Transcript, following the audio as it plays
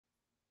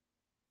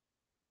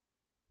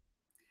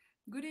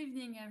Good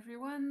evening,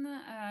 everyone.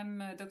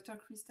 I'm Dr.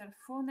 Christelle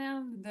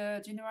Fournel,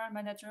 the General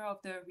Manager of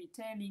the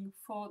Retailing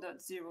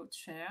 4.0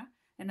 Chair,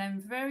 and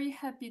I'm very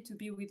happy to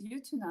be with you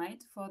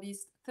tonight for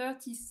this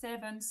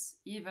 37th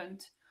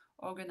event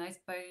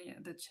organized by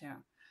the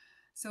Chair.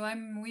 So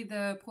I'm with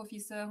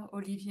Professor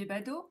Olivier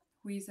Badeau,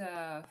 who is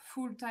a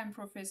full-time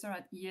professor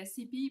at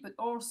ESCP, but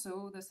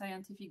also the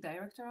scientific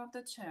director of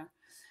the Chair.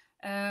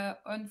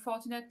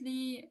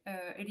 Unfortunately,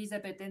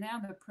 Elisabeth Denner,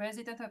 the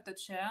president of the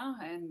chair,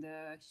 and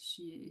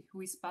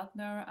who is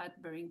partner at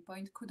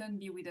BearingPoint, couldn't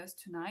be with us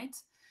tonight.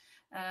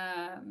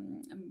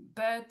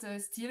 But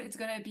still, it's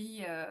going to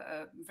be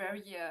a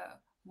very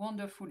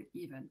wonderful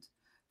event.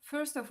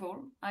 First of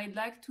all, I'd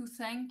like to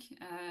thank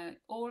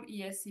all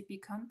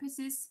ESCP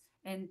campuses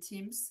and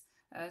teams,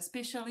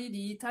 especially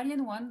the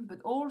Italian one,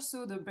 but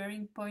also the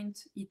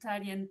BearingPoint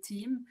Italian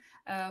team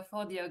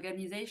for the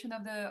organization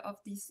of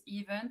this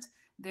event.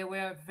 They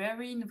were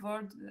very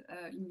involved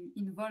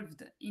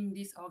in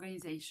this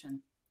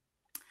organization.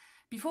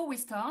 Before we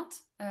start,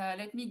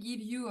 let me give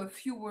you a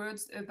few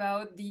words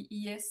about the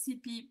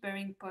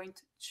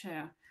ESCP-BearingPoint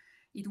Chair.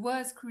 It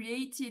was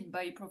created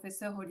by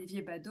Professor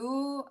Olivier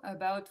Badeau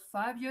about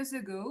 5 years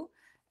ago,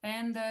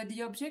 and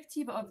the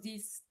objective of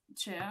this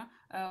chair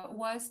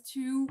was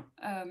to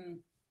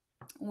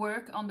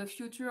work on the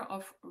future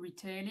of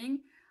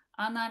retailing,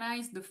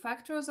 analyze the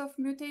factors of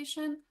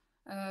mutation,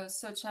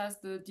 such as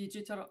the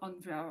digital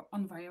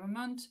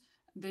environment,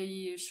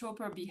 the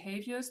shopper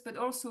behaviors, but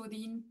also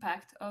the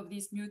impact of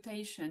these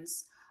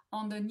mutations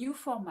on the new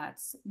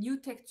formats, new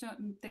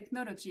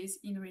technologies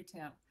in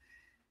retail.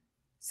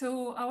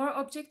 So our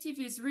objective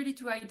is really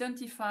to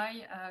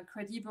identify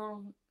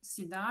credible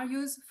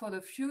scenarios for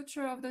the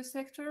future of the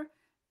sector,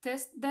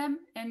 test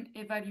them and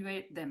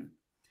evaluate them.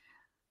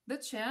 The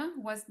chair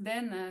was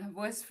then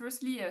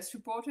firstly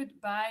supported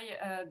by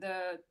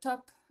the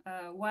top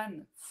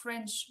one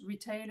French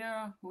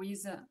retailer, who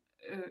is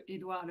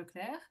Edouard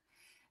Leclerc.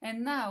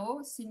 And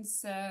now,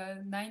 since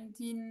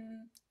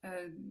 2019,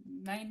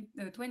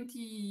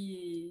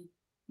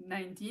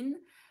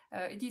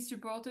 it is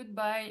supported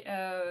by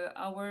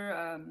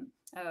our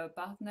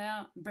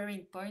partner,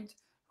 BearingPoint,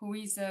 who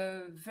is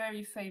a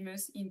very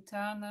famous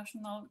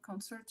international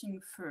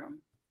consulting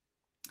firm.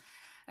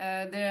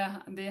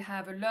 They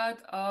have a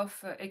lot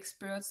of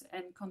experts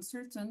and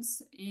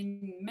consultants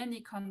in many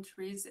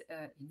countries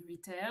in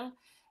retail,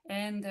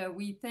 and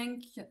we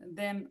thank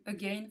them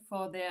again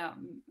for their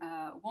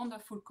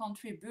wonderful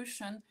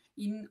contribution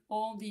in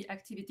all the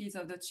activities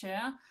of the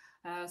chair,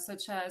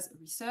 such as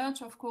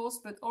research, of course,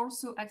 but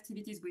also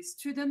activities with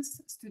students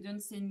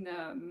in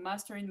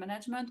master in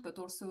management, but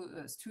also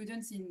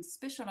students in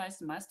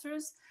specialized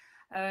masters,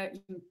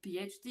 in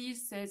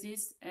PhDs,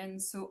 thesis,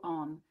 and so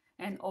on.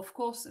 And of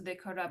course, they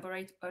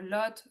collaborate a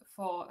lot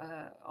for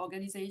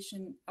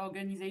organizing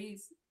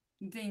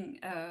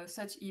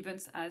such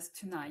events as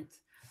tonight.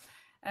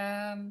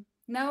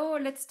 Now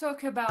let's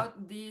talk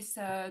about this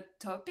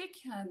topic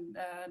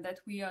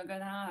that we are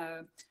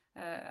gonna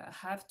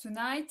have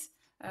tonight.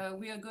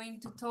 We are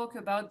going to talk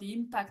about the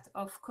impact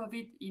of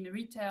COVID in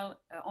retail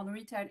on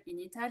retail in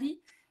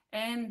Italy.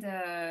 And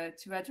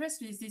to address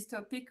this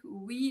topic,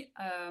 we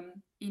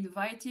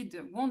invited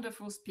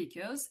wonderful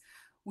speakers.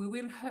 We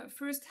will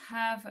first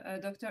have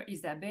Dr.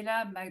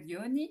 Isabella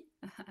Maggioni.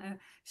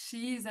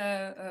 She is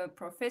a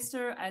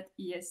professor at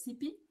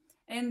ESCP.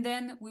 And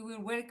then we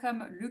will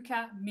welcome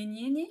Luca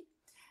Mignini.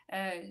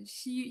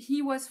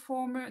 He was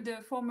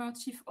the former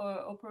Chief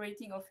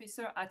Operating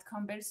Officer at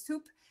Campbell,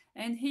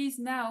 and he is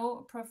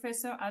now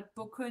professor at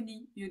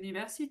Bocconi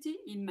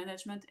University in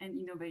Management and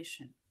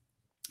Innovation.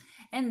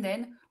 And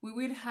then we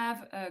will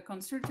have a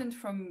consultant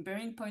from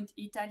BearingPoint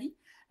Italy,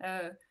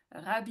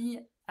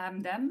 Rabih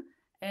Hamdan,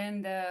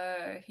 and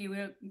he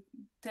will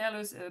tell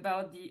us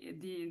about the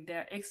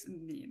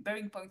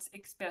BearingPoint's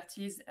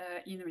expertise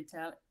in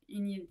retail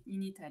in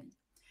Italy.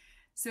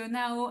 So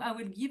now I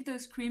will give the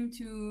screen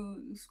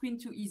to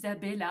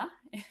Isabella.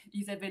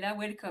 Isabella,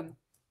 welcome.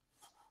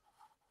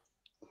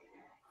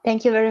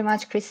 Thank you very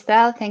much,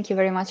 Christelle. Thank you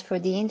very much for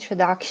the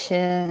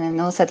introduction. And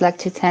also I'd like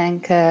to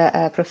thank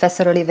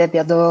Professor Olivier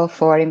Badeau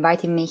for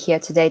inviting me here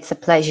today. It's a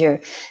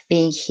pleasure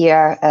being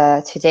here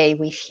today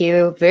with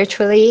you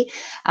virtually,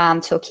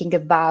 talking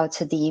about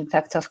the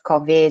impact of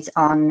COVID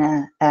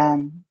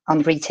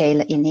on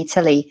retail in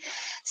Italy.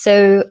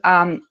 So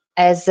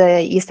as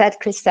you said,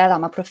 Christelle,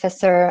 I'm a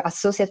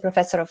associate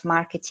professor of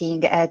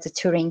marketing at the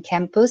Turin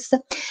campus,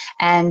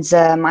 and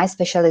my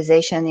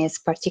specialization is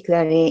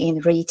particularly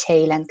in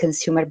retail and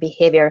consumer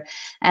behavior.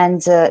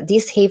 And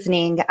this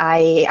evening,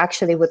 I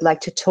actually would like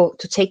to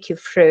take you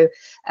through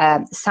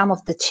some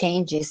of the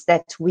changes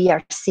that we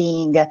are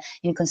seeing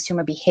in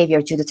consumer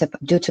behavior due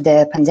to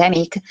the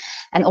pandemic,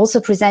 and also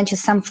present you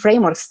some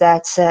frameworks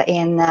that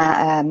in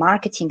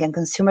marketing and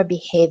consumer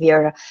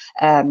behavior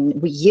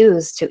we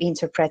use to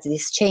interpret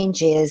these changes.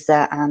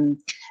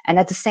 And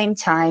at the same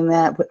time,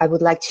 I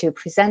would like to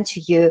present to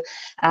you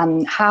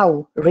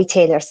how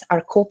retailers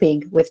are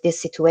coping with this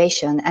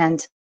situation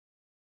and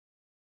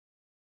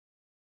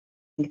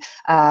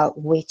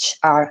which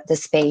are the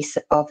space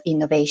of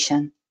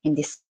innovation in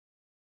this.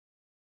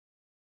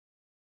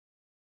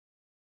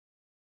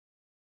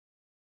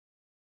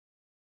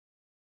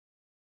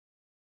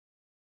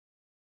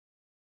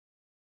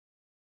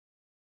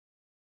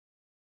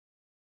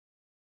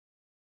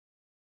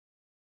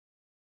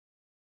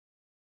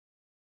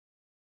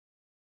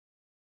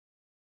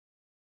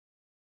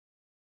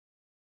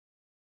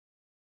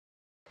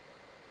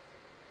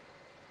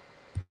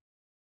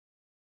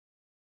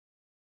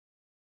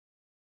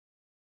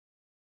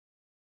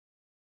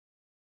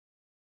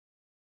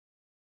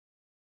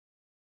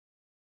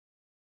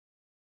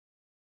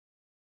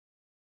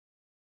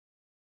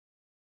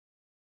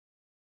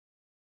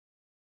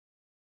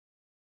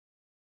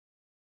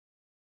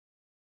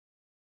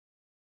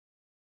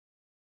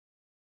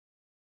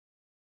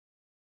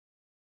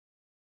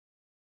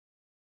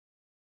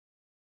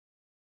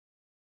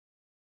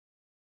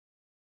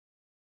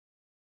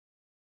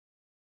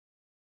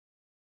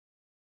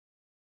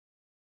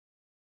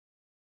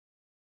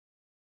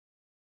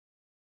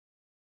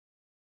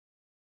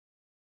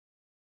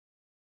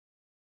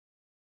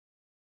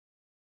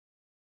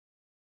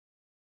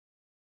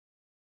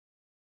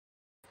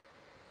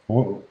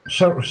 Oh,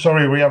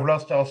 sorry, we have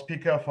lost our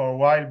speaker for a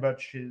while,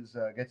 but she's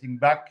getting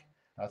back,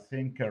 I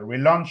think,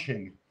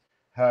 relaunching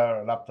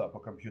her laptop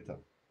or computer.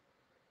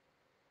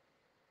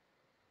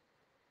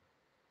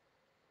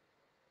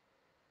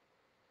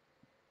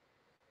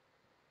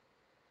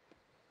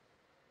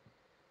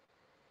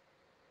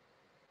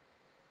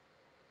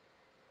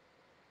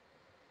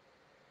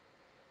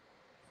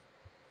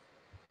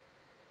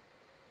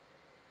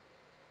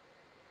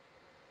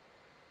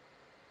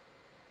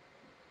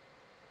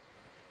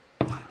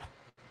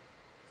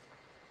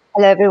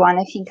 Hello, everyone.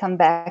 I think I'm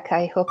back.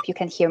 I hope you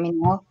can hear me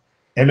now.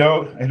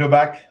 Hello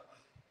back.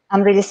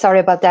 I'm really sorry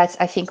about that.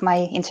 I think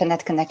my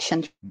internet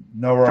connection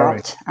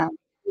dropped.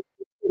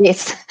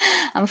 Yes,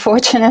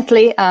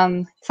 unfortunately,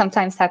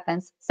 sometimes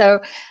happens.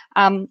 So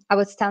I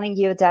was telling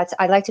you that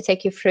I'd like to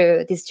take you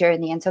through this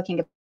journey and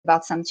talking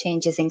about some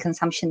changes in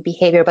consumption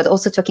behavior, but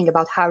also talking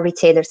about how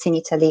retailers in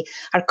Italy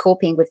are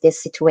coping with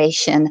this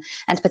situation,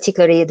 and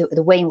particularly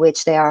the way in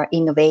which they are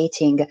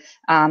innovating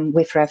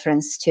with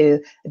reference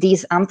to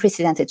these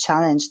unprecedented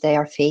challenge they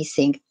are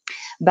facing.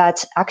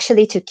 But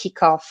actually, to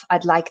kick off,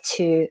 I'd like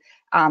to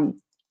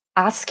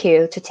ask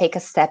you to take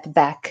a step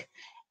back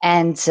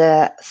and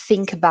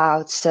think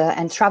about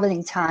and travel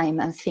in time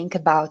and think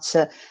about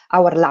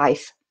our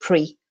life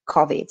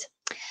pre-COVID.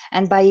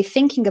 And by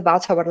thinking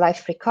about our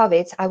life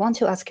pre-COVID, I want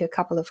to ask you a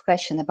couple of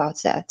questions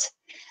about that.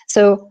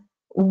 So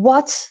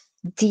what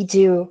did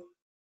you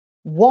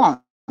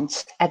want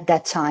at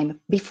that time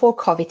before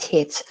COVID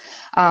hit?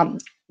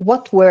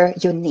 What were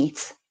your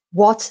needs?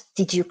 What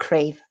did you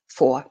crave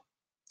for?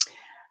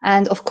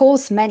 And of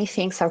course, many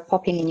things are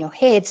popping in your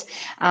head,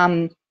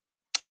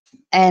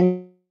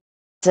 and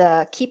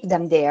keep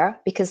them there,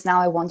 because now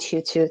I want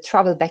you to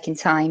travel back in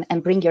time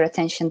and bring your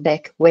attention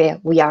back where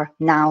we are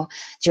now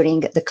during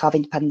the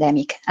COVID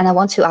pandemic. And I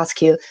want to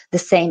ask you the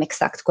same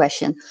exact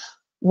question.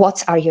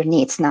 What are your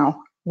needs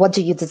now? What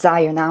do you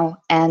desire now?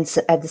 And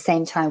at the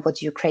same time, what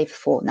do you crave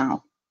for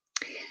now?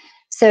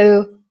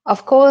 So,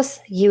 of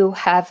course, you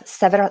have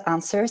several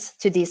answers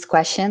to this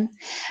question.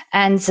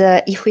 And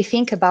if we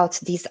think about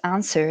these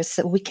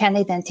answers, we can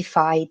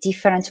identify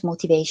different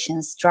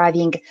motivations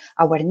driving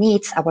our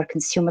needs, our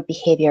consumer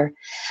behavior.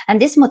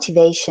 And these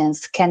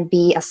motivations can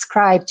be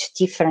ascribed to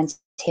different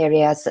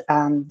areas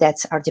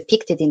that are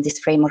depicted in this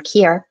framework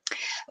here,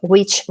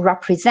 which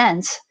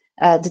represent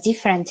the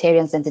different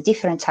areas and the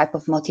different type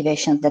of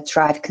motivations that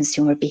drive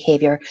consumer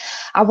behavior.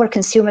 Our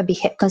consumer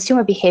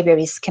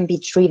behavior can be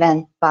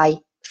driven by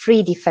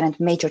three different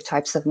major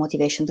types of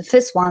motivation. The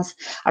first ones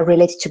are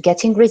related to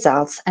getting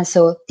results, and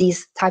so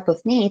these type of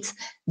needs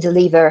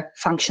deliver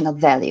functional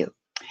value.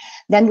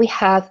 Then we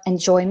have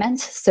enjoyment,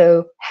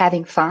 so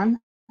having fun.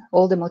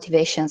 All the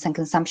motivations and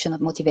consumption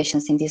of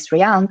motivations in this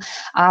realm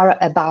are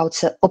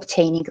about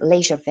obtaining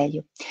leisure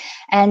value.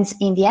 And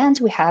in the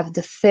end, we have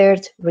the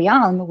third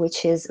realm,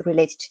 which is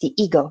related to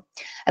the ego,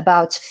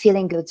 about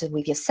feeling good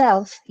with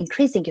yourself,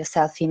 increasing your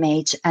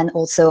self-image, and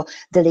also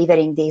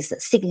delivering this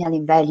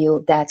signaling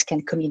value that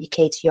can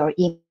communicate your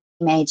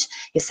image,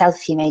 your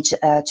self-image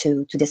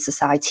to the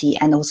society,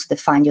 and also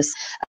define yourself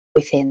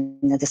within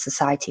the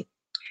society.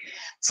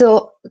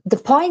 So the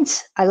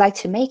point I like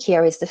to make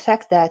here is the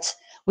fact that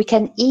we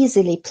can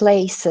easily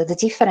place the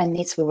different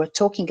needs we were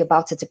talking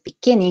about at the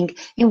beginning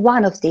in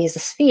one of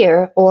these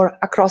spheres or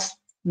across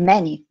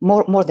many,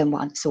 more than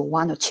one, so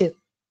one or two.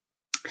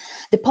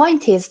 The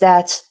point is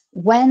that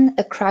when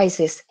a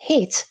crisis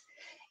hits,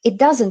 it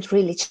doesn't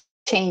really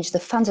change the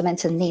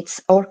fundamental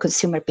needs or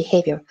consumer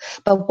behavior,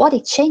 but what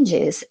it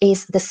changes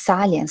is the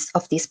salience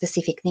of these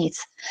specific needs.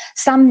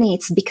 Some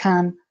needs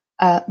become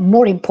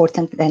more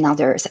important than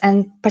others.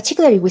 And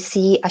particularly we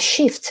see a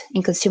shift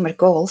in consumer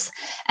goals,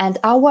 and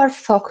our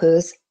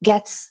focus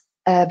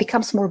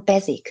becomes more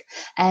basic,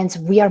 and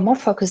we are more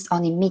focused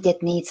on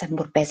immediate needs and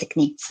more basic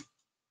needs.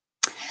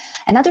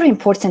 Another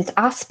important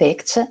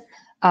aspect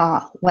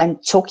when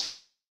talking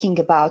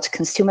about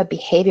consumer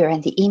behavior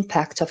and the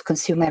impact of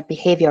consumer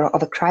behavior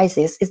of a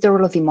crisis is the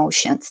role of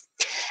emotions.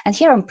 And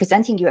here I'm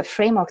presenting you a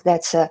framework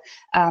that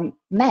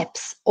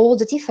maps all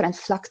the different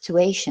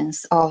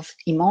fluctuations of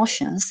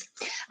emotions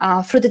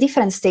through the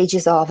different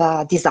stages of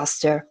a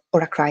disaster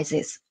or a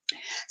crisis.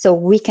 So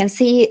we can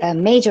see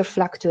major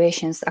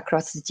fluctuations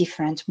across the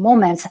different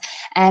moments,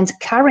 and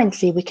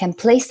currently we can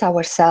place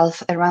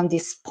ourselves around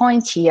this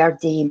point here,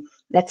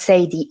 let's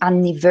say the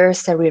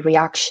anniversary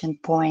reaction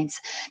points,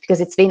 because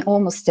it's been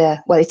almost,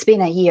 it's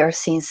been a year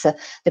since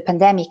the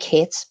pandemic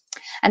hit.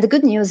 And the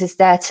good news is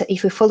that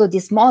if we follow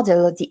this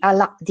model, the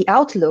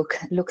outlook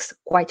looks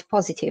quite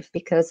positive,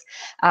 because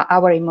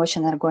our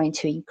emotions are going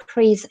to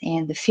increase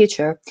in the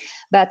future.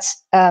 But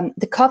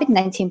the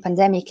COVID-19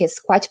 pandemic is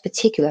quite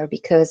particular,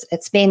 because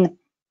it's been,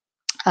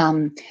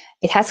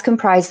 it has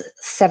comprised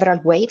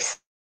several waves.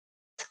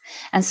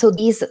 And so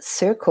this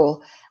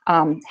circle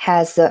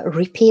has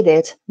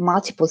repeated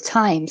multiple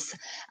times,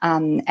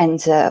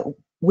 and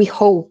we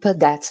hope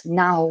that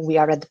now we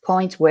are at the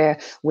point where,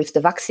 with the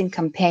vaccine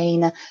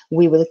campaign,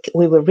 we will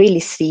really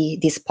see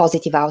this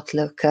positive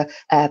outlook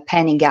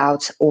panning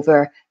out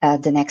over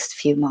the next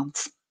few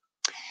months.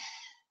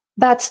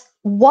 But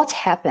what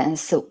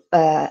happens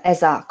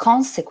as a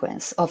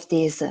consequence of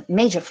these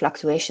major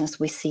fluctuations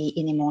we see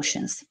in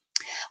emotions?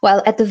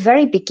 Well, at the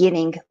very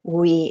beginning,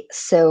 we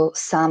saw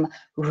some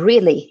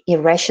really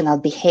irrational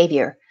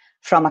behavior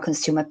from a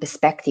consumer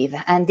perspective.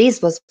 And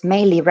this was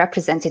mainly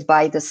represented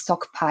by the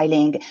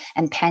stockpiling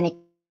and panic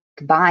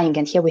buying.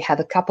 And here we have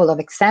a couple of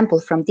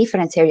examples from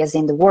different areas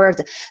in the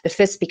world. The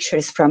first picture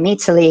is from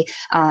Italy,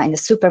 in the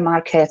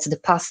supermarkets, the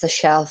pasta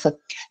shelf.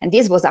 And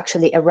this was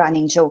actually a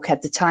running joke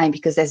at the time,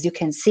 because as you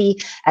can see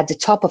at the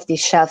top of this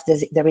shelf,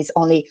 there is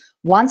only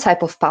one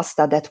type of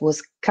pasta that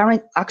was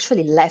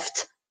actually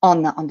left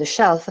on the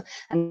shelf.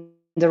 And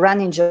the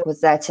running joke was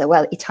that,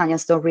 well,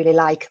 Italians don't really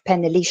like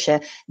penne lisce.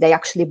 They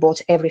actually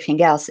bought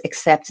everything else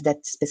except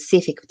that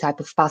specific type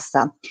of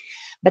pasta.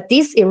 But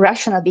this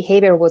irrational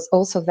behavior was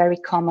also very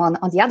common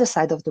on the other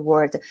side of the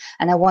world.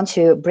 And I want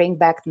to bring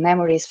back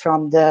memories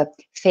from the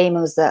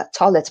famous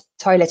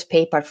toilet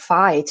paper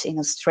fight in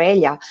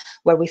Australia,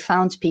 where we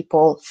found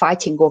people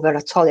fighting over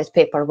a toilet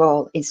paper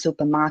roll in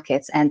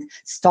supermarkets and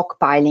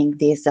stockpiling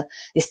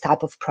this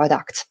type of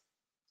product.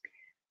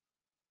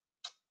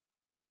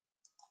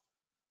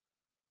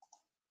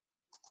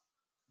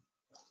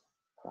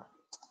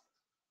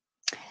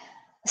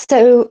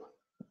 So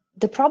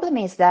the problem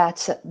is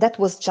that that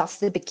was just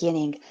the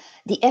beginning.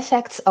 The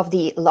effects of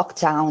the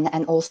lockdown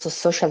and also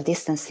social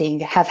distancing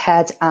have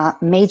had a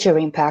major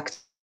impact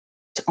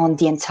on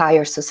the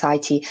entire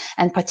society,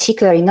 and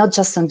particularly not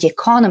just on the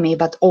economy,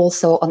 but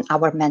also on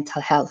our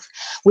mental health.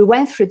 We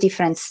went through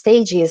different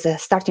stages,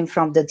 starting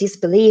from the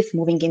disbelief,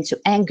 moving into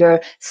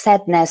anger,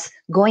 sadness,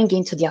 going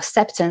into the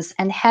acceptance,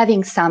 and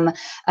having some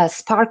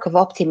spark of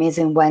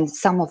optimism when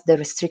some of the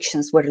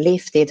restrictions were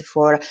lifted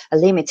for a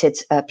limited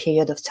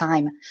period of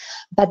time.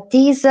 But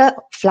these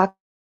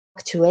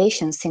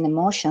fluctuations in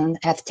emotion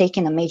have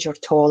taken a major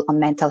toll on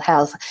mental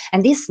health.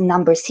 And these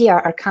numbers here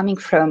are coming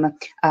from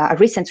a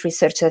recent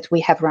research that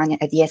we have run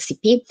at the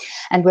ESCP,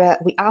 and where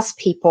we asked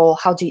people,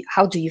 how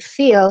do you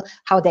feel,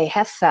 how they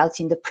have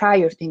felt in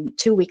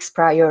 2 weeks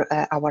prior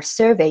our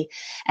survey.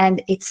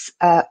 And it's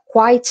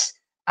quite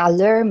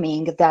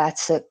alarming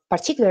that,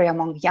 particularly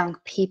among young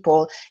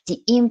people,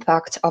 the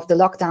impact of the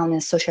lockdown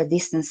and social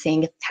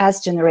distancing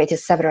has generated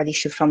several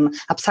issues from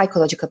a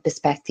psychological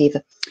perspective.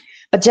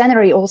 But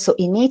generally, also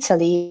in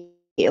Italy,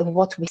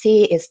 what we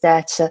see is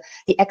that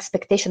the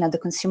expectation and the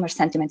consumer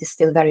sentiment is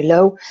still very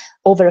low.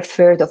 Over a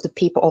third of the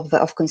people,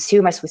 of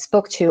consumers we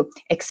spoke to,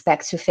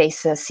 expect to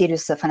face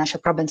serious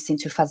financial problems in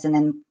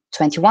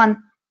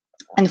 2021.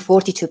 And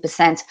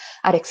 42%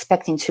 are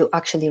expecting to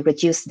actually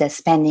reduce their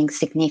spending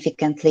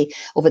significantly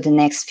over the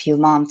next few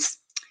months.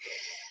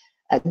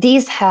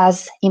 This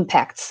has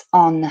impacts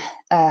on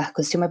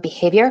consumer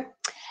behavior.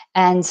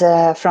 And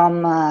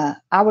from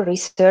our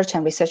research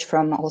and research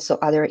from also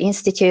other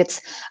institutes,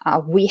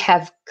 we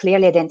have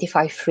clearly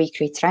identified 3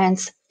 key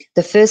trends.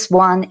 The first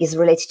one is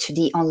related to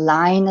the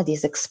online,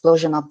 this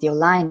explosion of the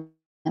online,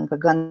 and we're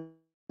going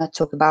to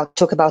talk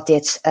about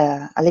it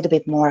a little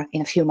bit more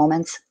in a few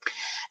moments.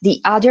 The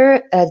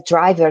other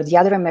driver, the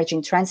other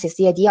emerging trends is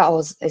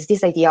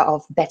this idea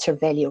of better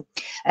value.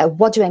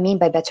 What do I mean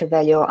by better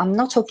value? I'm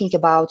not talking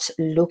about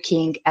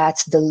looking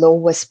at the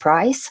lowest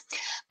price,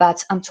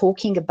 but I'm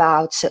talking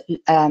about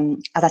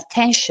an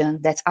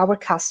attention that our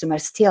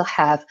customers still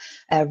have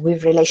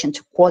with relation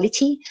to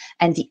quality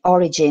and the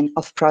origin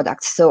of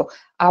products. So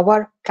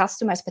our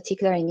customers,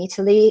 particularly in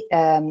Italy,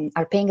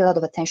 are paying a lot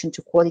of attention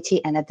to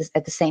quality, and at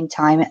the same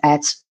time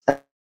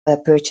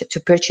to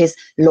purchase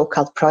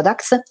local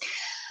products.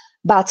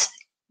 But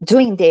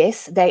doing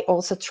this, they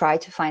also try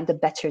to find the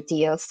better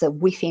deals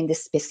within the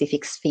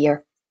specific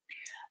sphere.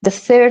 The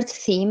third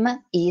theme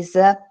is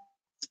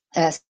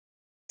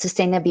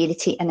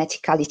sustainability and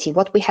ethicality.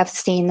 What we have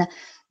seen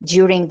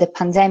during the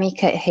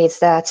pandemic is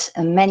that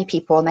many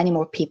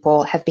more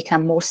people have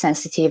become more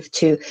sensitive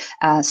to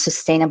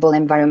sustainable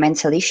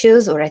environmental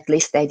issues, or at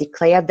least they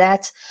declared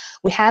that.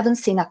 We haven't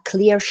seen a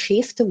clear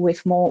shift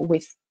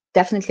with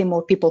definitely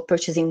more people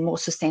purchasing more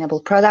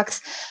sustainable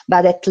products,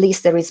 but at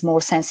least there is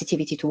more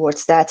sensitivity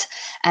towards that.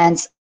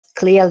 And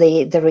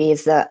clearly there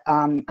is a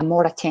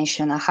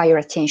higher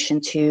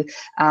attention to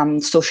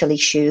social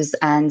issues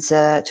and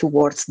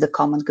towards the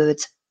common good.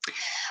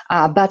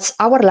 But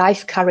our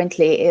life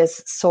currently is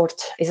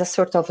a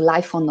sort of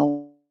life on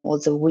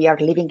hold. We are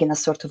living in a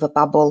sort of a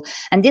bubble,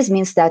 and this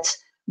means that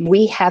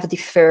we have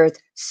deferred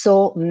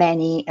so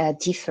many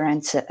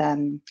different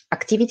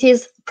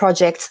activities,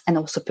 projects, and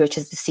also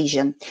purchase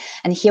decision.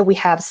 And here we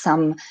have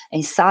some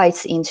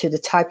insights into the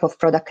type of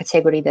product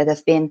category that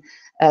have been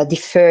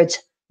deferred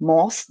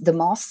the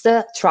most: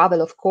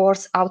 travel, of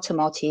course,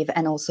 automotive,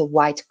 and also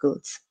white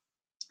goods.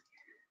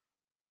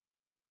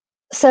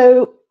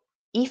 So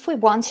if we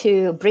want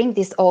to bring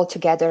this all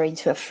together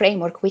into a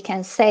framework, we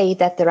can say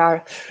that there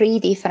are 3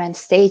 different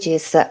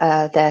stages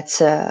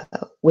that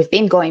we've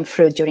been going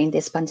through during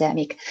this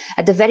pandemic.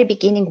 At the very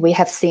beginning, we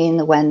have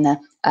seen when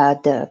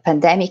the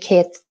pandemic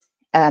hit,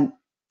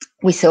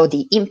 we saw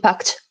the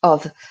impact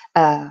of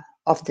the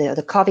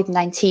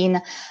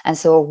COVID-19, and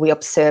so we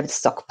observed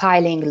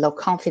stockpiling, low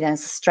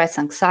confidence, stress,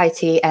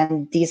 anxiety,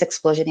 and this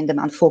explosion in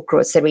demand for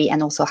grocery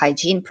and also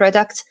hygiene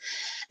products.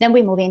 Then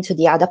we move into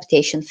the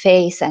adaptation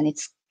phase, and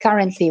it's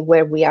currently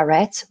where we are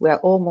at. We're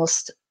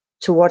almost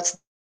towards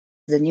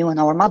the new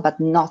normal, but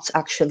not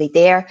actually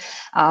there.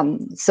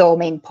 So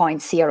main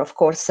points here, of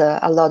course,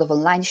 a lot of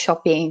online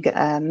shopping,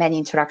 many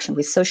interaction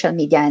with social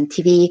media and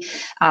TV,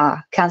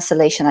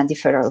 cancellation and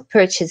deferral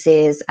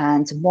purchases,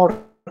 and more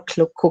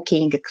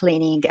cooking,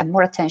 cleaning, and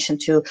more attention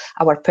to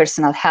our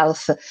personal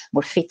health,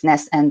 more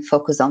fitness, and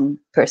focus on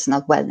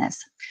personal wellness.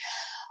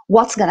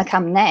 What's going to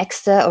come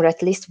next, or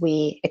at least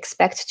we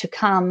expect to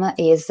come,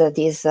 is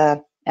this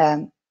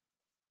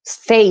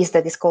phase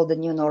that is called the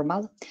new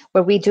normal,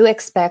 where we do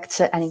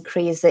expect an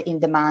increase in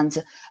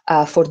demand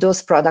for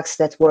those products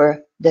that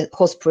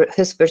whose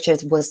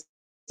purchase was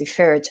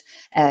deferred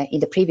in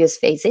the previous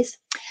phases.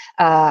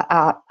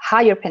 A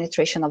higher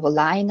penetration of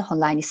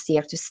online is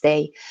here to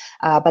stay,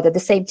 but at the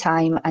same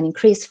time an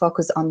increased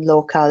focus on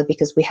local,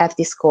 because we have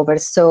discovered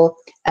so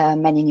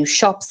many new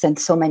shops and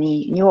so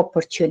many new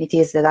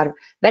opportunities that are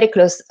very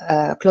close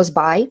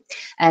by,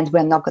 and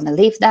we're not going to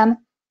leave them.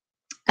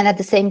 And at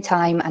the same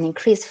time, an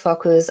increased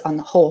focus on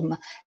home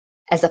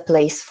as a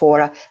place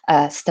for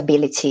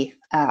stability,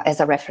 as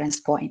a reference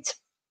point.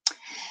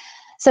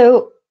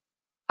 So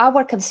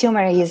our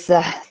consumer is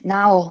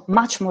now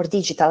much more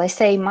digital. I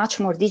say much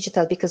more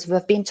digital because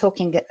we've been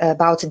talking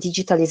about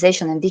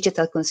digitalization and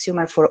digital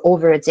consumer for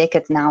over a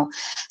decade now.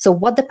 So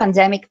what the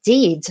pandemic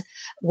did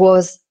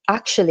was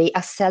actually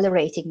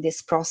accelerating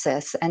this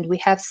process. And we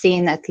have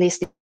seen, at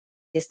least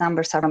these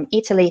numbers are from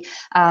Italy,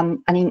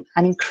 an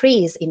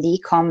increase in the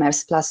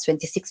e-commerce plus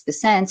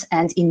 26%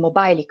 and in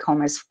mobile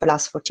e-commerce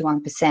plus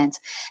 41%.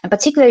 And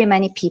particularly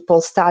many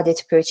people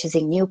started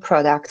purchasing new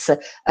products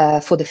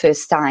for the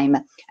first time.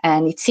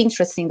 And it's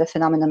interesting, the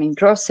phenomenon in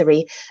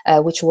grocery,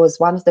 which was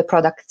one of the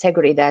product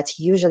category that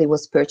usually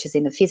was purchased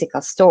in the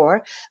physical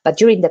store. But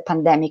during the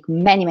pandemic,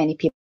 many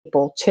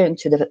people turned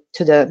to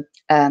the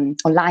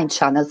online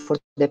channel for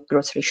the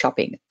grocery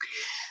shopping.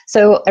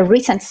 So a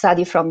recent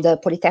study from the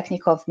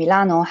Polytechnic of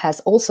Milano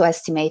has also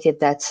estimated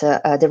that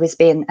there has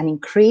been an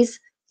increase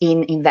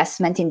in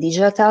investment in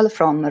digital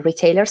from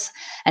retailers,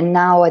 and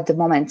now at the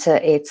moment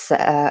it's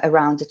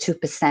around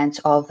 2%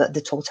 of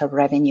the total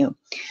revenue.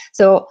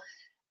 So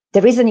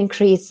there is an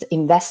increased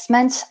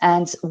investment,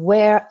 and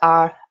where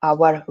are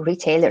our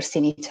retailers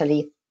in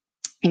Italy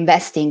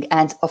investing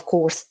and, of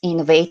course,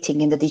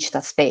 innovating in the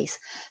digital space?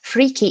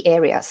 3 key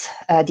areas: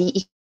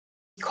 the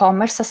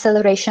e-commerce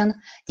acceleration,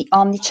 the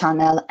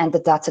omni-channel, and the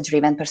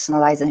data-driven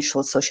personalized and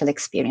social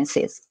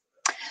experiences.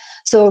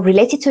 So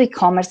related to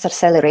e-commerce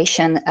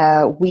acceleration,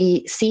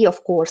 we see,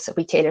 of course,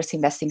 retailers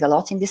investing a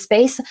lot in this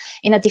space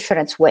in a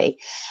different way.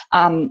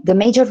 The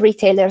major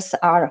retailers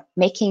are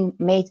made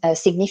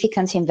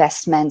significant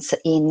investments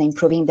in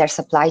improving their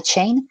supply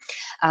chain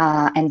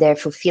and their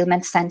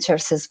fulfillment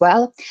centers as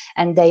well,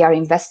 and they are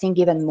investing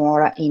even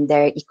more in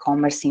their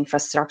e-commerce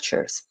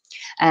infrastructures.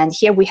 And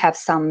here we have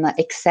some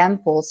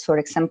examples. For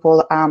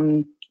example,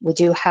 we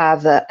do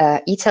have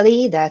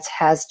Italy that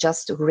has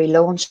just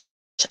relaunched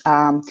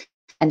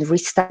and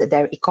restarted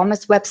their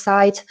e-commerce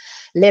website.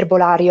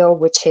 L'Herbolario,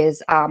 which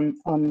is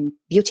on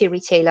beauty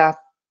retailer,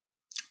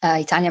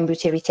 Italian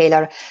beauty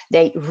retailer,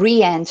 they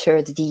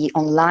re-entered the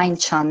online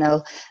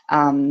channel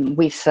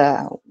with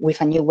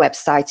a new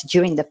website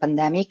during the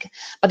pandemic.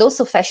 But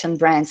also fashion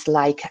brands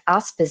like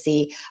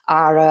Aspesi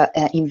are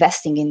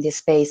investing in this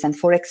space. And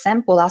for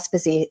example,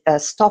 Aspesi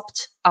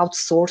stopped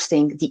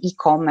outsourcing the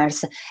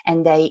e-commerce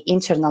and they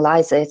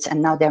internalize it,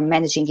 and now they're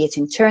managing it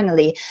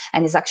internally,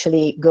 and is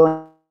actually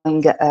going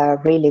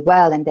really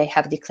well, and they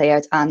have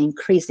declared an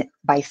increase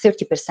by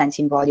 30%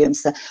 in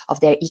volumes of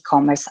their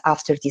e-commerce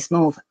after this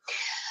move.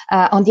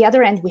 On the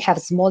other end, we have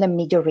small and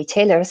medium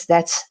retailers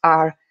that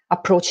are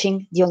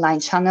approaching the online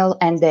channel,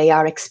 and they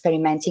are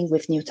experimenting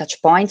with new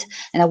touch points.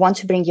 And I want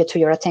to bring you to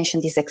your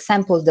attention this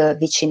example, the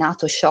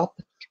Vicinato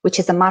shop, which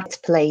is a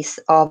marketplace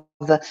of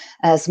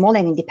small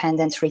and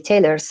independent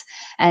retailers.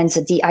 And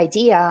the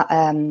idea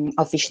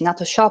of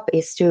Vicinato shop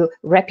is to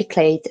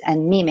replicate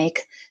and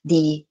mimic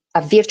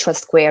a virtual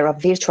square, a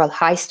virtual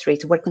high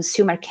street where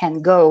consumer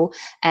can go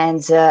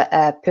and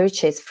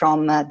purchase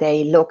from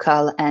their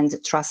local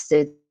and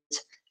trusted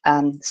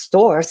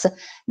stores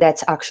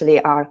that actually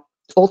are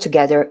all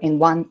together in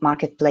one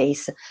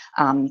marketplace,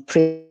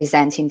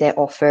 presenting their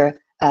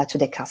offer to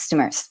the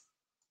customers.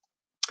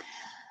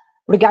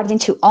 Regarding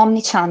to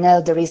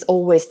omnichannel, there is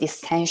always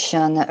this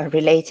tension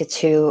related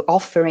to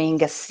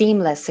offering a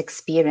seamless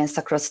experience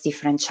across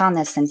different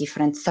channels and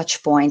different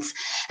touch points.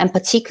 And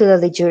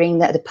particularly during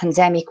the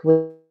pandemic,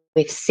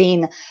 we've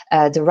seen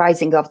the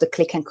rising of the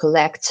click and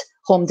collect,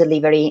 home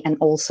delivery, and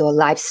also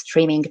live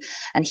streaming.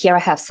 And here I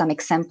have some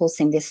examples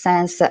in this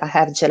sense. I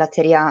have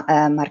Gelateria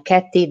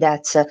Marchetti,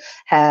 that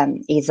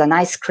is an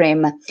ice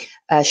cream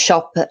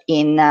shop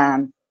in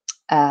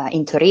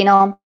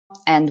Torino.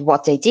 And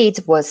what they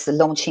did was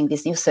launching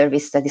this new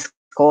service that is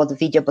called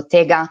Video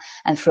Bottega.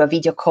 And through a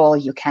video call,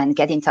 you can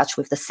get in touch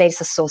with the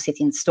sales associate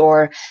in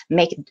store,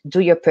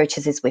 do your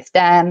purchases with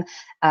them.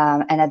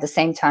 And at the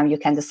same time, you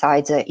can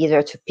decide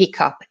either to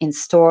pick up in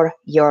store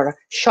your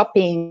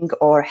shopping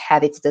or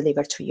have it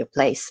delivered to your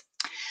place.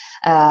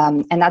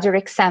 Another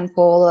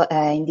example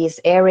in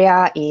this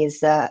area is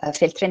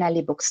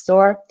Feltrinelli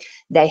Bookstore.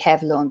 They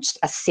have launched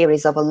a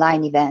series of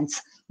online events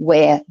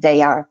where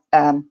they are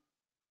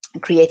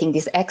creating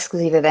these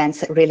exclusive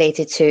events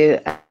related to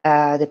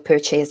the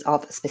purchase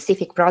of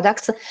specific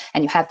products,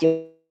 and you have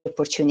the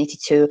opportunity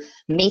to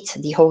meet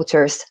the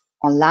authors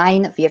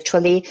online,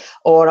 virtually,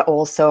 or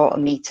also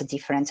meet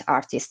different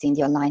artists in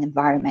the online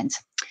environment.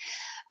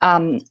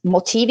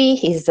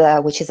 Motivi,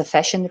 which is a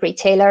fashion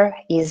retailer,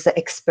 is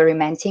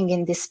experimenting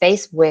in this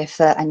space with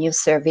a new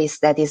service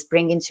that is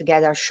bringing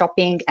together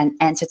shopping and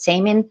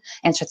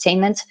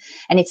entertainment,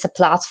 and it's a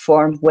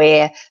platform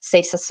where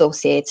sales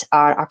associates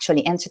are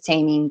actually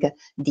entertaining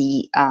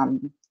the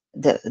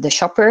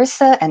shoppers,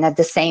 and at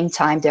the same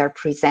time they are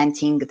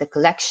presenting the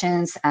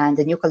collections and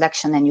the new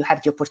collection, and you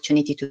have the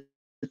opportunity to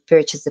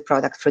purchase the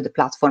product through the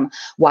platform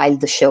while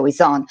the show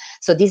is on.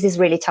 So this is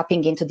really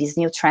tapping into this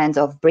new trend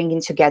of bringing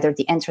together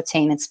the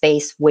entertainment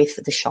space with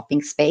the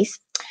shopping space.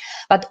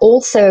 But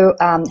also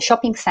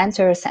shopping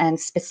centers and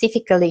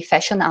specifically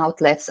fashion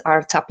outlets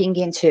are tapping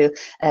into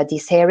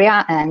this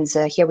area. And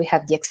here we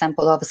have the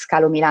example of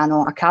Scalo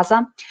Milano a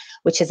Casa,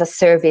 which is a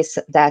service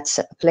that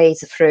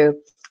plays through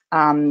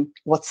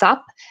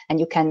WhatsApp, and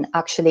you can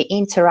actually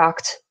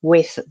interact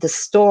with the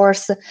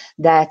stores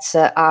that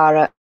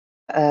are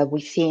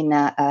within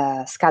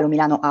Scalo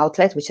Milano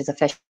outlet, which is a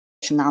fashion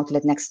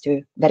outlet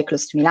very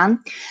close to Milan,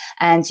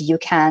 and you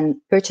can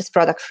purchase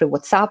product through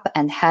WhatsApp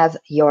and have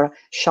your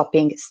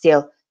shopping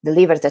still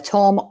delivered at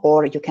home,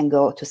 or you can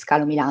go to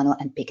Scalo Milano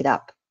and pick it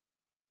up.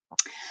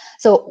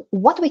 So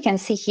what we can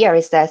see here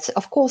is that,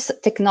 of course,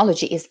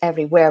 technology is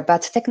everywhere,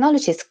 but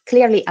technology is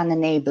clearly an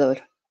enabler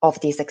of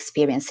these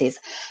experiences.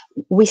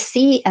 We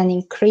see an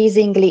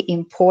increasingly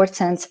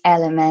important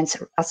element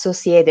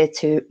associated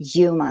to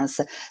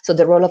humans. So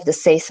the role of the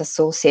sales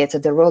associate,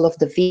 the role of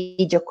the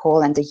video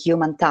call and the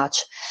human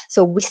touch.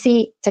 So we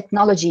see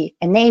technology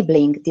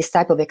enabling this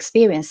type of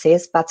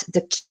experiences, but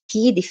the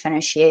key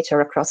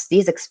differentiator across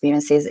these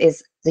experiences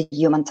is the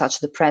human touch,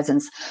 the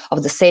presence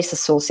of the sales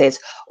associate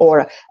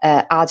or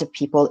other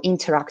people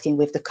interacting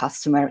with the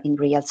customer in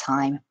real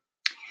time.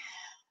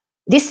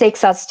 This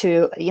takes us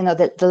to,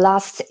 the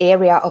last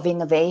area of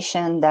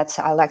innovation that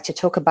I like to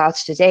talk about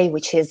today,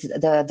 which is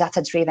the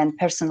data-driven,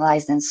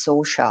 personalized, and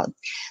social.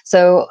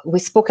 So we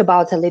spoke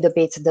about a little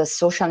bit the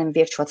social and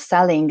virtual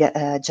selling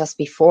just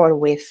before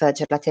with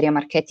Gelateria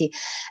Marchetti,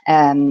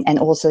 and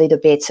also a little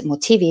bit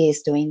Motivi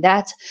is doing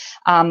that.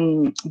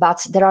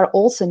 But there are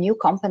also new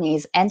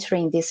companies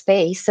entering this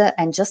space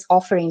and just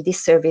offering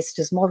this service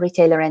to small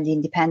retailer and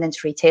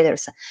independent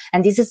retailers.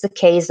 And this is the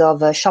case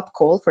of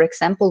ShopCall, for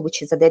example,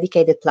 which is a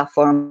dedicated platform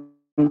for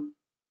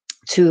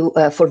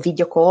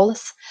video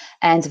calls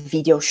and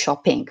video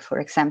shopping, for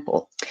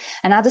example.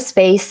 Another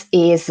space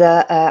is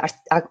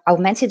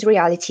augmented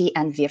reality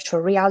and virtual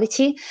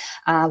reality.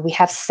 We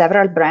have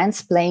several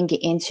brands playing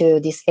into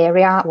this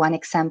area. One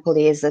example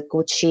is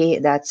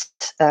Gucci, that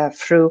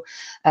through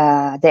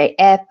their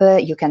app,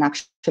 you can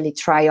actually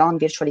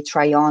virtually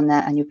try on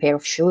a new pair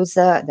of shoes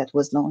that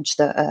was launched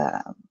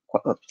a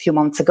few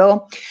months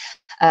ago.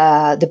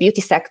 The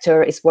beauty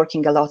sector is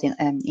working a lot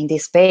in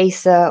this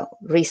space.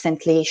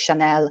 Recently,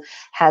 Chanel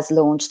has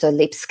launched a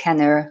lip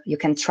scanner. You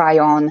can try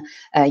on,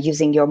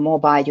 using your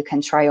mobile, you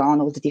can try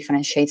on all the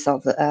different shades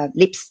of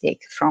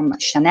lipstick from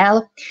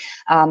Chanel.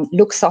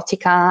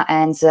 Luxottica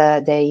and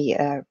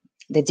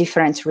the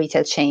different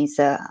retail chains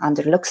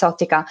under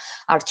Luxottica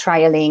are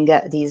trialing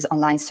this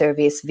online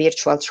service,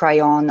 virtual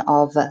try-on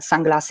of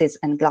sunglasses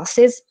and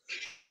glasses.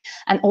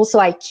 And also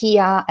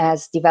IKEA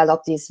has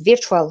developed this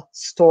virtual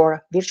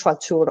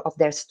tour of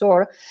their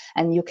store,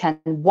 and you can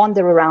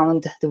wander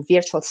around the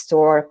virtual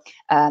store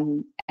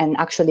and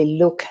actually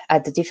look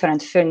at the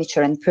different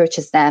furniture and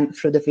purchase them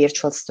through the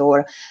virtual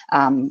store,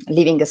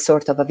 living a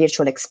sort of a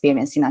virtual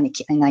experience in an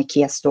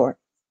IKEA store.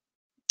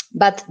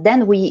 But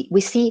then we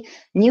see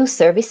new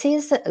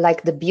services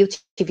like the beauty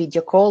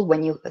video call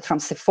from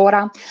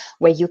Sephora,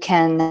 where you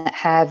can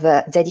have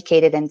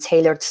dedicated and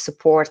tailored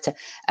support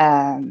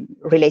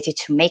related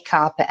to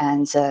makeup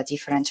and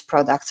different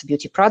products,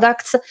 beauty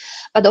products.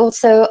 But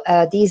also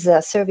this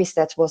service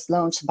that was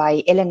launched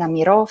by Elena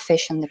Miro,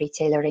 fashion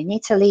retailer in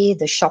Italy,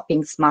 the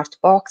Shopping Smart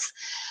Box,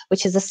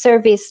 which is a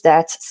service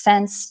that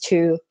sends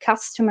to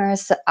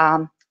customers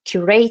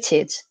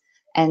curated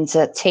and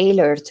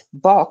tailored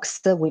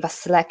box with a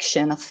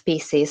selection of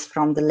pieces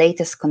from the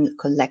latest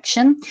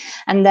collection.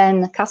 And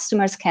then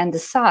customers can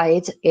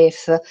decide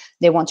if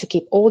they want to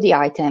keep all the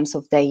items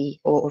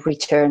or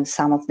return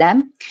some of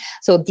them.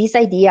 So this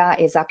idea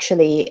is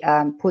actually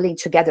pulling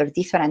together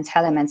different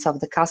elements of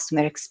the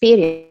customer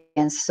experience.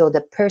 So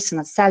the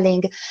personal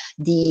selling,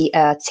 the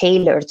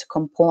tailored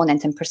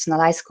component and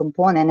personalized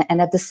component,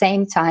 and at the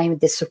same time,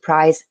 the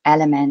surprise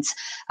elements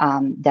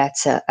that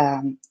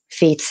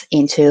fits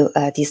into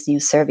this new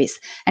service.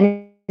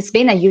 And it's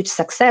been a huge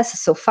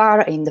success so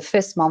far. In the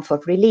first month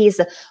of release,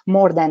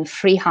 more than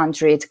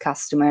 300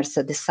 customers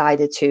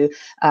decided to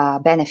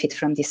benefit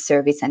from this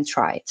service and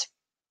try it.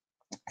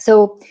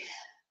 So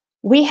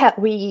we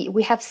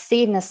have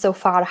seen so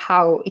far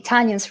how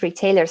Italian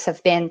retailers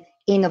have been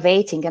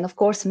innovating, and of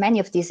course many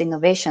of these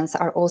innovations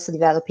are also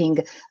developing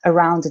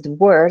around the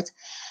world.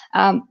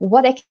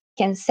 What I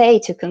can say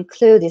to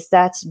conclude is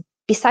that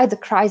beside the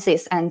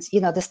crisis and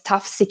the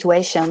tough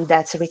situation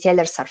that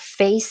retailers are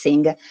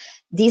facing,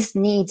 this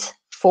need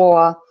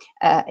for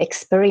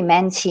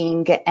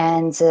experimenting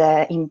and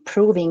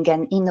improving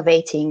and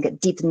innovating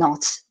did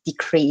not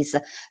decrease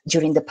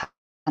during the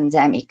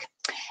pandemic.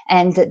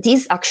 And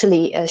this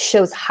actually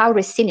shows how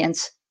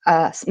resilient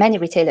many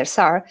retailers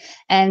are.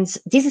 And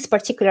this is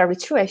particularly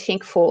true, I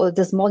think, for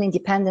the small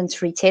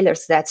independent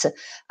retailers that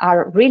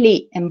are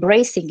really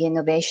embracing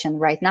innovation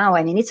right now.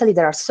 And in Italy,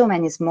 there are so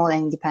many small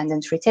and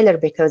independent retailers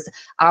because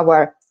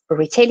our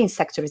retailing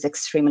sector is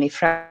extremely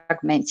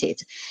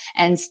fragmented.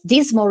 And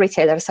these small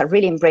retailers are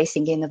really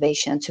embracing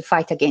innovation to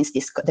fight against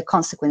the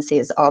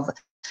consequences of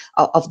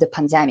the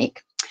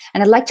pandemic.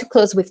 And I'd like to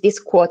close with this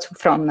quote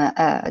from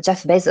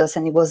Jeff Bezos,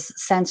 and it was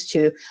sent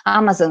to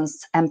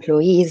Amazon's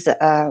employees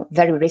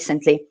very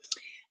recently.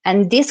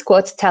 And this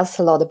quote tells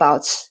a lot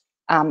about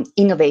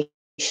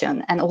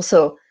innovation and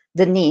also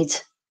the need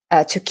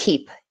to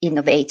keep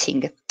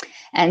innovating.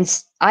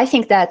 And I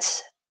think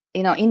that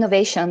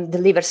innovation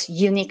delivers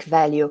unique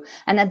value,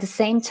 and at the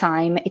same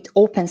time, it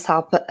opens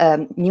up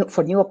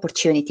new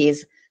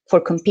opportunities for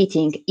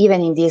competing,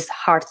 even in these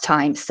hard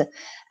times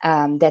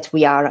that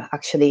we are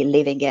actually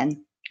living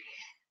in.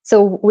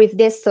 So with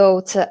this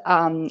thought,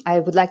 I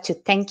would like to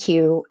thank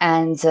you,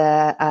 and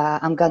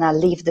I'm gonna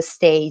leave the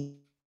stage,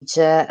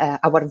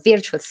 our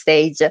virtual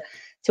stage,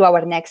 to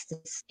our next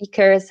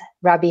speakers,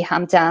 Rabih,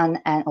 Hamdan,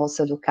 and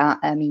also Luca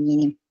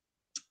Mignini.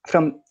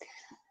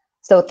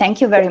 So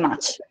thank you very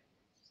much.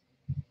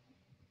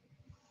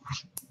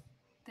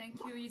 Thank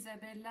you,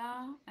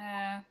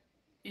 Isabella.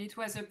 It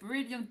was a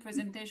brilliant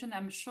presentation.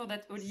 I'm sure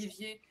that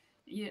Olivier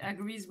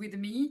agrees with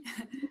me,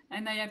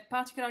 and I have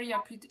particularly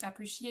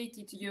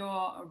appreciated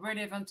your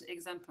relevant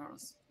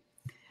examples.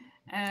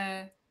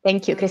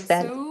 Thank you,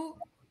 Christelle. So,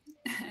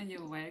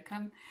 you're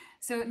welcome.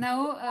 So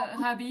now,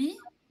 Rabih,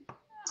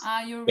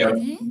 are you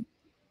ready?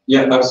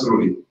 Yeah,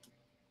 absolutely.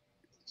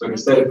 So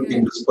instead, if we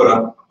can just put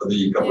up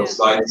the couple of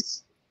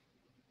slides.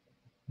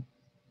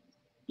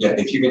 Yeah,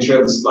 if you can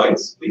share the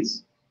slides,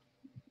 please.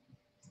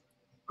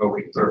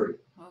 Okay, perfect.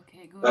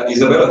 Okay, good.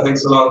 Isabella,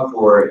 thanks a lot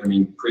for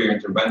your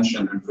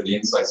intervention and for the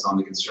insights on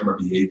the consumer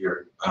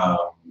behavior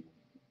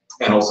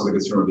and also the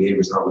consumer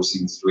behaviors, how we're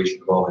seeing the situation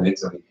evolve in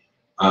Italy.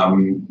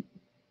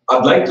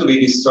 I'd like to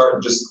maybe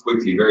start just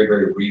quickly, very,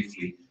 very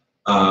briefly,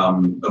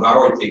 of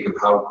our take of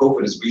how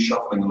COVID is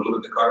reshuffling a little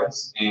bit the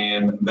cards,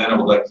 and then I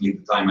would like to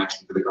leave the time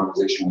actually to the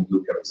conversation with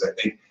Luca, because I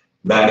think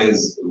that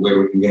is where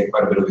we can get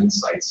quite a bit of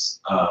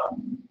insights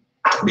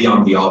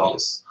beyond the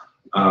obvious.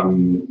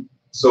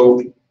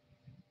 So.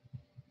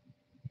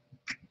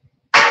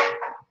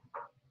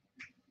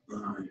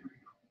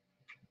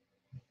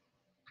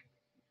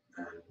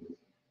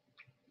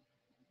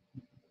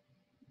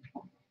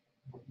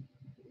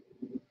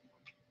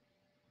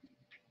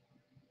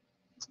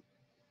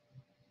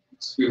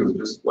 Excuse me,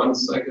 just 1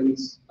 second.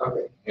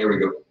 Okay, here we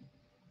go.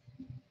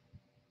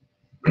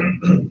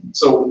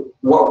 So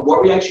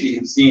what we actually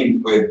have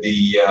seen with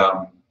the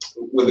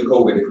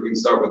COVID, if we can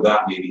start with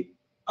that maybe,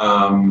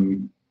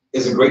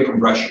 is a great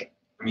compression.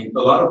 I mean,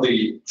 a lot of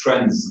the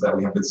trends that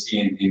we have been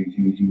seeing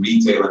in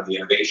retail and the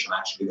innovation,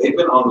 actually, they've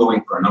been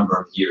ongoing for a number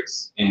of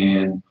years.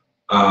 And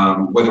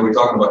whether we're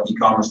talking about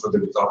e-commerce, whether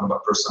we're talking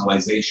about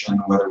personalization,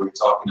 whether we're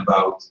talking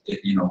about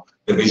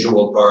the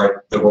visual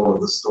part, the role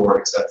of the store,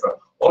 etc.,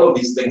 All of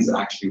these things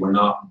actually were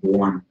not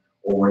born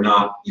or were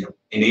not,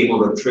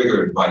 enabled or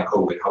triggered by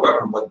COVID.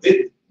 However, what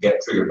did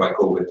get triggered by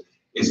COVID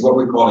is what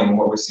we're calling,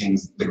 what we're seeing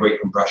is the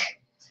Great Compression,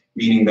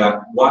 meaning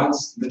that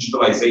once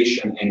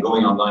digitalization and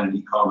going online in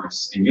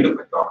e-commerce and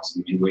unified commerce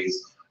in many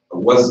ways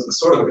was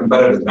sort of a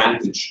competitive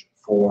advantage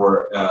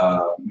for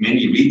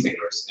many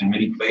retailers and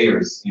many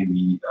players in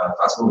the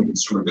fast-moving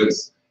consumer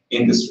goods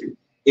industry,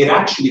 it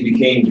actually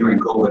became during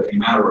COVID a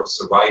matter of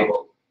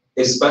survival,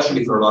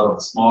 especially for a lot of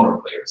the smaller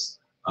players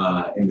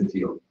in the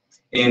field.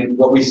 And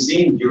what we've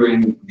seen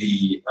during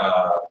the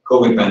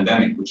COVID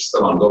pandemic, which is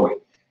still ongoing,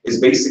 is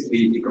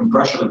basically a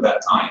compression of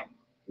that time,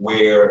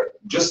 where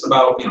just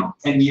about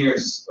 10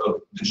 years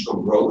of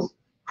digital growth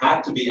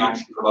had to be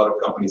actually for a lot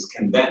of companies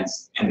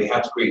condensed, and they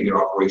had to create their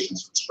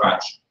operations from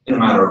scratch in a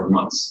matter of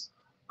months.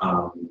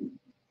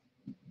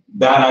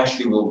 That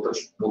actually we'll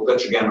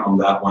touch again on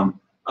that one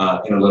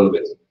in a little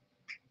bit.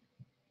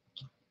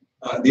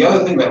 The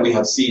other thing that we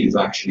have seen is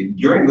actually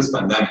during this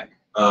pandemic,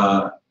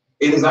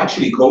 it is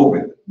actually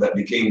COVID that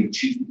became the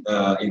chief,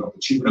 the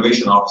chief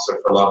innovation officer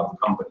for a lot of the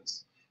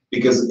companies,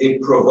 because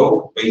it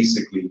provoked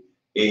basically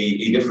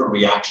a different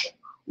reaction.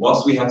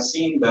 Whilst we have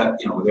seen that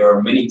there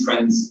are many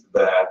trends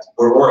that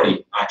were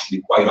already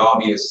actually quite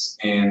obvious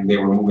and they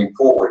were moving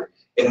forward,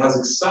 it has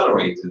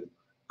accelerated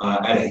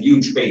at a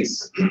huge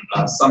pace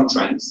some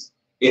trends.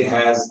 It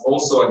has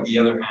also, on the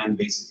other hand,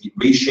 basically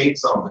reshaped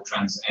some of the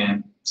trends,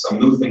 and some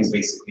new things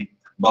basically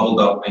bubbled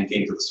up and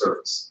came to the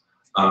surface.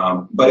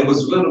 But it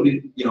was a little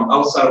bit,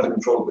 outside of the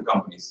control of the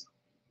companies,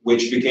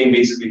 which became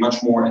basically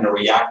much more in a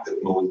reactive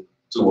mode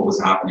to what was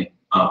happening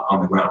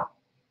on the ground.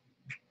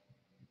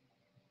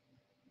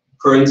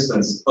 For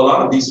instance, a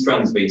lot of these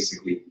trends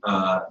basically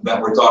that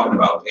we're talking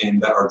about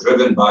and that are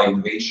driven by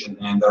innovation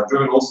and are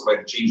driven also by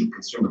the change of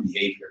consumer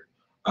behavior.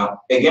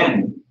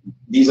 Again,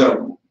 these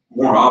are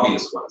more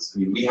obvious ones. I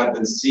mean, we have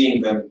been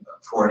seeing them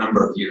for a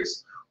number of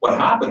years. What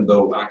happened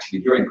though, actually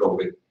during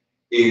COVID,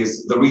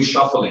 is the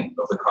reshuffling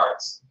of the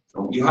cards.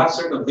 So you have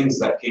certain things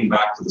that came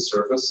back to the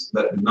surface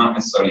that did not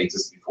necessarily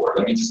exist before.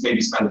 Let me just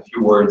maybe spend a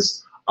few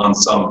words on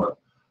some of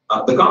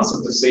them. The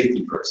concept of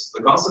safety first.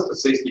 The concept of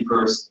safety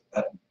first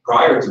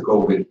prior to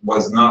COVID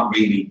was not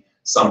really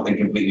something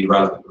completely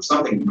relevant or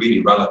something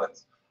really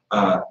relevant.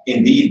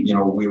 Indeed,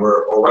 we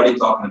were already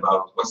talking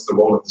about what's the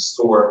role of the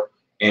store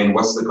and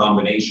what's the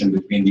combination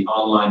between the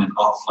online and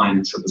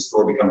offline. Should the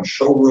store become a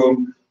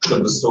showroom?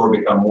 Should the store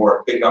become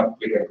more pick up,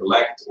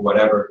 collect, or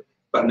whatever?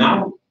 But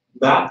now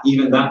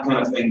even that kind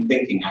of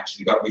thinking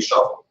actually got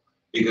reshuffled,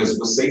 because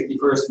with safety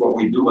first, what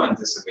we do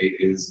anticipate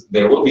is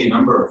there will be a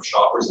number of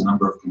shoppers, a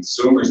number of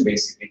consumers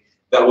basically,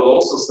 that will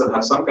also still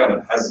have some kind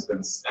of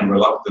hesitance and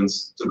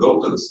reluctance to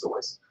go to the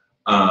stores.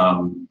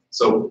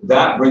 So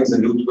that brings a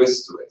new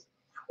twist to it.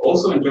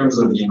 Also in terms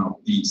of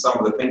some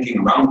of the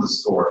thinking around the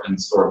store and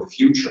the store of the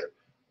future.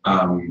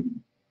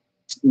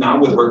 Now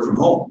with work from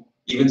home,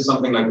 even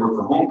something like work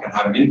from home can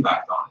have an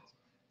impact on it,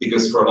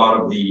 because for a lot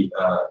of the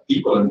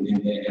people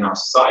in our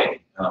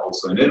society,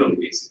 also in Italy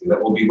basically,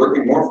 that will be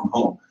working more from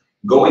home,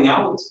 going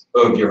out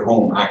of your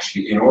home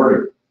actually in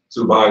order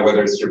to buy,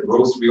 whether it's your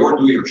grocery or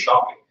do your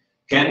shopping,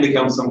 can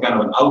become some kind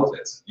of an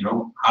outlet.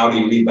 How do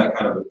you leave that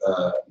kind of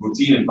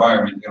routine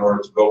environment in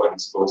order to go and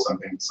explore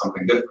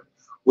something different,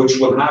 which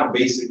will have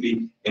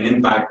basically an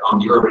impact on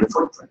the urban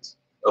footprint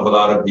of a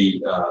lot of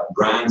the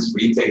brands,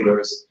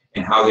 retailers,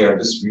 and how they are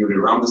distributed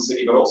around the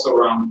city, but also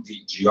around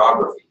the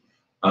geography,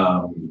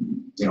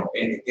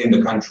 in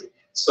the country.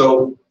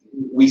 So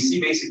we see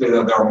basically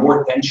that there are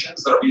more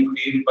tensions that are being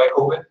created by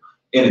COVID,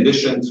 in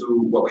addition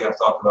to what we have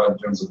talked about in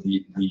terms of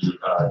the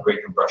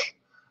Great Compression.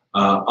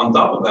 On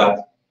top of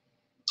that,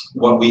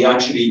 what we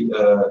actually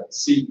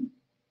see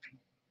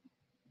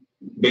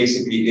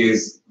basically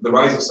is the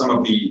rise of some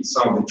of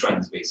the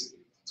trends basically.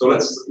 So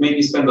let's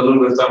maybe spend a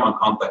little bit of time on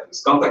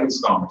contactless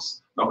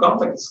commerce. Now,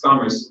 contactless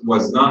commerce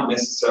was not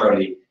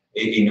necessarily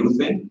a new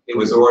thing. It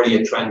was already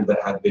a trend that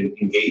had been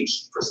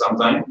engaged for some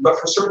time, but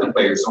for certain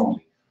players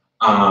only.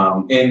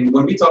 And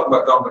when we talk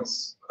about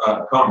contactless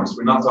commerce,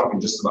 we're not talking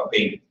just about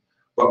payment.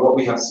 But what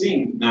we have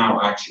seen now,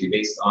 actually,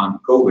 based on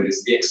COVID,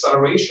 is the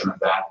acceleration of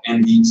that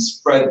and the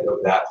spread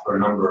of that for a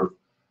number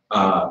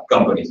of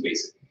companies,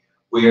 basically,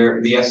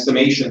 where the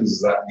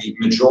estimations that the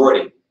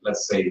majority,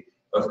 let's say,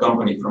 of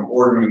company from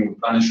ordering,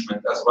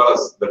 replenishment, as well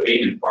as the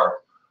payment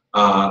part,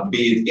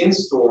 be it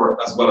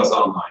in-store as well as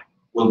online,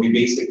 will be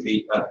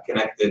basically a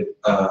connected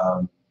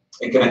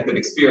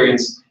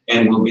experience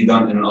and will be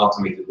done in an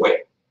automated way.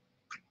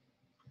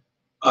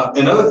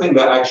 Another thing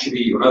that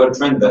actually, another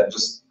trend that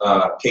just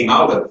came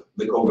out of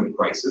the COVID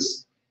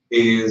crisis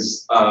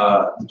is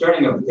the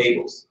turning of the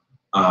tables.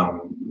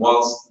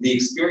 Whilst the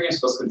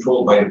experience was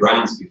controlled by the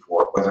brands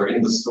before, whether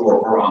in the store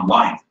or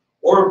online,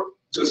 or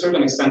to a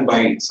certain extent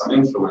by some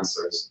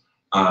influencers,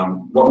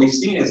 what we've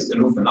seen is a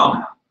new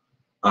phenomenon.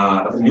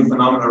 A new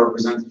phenomenon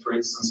represented, for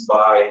instance,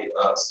 by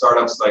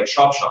startups like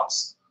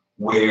shops,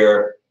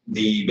 where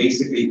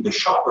basically the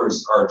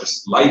shoppers are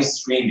just live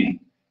streaming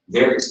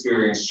their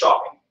experience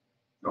shopping.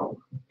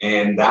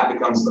 And that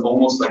becomes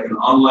almost like an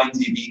online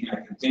TV in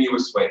a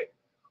continuous way,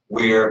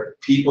 where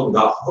people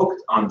got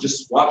hooked on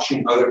just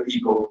watching other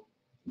people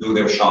do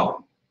their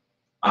shopping.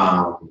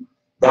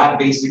 That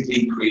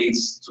basically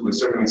creates, to a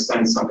certain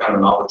extent, some kind of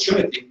an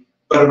opportunity,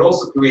 but it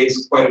also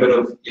creates quite a bit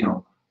of,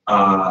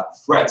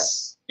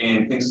 threats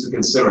and things to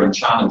consider and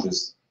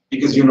challenges,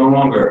 because you no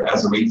longer,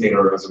 as a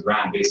retailer or as a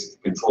brand, basically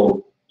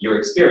control your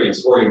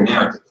experience or your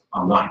narrative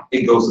online.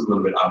 It goes a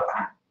little bit out of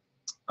hand.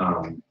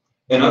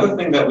 Another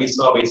thing that we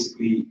saw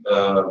basically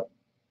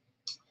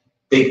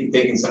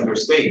taking center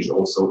stage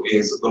also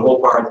is the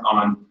whole part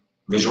on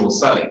visual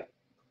selling.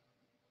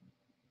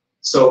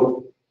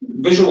 So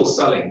visual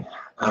selling,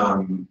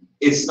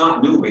 it's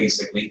not new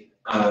basically,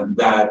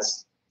 that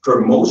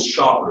for most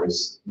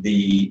shoppers,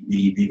 the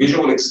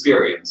visual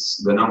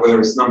experience, whether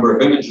it's number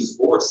of images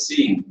or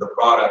seeing the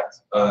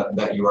product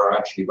that you are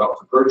actually about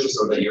to purchase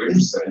or that you're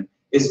interested in,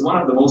 is one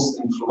of the most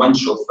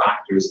influential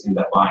factors in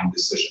that buying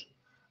decision.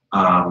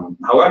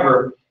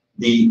 However,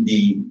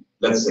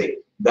 let's say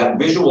that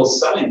visual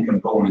selling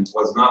component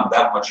was not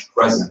that much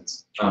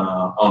present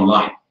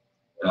online.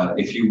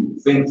 If you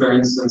think, for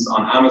instance,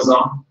 on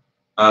Amazon,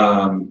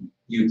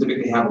 you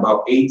typically have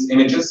about 8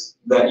 images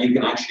that you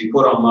can actually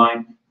put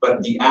online,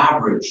 but the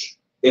average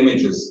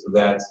images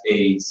that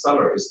a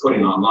seller is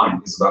putting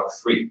online is about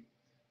 3.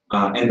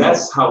 And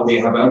that's how they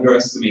have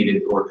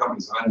underestimated, or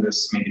companies have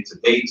underestimated to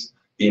date,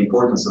 the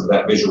importance of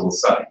that visual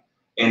selling.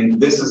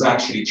 And this is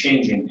actually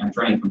changing and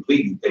turning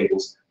completely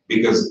tables,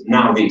 because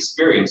now the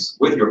experience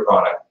with your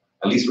product,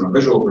 at least from a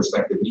visual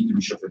perspective, needs to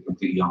be shifted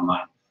completely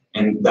online.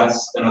 And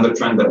that's another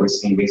trend that we're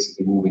seeing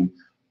basically moving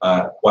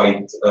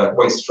quite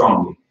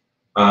strongly.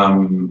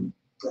 Another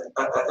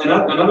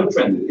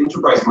trend,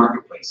 enterprise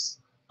marketplace.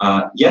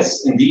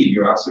 Yes, indeed,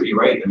 you're absolutely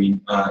right. I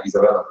mean,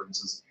 Isabella, for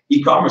instance,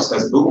 e-commerce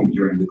has boomed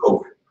during the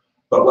COVID,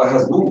 but what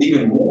has boomed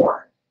even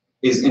more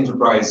is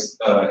enterprise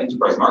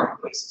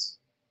marketplaces.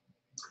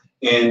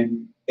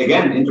 And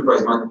again,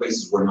 enterprise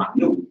marketplaces were not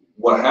new.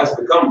 What has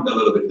become a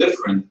little bit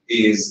different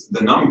is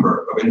the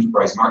number of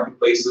enterprise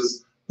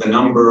marketplaces, the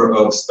number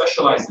of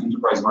specialized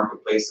enterprise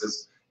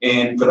marketplaces,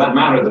 and for that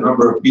matter, the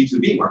number of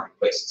B2B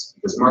marketplaces,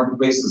 because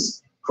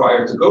marketplaces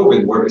prior to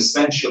COVID were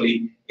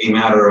essentially a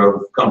matter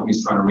of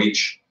companies trying to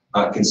reach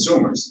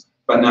consumers.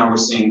 But now we're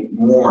seeing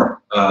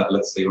more,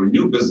 let's say, or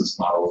new business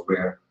models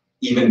where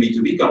even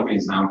B2B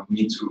companies now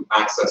need to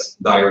access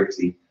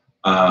directly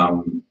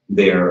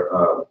their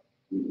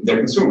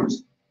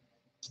consumers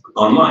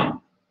online.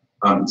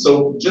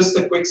 So just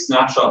a quick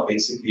snapshot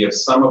basically of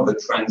some of the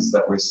trends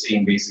that we're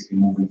seeing basically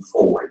moving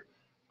forward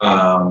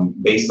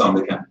based on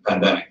the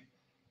pandemic.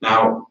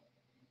 Now,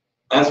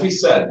 as we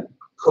said,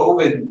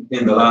 COVID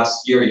in the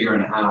last year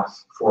and a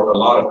half for a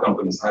lot of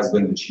companies has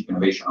been the Chief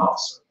Innovation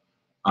Officer.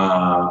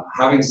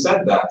 Having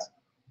said that,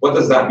 what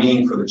does that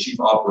mean for the Chief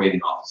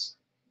Operating Officer?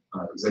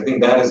 Because I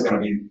think that is going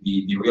to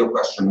be the real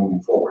question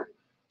moving forward.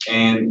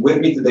 And with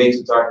me today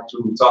to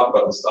talk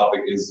about this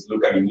topic is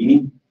Luca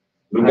Mignini.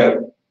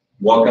 Luca,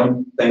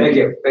 welcome. Thank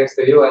you. Thanks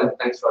to you, and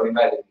thanks for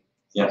inviting me.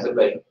 Yeah, it's a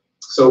pleasure.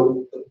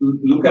 So,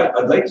 Luca,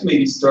 I'd like to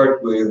maybe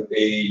start with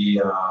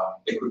a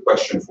quick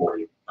question for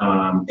you.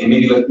 And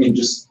maybe let me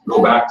just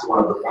go back to one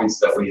of the points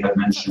that we had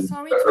mentioned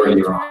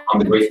earlier on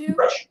the Great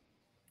Compression.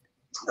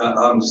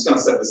 I'm just going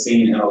to set the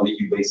scene, and I'll let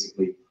you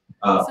basically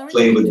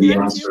play with the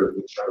answer,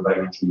 whichever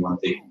direction you want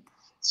to take.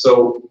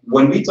 So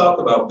when we talk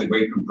about the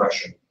Great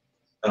Compression,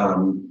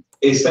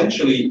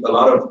 essentially a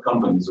lot of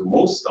companies, or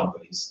most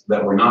companies,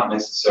 that were not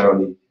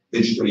necessarily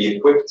digitally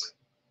equipped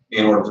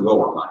in order to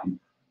go online,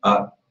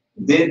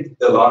 did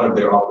a lot of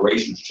their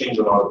operations, change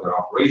a lot of their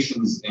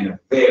operations in a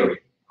very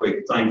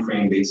quick time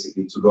frame,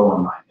 basically, to go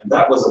online. And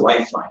that was a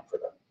lifeline for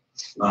them.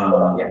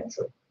 Yeah,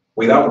 sure.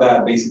 Without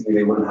that, basically,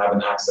 they wouldn't have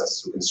an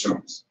access to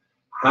consumers.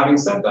 Having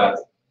said that,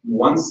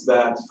 once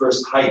that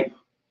first hype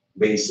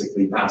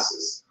basically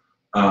passes,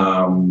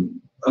 a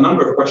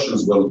number of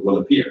questions will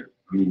appear.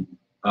 I mean,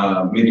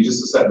 maybe just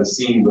to set the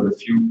scene with a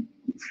few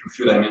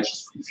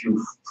dimensions, a few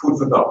food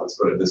for thought, let's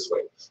put it this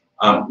way.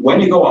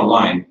 When you go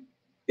online,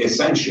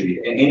 essentially,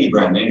 any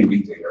brand, any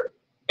retailer,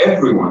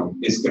 everyone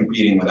is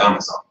competing with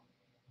Amazon,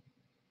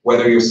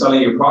 whether you're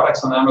selling your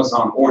products on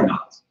Amazon or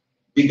not.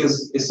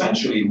 Because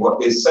essentially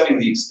what is setting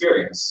the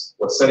experience,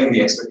 what's setting the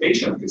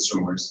expectation of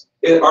consumers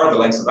are the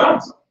likes of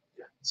Amazon.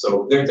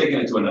 So they're taking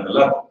it to another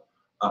level.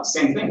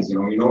 Same things, you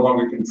no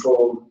longer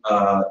control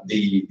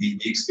the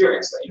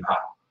experience that you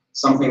have.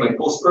 Something like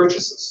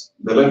post-purchases,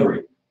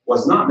 delivery,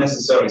 was not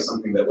necessarily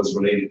something that was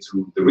related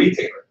to the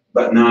retailer,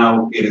 but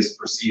now it is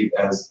perceived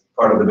as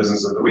part of the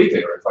business of the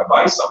retailer. If I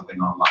buy something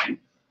online,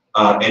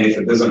 and if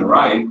it doesn't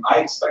arrive,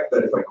 I expect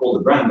that if I call the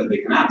brand that they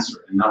can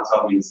answer and not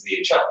tell me it's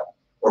DHL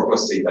or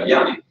Poste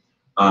Italiane.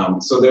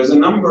 So there's a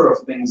number of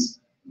things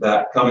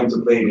that come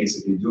into play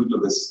basically due to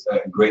this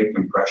Great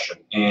Compression.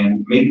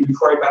 And maybe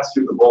before I pass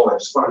you the ball, I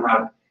just want to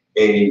have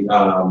a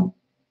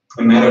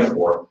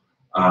metaphor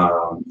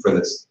for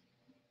this,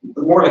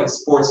 more like a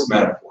sports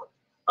metaphor.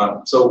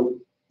 So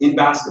in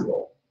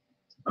basketball,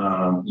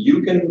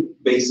 you can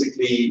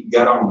basically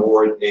get on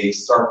board a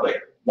star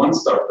player, one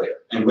star player,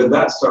 and with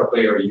that star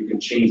player, you can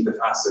change the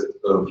facet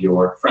of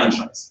your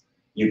franchise.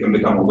 You can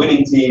become a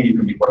winning team. You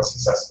can be quite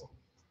successful.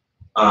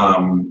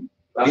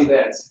 Last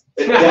Dance.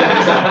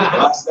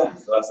 Yeah,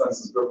 exactly. Last Dance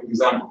is a perfect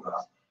example of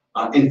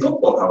that. In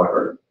football,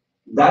 however,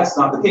 that's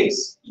not the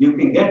case. You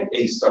can get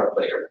a star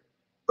player,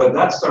 but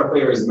that star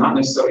player is not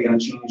necessarily going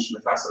to change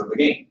the facet of the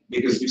game,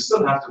 because you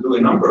still have to do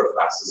a number of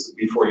passes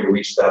before you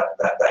reach that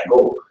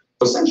goal.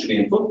 So essentially,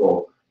 in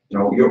football,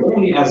 you're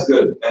only as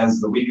good as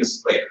the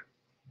weakest player.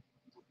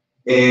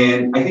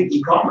 And I think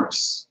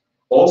e-commerce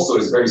also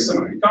is very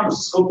similar. E-commerce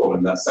is football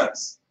in that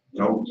sense.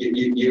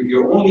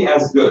 You're only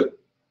as good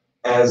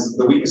as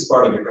the weakest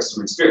part of your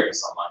customer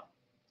experience online.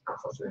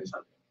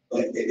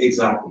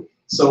 Exactly.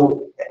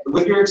 So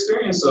with your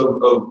experience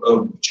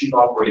of chief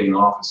operating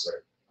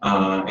officer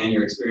and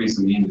your experience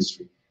in the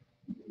industry,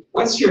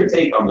 what's your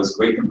take on this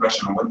great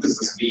compression, and what does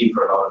this mean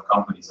for a lot of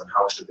companies, and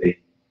how should they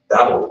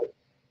dabble with it?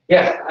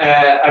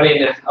 Yeah, I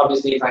mean,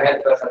 obviously, if I had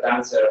a perfect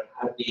answer,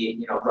 I'd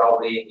be,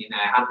 probably in a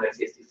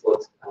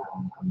 150-foot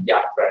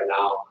yacht right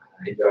now,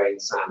 enjoying the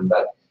sun.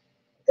 But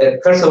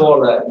first of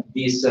all,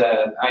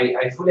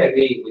 I fully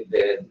agree with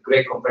the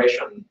great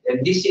compression,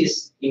 and this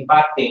is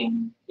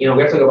impacting.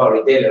 We're talking about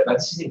retailer, but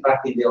this is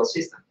impacting the whole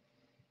system,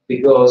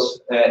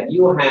 because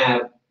you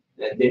have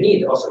the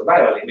need of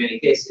survival in many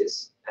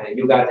cases.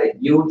 You got a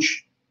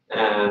huge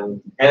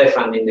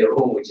elephant in the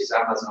room, which is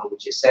Amazon,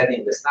 which is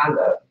setting the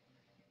standard.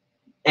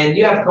 And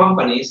you have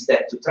companies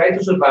that, to try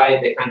to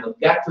survive, they kind of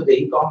got to the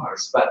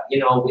e-commerce, but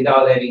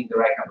without having the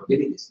right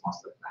capabilities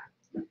most of the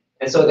time.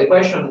 And so the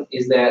question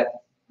is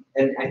that,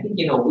 and I think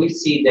we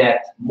see that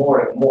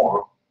more and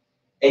more.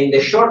 In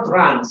the short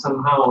run,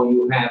 somehow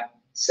you have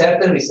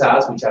certain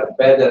results which are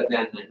better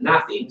than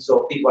nothing.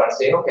 So people are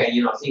saying, okay,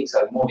 things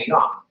are moving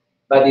on.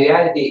 But the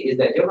reality is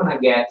that you're going to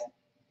get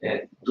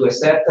to a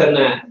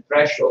certain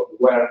threshold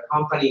where a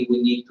company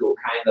will need to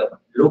kind of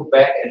look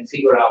back and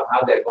figure out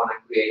how they're going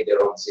to create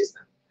their own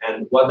system.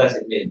 And what does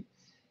it mean?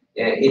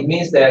 It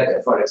means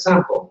that, for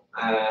example,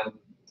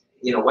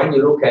 when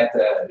you look at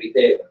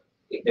retailer,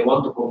 if they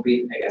want to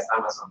compete against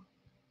Amazon,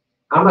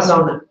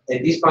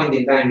 at this point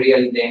in time,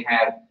 really, they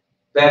have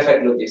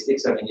perfect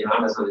logistics. I mean,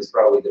 Amazon is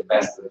probably the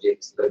best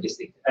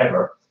logistics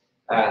ever.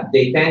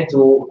 They tend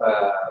to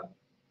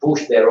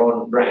push their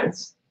own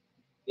brands.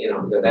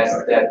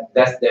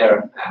 That's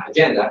their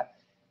agenda.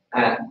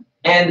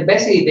 And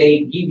basically, they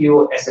give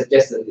you a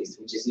suggested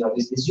list, which is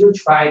this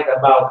huge fight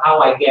about how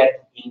I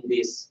get in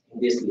this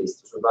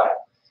list to survive.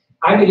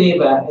 I believe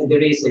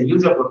there is a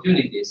huge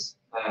opportunities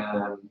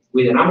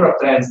with a number of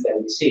trends that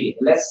we see.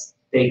 Let's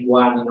take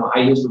one. I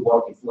used to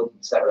work in food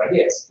for several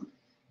years,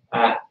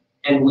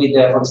 and with,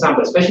 for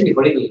example, especially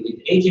for Italy,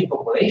 with aging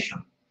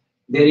population,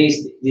 there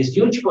is this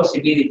huge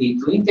possibility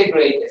to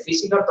integrate a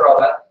physical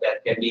product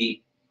that can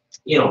be,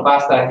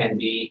 pasta, can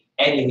be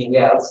anything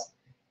else,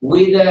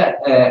 with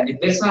a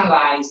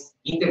personalized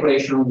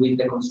integration with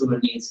the consumer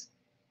needs,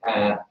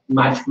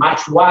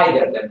 much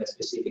wider than the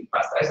specific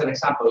pasta. As an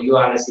example, you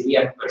are a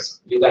celiac person,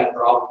 you got a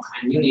problem,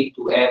 and you need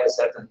to have a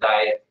certain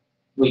diet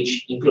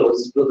which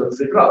includes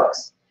gluten-free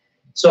products.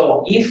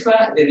 So if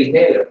the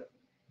retailer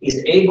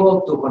is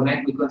able to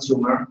connect with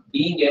consumer,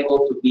 being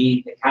able to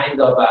be the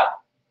kind of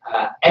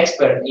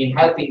expert in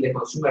helping the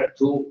consumer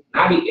to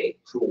navigate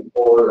through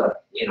all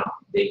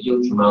the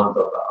huge amount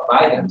of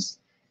items,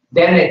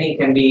 then I think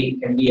can be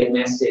a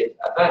massive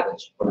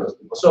advantage for those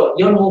people. So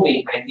you're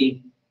moving, I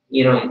think,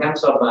 in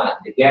terms of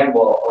the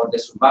gamble or the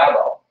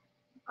survival,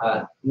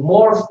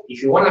 more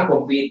if you want to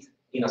compete,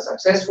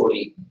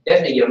 successfully.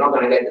 Definitely, you're not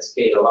going to get the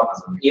scale of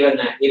Amazon, even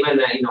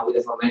with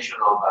the formation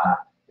of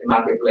the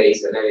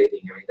marketplace and everything.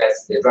 I mean,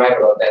 that's the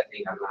driver of that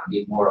thing. I'm going to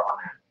be more on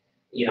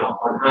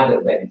on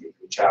other benefits,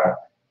 which are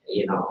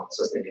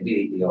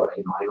sustainability, or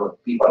I know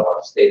people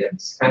want to state them.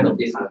 It's kind of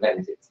different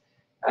benefits,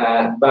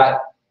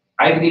 but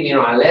I believe,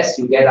 unless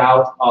you get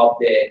out of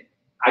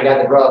I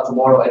got the product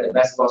tomorrow at the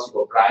best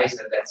possible price,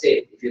 and that's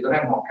it. If you don't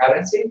have more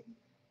currency,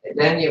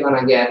 then you're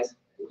gonna get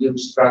a huge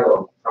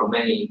struggle from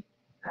many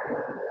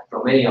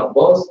of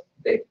both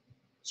the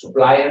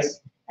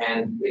suppliers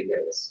and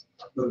retailers.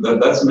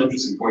 That's an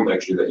interesting point,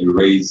 actually, that you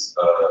raise,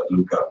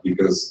 Luca,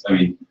 because I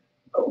mean,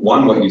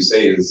 one, what you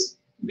say is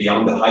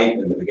beyond the hype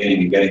in the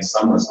beginning and getting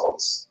some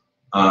results.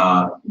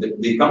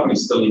 The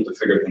companies still need to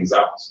figure things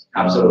out.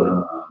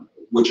 Absolutely.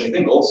 Which I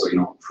think also,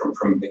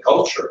 from the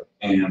culture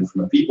and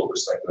from a people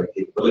perspective, like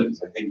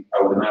capabilities, I think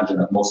I would imagine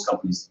that most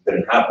companies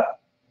didn't have that.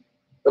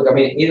 Look, I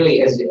mean,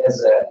 Italy, as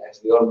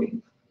we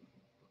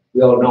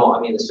all know, I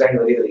mean, the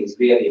strength of Italy is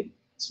really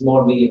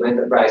small, medium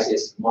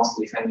enterprises,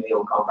 mostly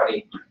family-owned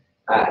company.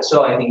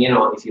 So I think,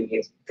 if you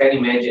can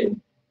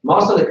imagine,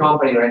 most of the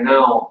company right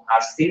now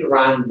are still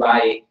run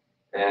by,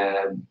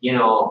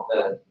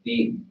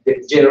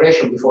 the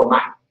generation before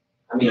mine.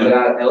 I mean, there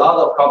are a lot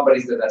of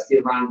companies that are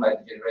still run by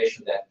the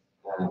generation that,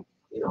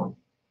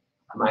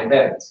 my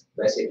parents,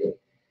 basically.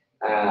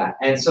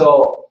 And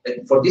so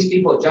for these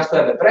people, just to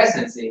have a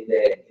presence in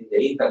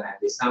the internet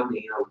is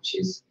something, which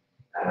is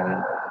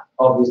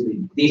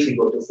obviously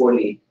difficult to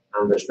fully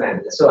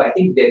understand. So I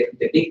think that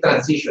the big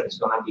transition is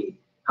going to be,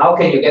 how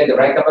can you get the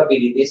right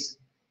capabilities,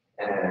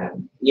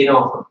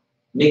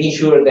 making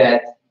sure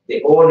that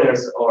the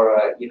owners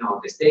or you know,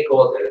 the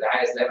stakeholder at the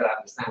highest level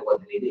understand what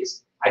the need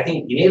is. I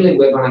think in Italy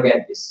we're going to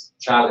get this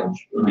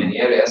challenge in many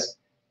areas,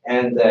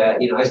 and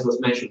you know, as was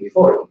mentioned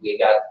before, we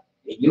got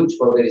a huge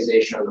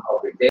polarization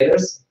of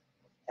retailers,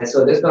 and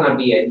so there's going to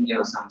be a, you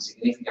know, some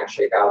significant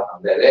shakeout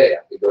on that area,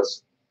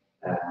 because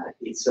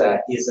it's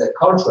a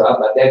cultural,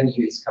 but then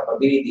its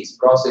capabilities,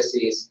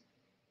 processes.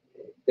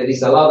 There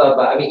is a lot of,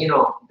 I mean, you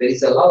know, there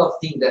is a lot of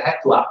things that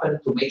have to happen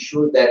to make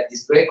sure that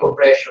this great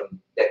compression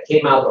that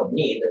came out of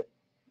need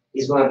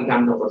is going to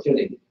become an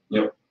opportunity.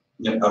 Yep.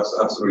 Yeah,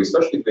 absolutely.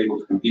 Especially if they're able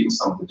to compete with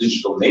some of the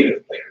digital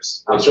native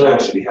players, which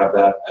actually have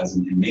that as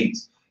an innate.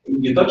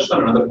 You touched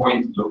on another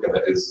point, Luca,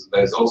 that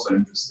is also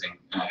interesting,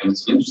 and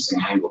it's an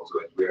interesting angle to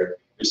it, where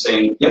you're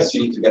saying, yes,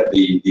 you need to get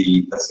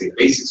the let's say the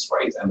basics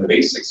right, and the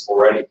basics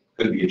already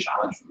could be a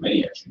challenge for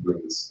many actually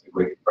during this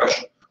great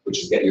compression,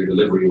 which is get your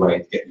delivery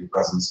right, get your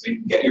presence,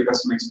 get your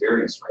customer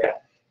experience right.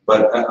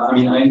 But I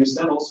mean, I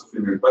understand also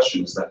from your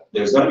question is that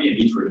there's going to be a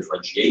need for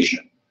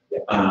differentiation,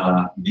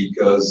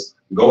 because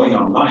going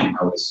online,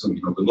 I would assume,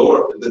 you know,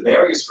 the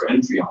barriers for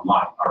entry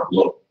online are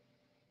low.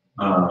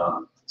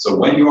 So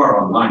when you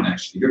are online,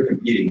 actually, you're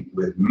competing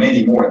with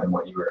many more than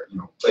what you were, you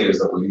know, players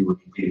that you were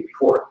competing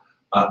before.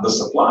 The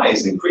supply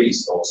is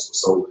increased also,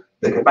 so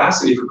the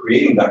capacity for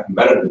creating that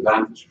competitive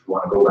advantage, if you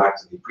want to go back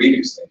to the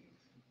previous thing,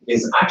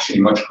 is actually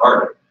much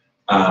harder.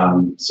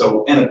 And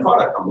a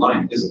product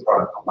online is a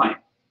product online.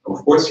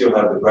 Of course, you'll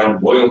have the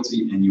brand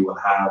loyalty, and you will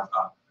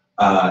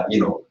have, you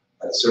know,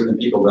 certain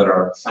people that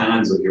are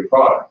fans of your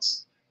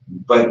products.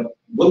 But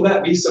will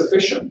that be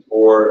sufficient,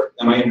 or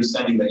am I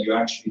understanding that you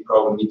actually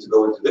probably need to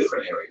go into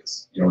different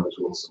areas in order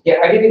to also? Yeah,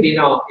 I believe, you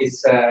know,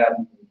 it's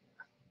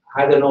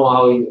I don't know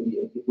how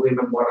you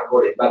even want to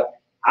call it, but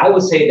I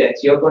would say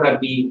that you're going to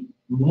be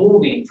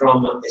moving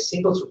from a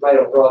single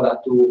supplier of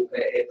product to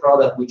a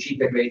product which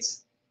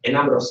integrates a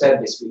number of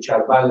services which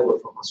are valuable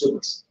for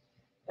consumers.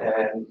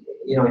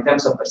 You know, in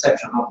terms of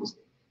perception,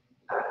 obviously.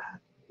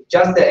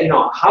 Just you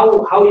know,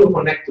 how you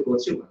connect to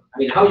consumer. I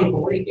mean, how you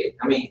communicate.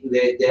 I mean,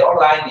 the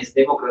online is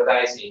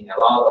democratizing a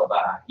lot of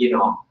you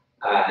know,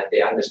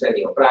 the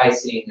understanding of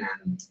pricing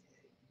and,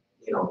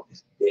 you know,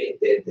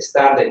 the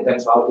standard in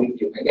terms of how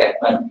quick you can get.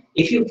 But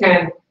if you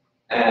can,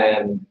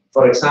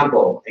 for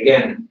example,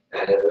 again,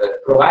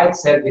 provide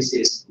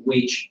services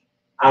which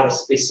are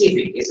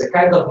specific, it's a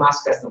kind of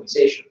mass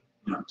customization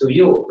to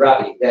you,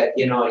 Rabih, that,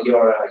 you know,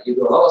 you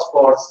do a lot of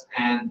sports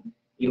and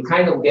you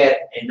kind of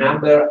get a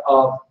number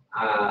of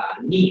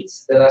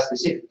needs that are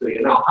specific to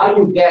you. Now, how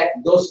you get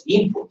those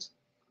inputs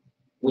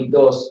with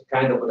those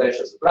kind of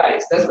potential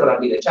suppliers, that's going to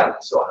be the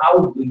challenge. So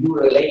how do you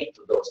relate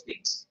to those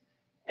things?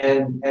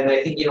 And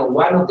I think, you know,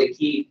 one of the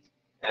key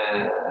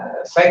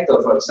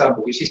factors, for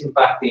example, which is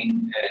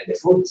impacting the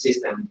food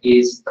system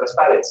is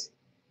transparency.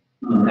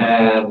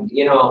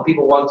 You know,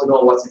 people want to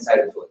know what's inside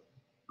the food.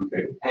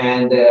 Okay.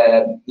 And,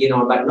 you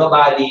know, but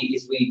nobody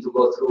is willing to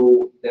go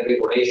through the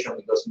regulation,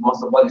 because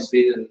most of what is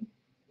written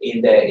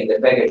in the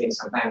packaging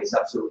sometimes is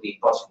absolutely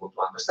impossible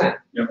to understand.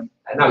 Yeah.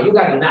 And now you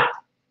got an app,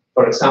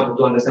 for example,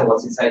 to understand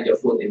what's inside your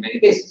food in many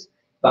cases.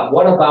 But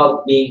what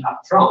about being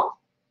upfront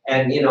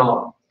and, you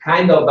know,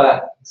 kind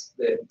of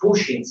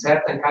pushing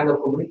certain kind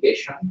of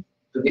communication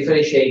to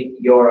differentiate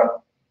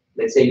your,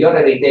 let's say, you're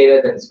a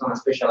retailer that is going to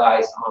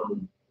specialize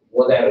on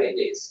whatever it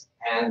is,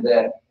 and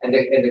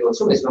the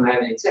consumer is going to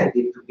have an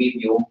incentive to give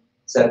you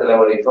certain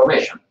level of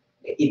information.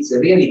 It's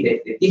really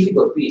the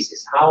difficult piece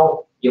is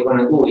how you're going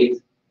to do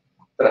it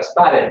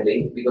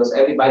transparently, because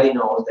everybody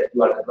knows that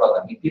you are the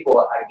product. I mean, people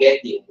are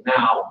getting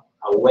now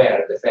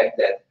aware of the fact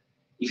that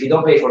if you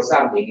don't pay for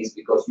something, it's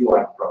because you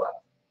are the product.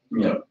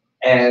 Yeah.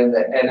 And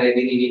I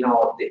believe, you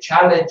know, the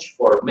challenge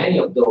for many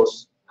of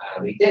those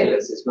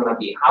retailers is going to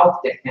be how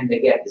can they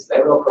get this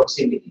level of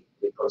proximity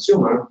with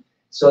consumer,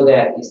 so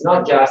that it's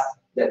not just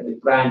that we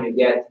try to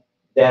get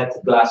that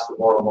glass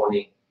tomorrow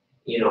morning,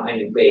 you know, and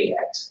you pay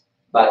X,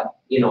 but,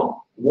 you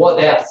know,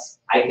 what else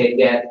I can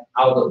get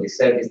out of the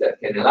service that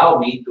can allow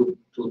me to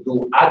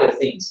do other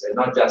things, and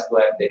not just to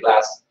have the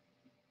glass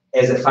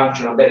as a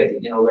functional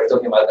benefit. You know, we're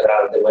talking about there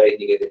are the way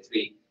indicated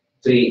three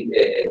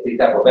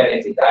type of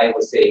benefit. I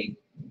would say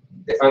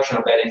the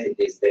functional benefit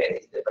is the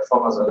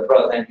performance of the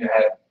product, and you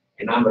have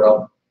a number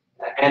of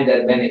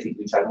ended benefits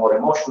which are more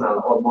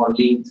emotional or more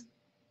linked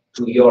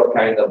to your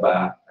kind of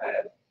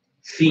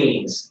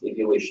feelings, if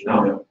you wish.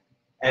 No. Yeah.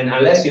 And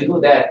unless you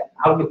do that,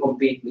 how do you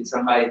compete with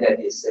somebody that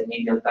is a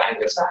million times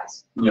your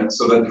size? Yeah,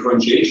 so that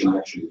differentiation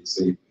actually is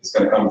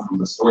going to come from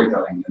the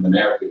storytelling and the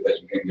narrative that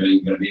you're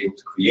going to be able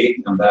to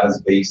create, and that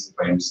is based, if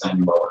I understand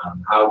you well,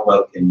 on how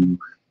well can you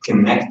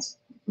connect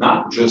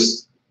not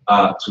just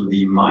to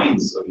the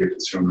minds of your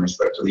consumers,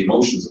 but to the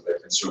emotions of their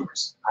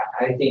consumers.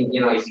 I think,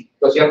 you know,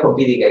 because you're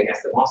competing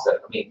against the monster.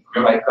 I mean,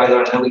 quite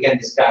honestly, and we can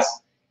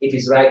discuss if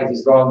it's right, if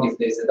it's wrong, if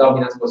there's a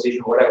dominant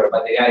position, whatever.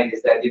 But the reality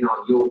is that, you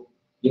know,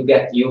 you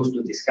get used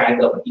to this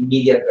kind of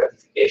immediate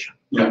gratification.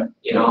 Yeah.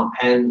 You know,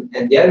 and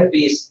the other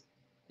piece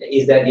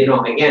is that, you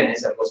know, again,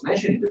 as I was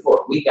mentioning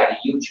before, we got a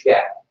huge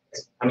gap.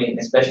 I mean,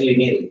 especially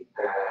in Italy,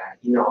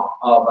 you know,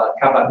 of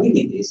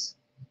capabilities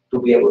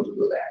to be able to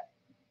do that.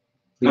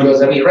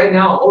 Because I mean, right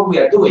now, all we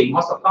are doing,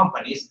 most of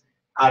companies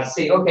are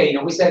saying, okay, you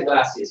know, we sell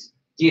glasses.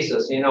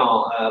 Jesus, you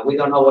know, we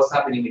don't know what's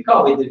happening with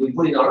COVID. We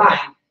put it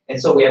online, and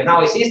so we have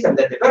now a system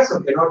that the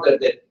person can order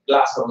the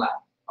glass online.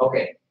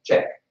 Okay,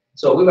 check.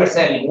 So we were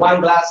selling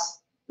 1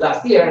 glass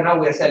last year, and now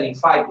we're selling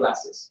 5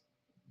 glasses.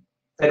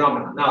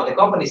 Phenomenal. Now the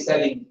company is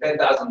selling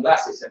 10,000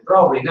 glasses, and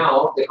probably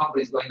now the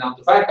company is going down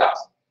to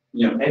 5,000.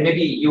 Yeah. And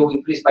maybe you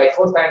increase by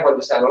 4 times what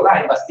you sell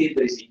online, but still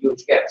there is a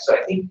huge gap. So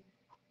I think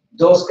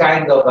those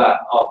kind of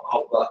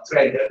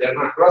trends, they're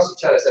going to cross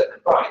each other at a certain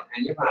point,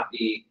 and you're going to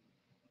be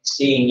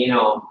seeing, you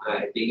know,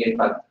 a big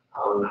impact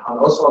on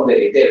also on the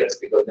retailers,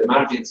 because the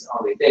margins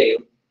on retail,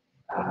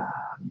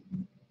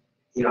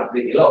 you know, are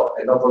pretty low.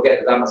 And don't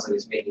forget that Amazon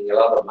is making a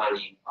lot of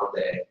money on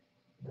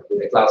with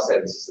the cloud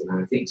services and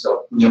everything.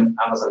 So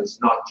Amazon is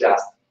not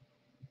just,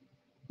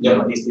 you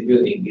know,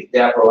 distributing; they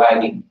are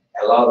providing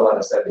a lot of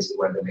other services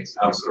where they make sense.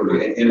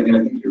 Absolutely, and I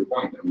think to your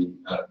point, I mean,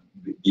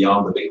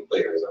 beyond the big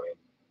players, I mean,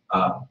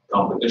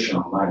 competition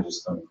online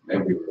is coming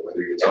from everywhere.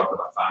 Whether you're talking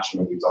about fashion,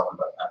 whether you're talking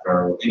about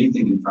apparel,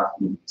 anything in fact,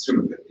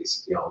 consumer goods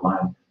basically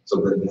online.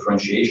 So the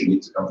differentiation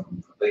needs to come from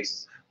different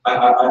places.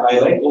 I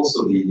like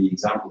also the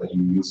example that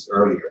you used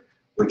earlier,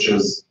 which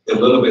is a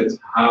little bit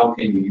how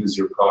can you use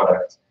your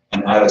product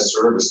and add a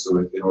service to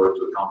it in order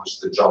to accomplish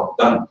the job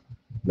done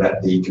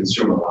that the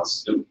consumer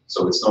wants to do.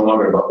 So it's no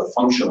longer about the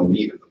functional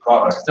need of the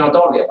product. It's not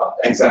only about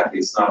that. Exactly.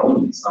 It's not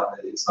only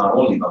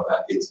about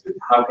that. It's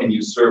how can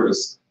you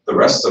service the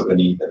rest of the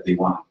need that they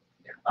want.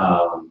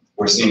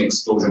 We're seeing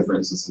explosion, for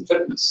instance, in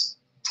fitness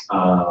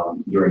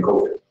during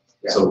COVID.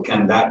 Yeah. So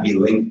can that be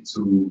linked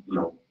to, you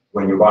know,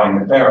 when you're buying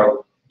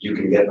apparel, you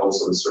can get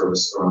also the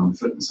service around the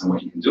fitness and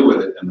what you can do with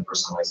it and the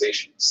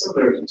personalization,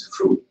 similarly to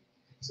food.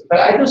 But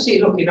I do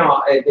see, look, you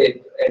know,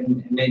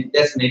 and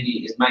that's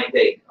maybe is my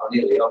take on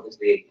Italy.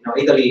 Obviously, you know,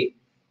 Italy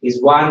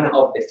is one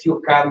of the few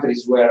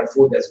countries where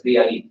food has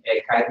really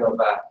a kind of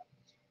a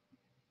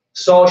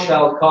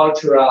social,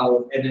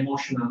 cultural, and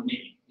emotional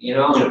meaning. You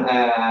know,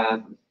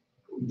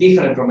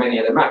 different from many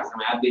other markets. I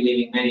mean, I've been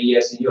living many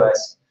years in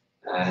US.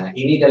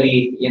 In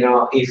Italy, you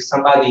know, if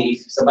somebody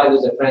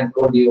who's a friend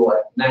called you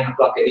at 9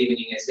 o'clock at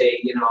evening and say,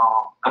 you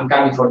know, I'm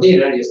coming for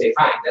dinner, you say,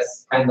 fine.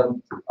 That's kind of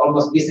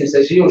almost business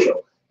as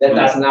usual. That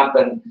doesn't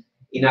happen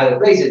in other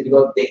places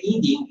because the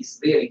eating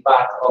is really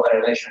part of a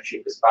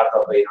relationship, is part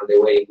of, you know,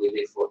 the way we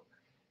live food.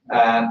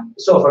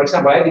 So, for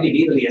example, I believe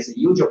Italy has a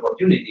huge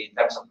opportunity in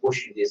terms of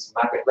pushing this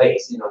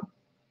marketplace, you know,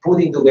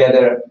 putting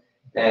together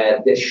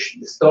the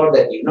store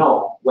that you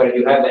know, where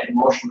you have an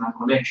emotional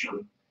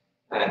connection,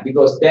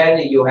 because then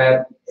you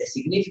have a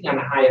significant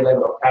higher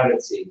level of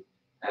currency,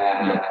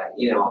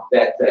 you know,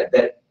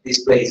 that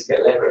this place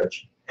can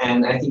leverage.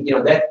 And I think, you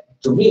know,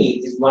 that to me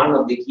is one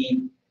of the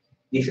key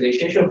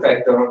differentiation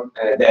factor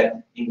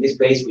that in this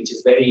place, which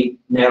is very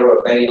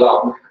narrow, very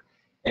long,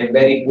 and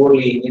very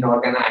poorly, you know,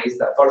 organized,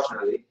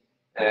 unfortunately,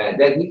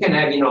 that we can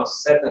have, you know,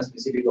 certain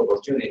specific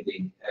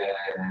opportunity,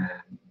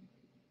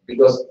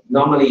 because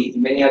normally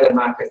in many other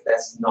markets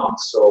that's not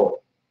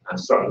so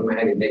strong. You might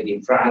have it maybe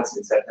in France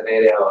in certain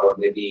area, or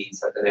maybe in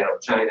certain area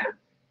of China,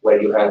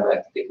 where you have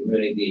the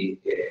community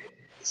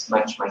is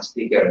much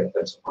bigger in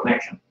terms of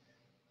connection.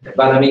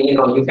 But I mean, you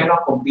know, you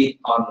cannot compete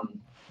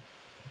on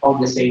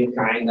the same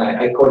kind.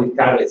 I call it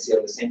currency,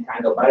 on the same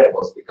kind of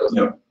variables, because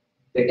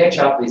the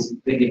catch-up is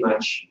pretty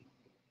much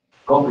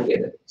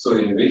complicated. So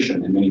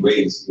innovation, in many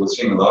ways, we're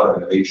seeing a lot of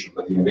innovation,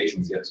 but the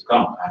innovation is yet to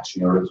come,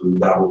 actually, in order to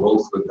dabble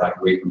both with that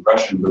great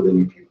compression, building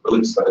your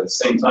capabilities, but at the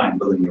same time,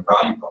 building your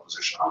value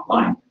proposition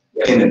online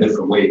in a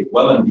different way,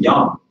 well and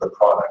beyond the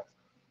product.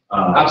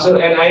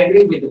 Absolutely, and I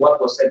agree with what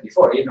was said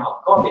before. You know,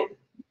 COVID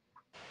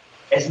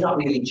has not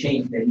really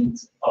changed the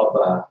needs of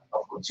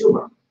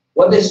consumer.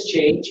 What has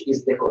changed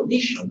is the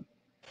condition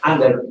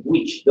under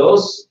which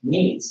those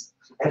needs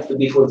have to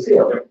be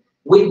fulfilled,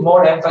 with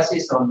more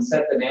emphasis on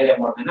certain area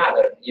more than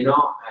other, you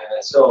know.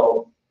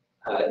 So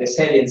the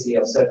saliency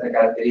of certain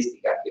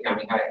characteristics are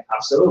becoming higher.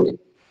 Absolutely.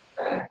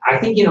 I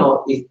think, you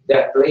know, if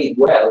they're played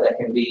well, that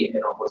can be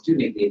an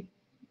opportunity.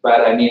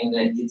 But I mean,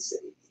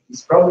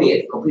 it's probably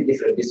a completely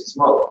different business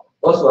model.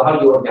 Also, how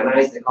you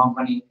organize the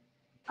company,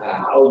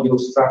 how you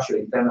structure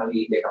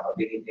internally the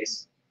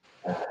capabilities.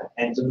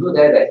 And to do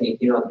that, I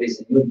think, you know,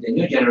 the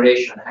new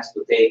generation has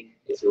to take,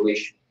 if you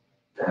wish,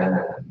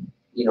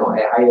 you know,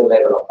 a higher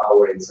level of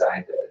power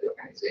inside the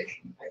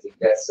organization. I think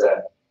that's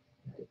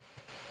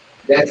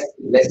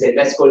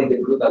let's call it the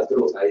brutal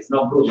truth. It's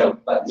not brutal,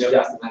 but it's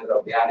just a matter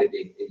of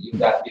reality. You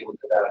got people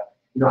that are,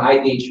 you know, I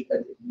teach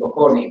at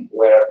Bocconi,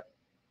 where,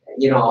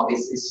 you know,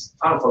 it's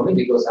fun for me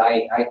because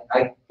I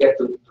get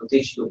to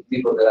teach to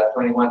people that are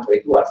 21,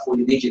 22, are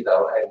fully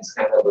digital, and it's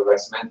kind of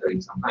reverse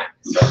mentoring sometimes.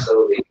 It's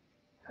absolutely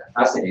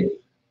fascinating.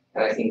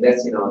 And I think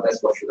that's, you know,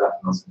 that's what should happen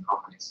also in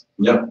companies.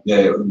 Yeah,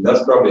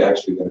 that's probably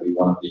actually going to be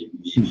one of the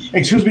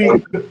Excuse me.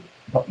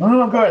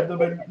 No, go ahead.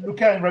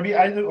 Luca and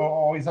Rabih,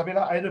 or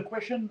Isabella, I had a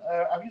question.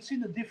 Have you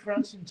seen a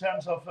difference in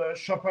terms of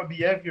shopper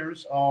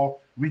behaviors or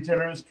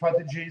retailer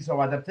strategies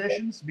or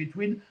adaptations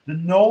between the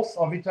north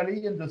of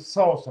Italy and the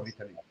south of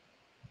Italy?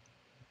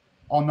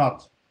 or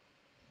not?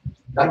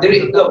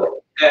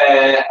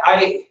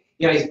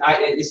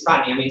 It's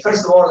funny. I mean,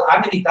 first of all,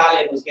 I'm an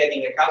Italian who's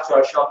getting a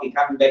cultural shock in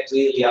coming back to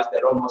Italy after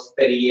almost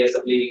 30 years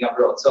of living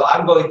abroad. So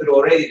I'm going through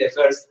already the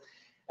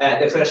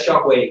first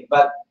shock wave.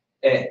 But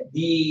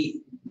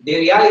the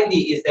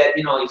reality is that,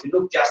 you know, if you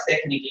look just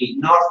technically,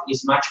 North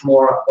is much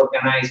more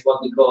organized,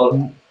 what we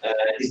call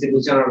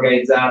distribuzione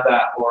organizzata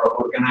or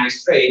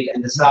organized trade,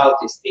 and the South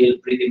is still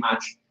pretty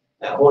much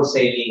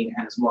wholesaling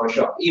and small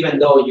shop, even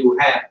though you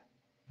have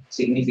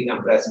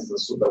significant presence in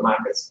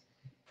supermarkets.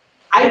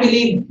 I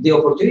believe the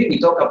opportunity we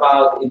talk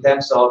about in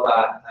terms of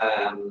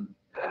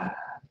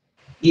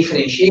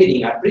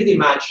differentiating are pretty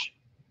much,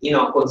 you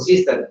know,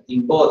 consistent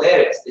in both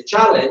areas. The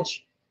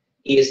challenge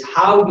is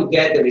how you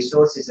get the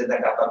resources and the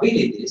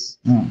capabilities,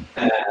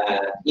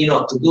 you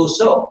know, to do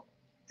so.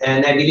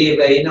 And I believe,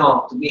 you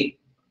know, to be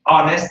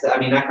honest, I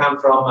mean, I come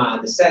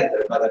from the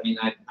center, but I mean,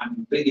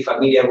 I'm pretty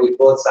familiar with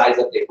both sides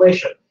of the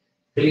equation.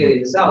 Clearly,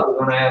 in the South, we're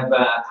going to have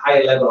a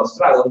higher level of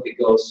struggle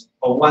because,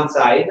 on one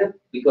side,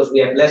 because we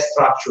have less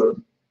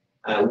structured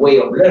way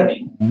of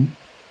learning.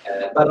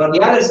 But on the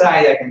other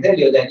side, I can tell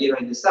you that, you know,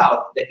 in the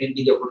South, there can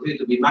be the opportunity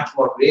to be much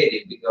more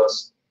creative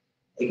because,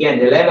 again,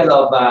 the level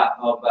of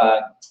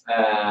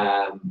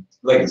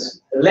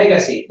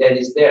legacy that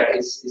is there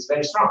is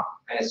very strong.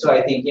 And so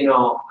I think, you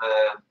know,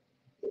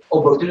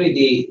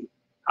 opportunity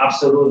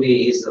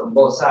absolutely is on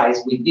both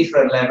sides with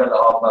different level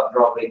of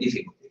probably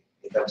difficulty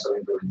in terms of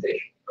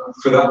implementation.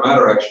 For that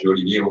matter, actually,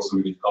 Olivier, also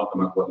maybe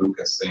complement what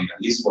Luca's saying.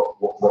 At least what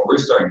we're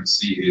starting to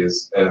see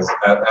is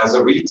as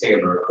a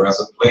retailer or as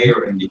a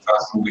player in the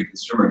fast-moving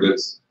consumer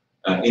goods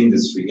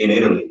industry in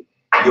Italy,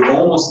 you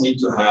almost need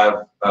to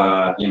have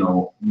you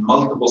know,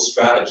 multiple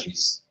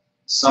strategies,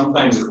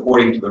 sometimes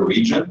according to the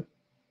region,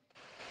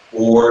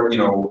 or you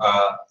know,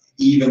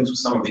 even to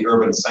some of the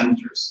urban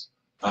centers,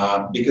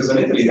 because in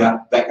Italy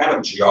that kind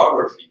of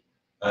geography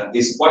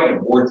is quite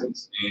important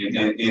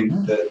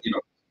in the, you know,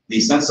 the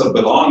sense of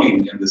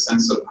belonging and the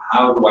sense of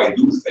how do I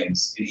do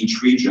things in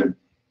each region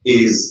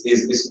is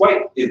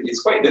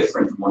quite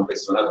different from one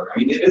place to another. I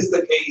mean, it is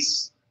the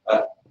case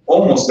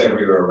almost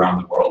everywhere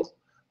around the world.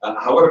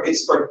 However,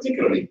 it's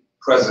particularly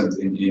present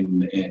in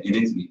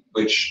Italy,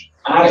 which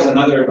adds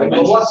another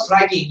dimension. What's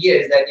striking here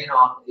is that, you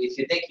know, if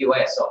you take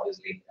US,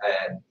 obviously,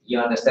 you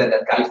understand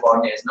that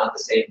California is not the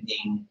same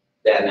thing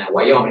than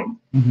Wyoming.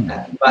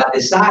 But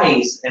the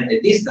size and the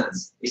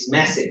distance is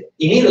massive.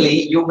 In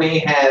Italy, you may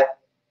have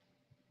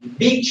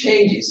big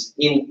changes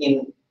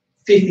in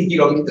 50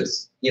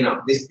 kilometers, you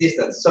know, this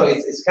distance. So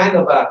it's kind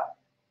of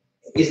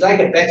it's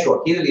like a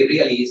patchwork. Italy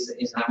really is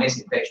an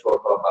amazing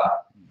patchwork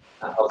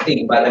of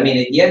things. But I mean,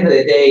 at the end of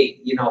the day,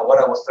 you know,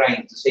 what I was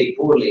trying to say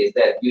poorly is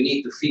that you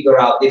need to figure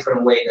out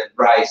different ways than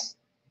price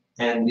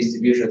and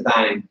distribution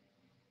time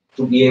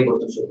to be able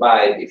to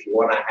survive if you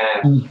want to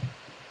have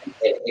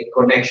a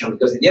connection.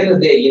 Because at the end of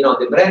the day, you know,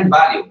 the brand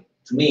value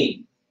to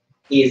me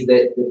is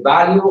the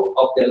value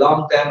of the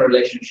long-term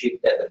relationship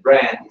that the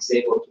brand is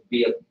able to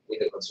build with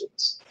the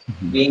consumers.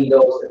 Being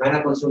those, the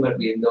final consumer,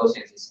 being those,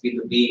 if it's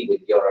B2B with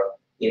your,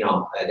 you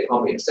know, the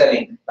company you're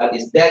selling, but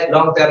it's that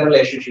long-term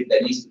relationship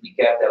that needs to be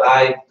kept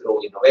alive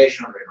through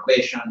innovation,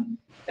 renovation,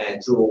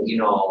 and through, you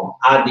know,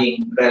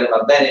 adding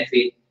relevant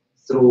benefit,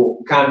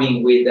 through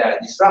coming with a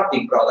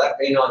disruptive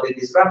product. You know, the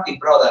disruptive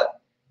product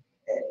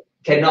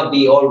cannot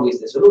be always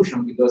the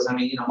solution because, I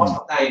mean, you know, most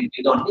of the time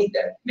you don't need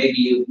that. Maybe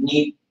you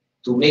need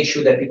to make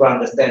sure that people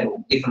understand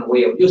different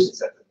way of using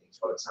certain things,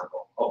 for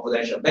example, or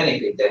potential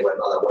benefit they were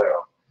not aware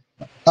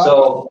of.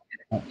 So,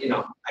 you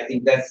know, I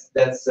think that's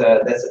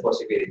a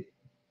possibility.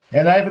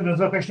 And I have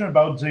another question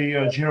about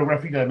the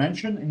geographic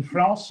dimension. In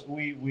France,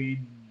 we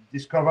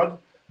discovered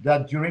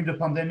that during the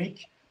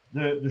pandemic,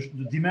 the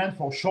demand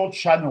for short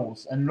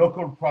channels and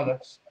local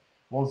products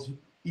was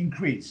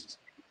increased.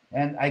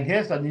 And I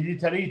guess that in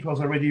Italy, it was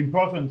already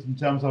important in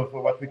terms of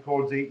what we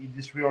call the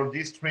industrial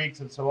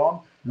districts and so on,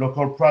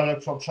 local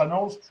products or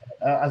channels.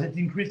 Has it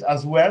increased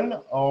as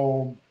well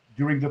or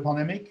during the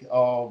pandemic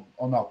or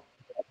not?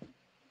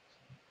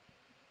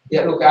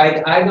 Yeah, look,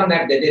 I don't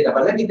have the data,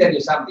 but let me tell you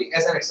something.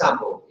 As an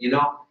example, you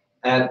know,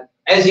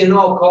 as you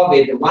know,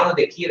 COVID, one of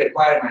the key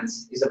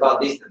requirements is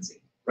about distancing,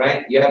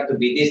 right? You have to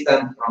be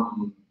distant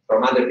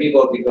from other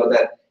people because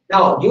that.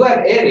 Now, you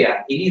have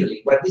area in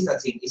Italy where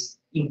distancing is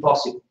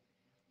impossible.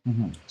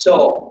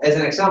 So, as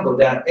an example,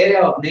 the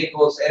area of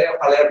Naples, area of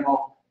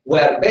Palermo,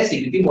 where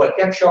basically people are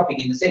kept shopping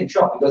in the same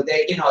shop because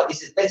they, you know,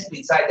 this is basically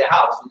inside the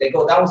house. They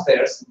go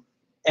downstairs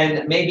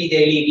and maybe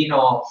they live, you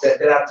know,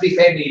 there are 3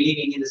 families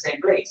living in the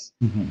same place.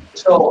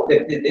 So the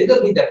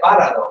little bit the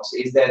paradox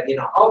is that, you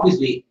know,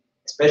 obviously,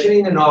 especially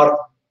in the north,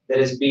 there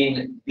has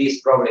been this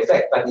probably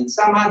effect, but in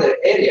some other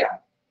area,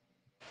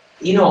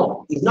 you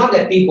know, it's not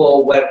that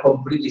people were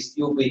completely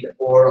stupid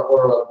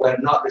or were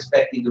not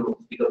respecting the rules,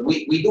 because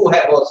we do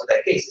have also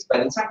that cases,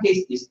 but in some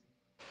cases,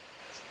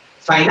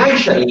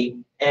 financially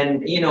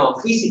and, you know,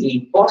 physically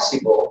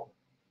impossible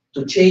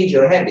to change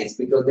your habits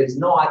because there is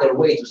no other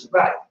way to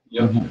survive.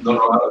 Yeah,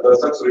 no,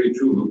 that's absolutely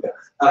true, Luca.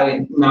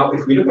 Now,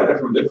 if we look at it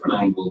from a different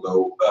angle,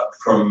 though,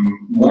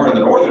 from more in the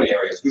northern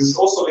areas, this is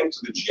also linked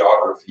to the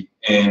geography,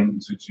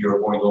 and to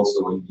your point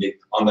also, Olivier,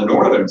 on the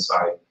northern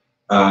side,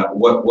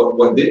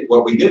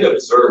 what we did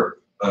observe,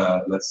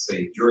 let's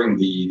say, during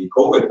the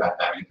COVID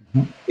pandemic,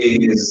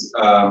 is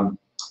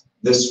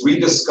this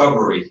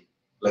rediscovery,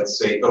 let's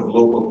say, of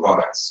local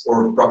products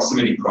or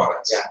proximity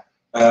products,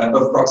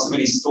 of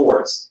proximity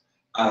stores.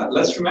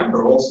 Let's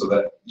remember also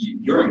that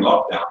during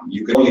lockdown,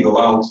 you could only go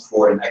out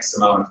for an X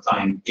amount of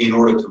time in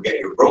order to get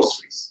your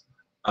groceries,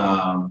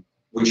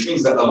 which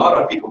means that a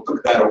lot of people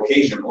took that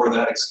occasion or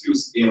that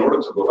excuse in order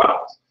to go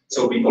out.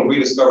 So people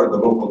rediscovered the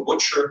local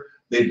butcher,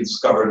 they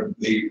discovered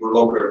the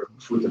local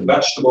fruit and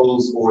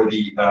vegetables, or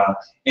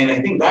and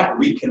I think that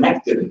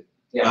reconnected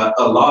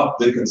a lot of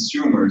the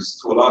consumers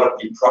to a lot of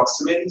the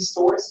proximity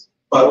stores,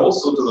 but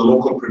also to the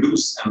local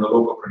produce and the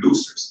local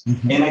producers.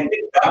 And I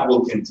think that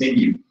will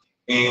continue.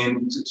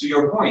 And to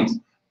your point,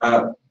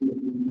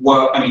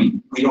 well, I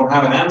mean, we don't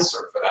have an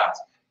answer for that,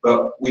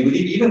 but we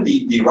believe even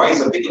the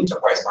rise of the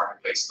enterprise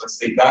marketplace, let's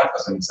take that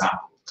as an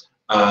example,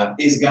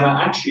 is going to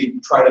actually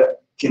try to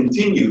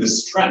continue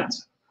this trend.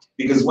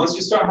 Because once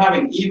you start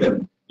having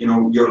even,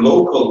 your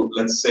local,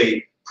 let's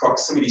say,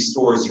 proximity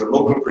stores, your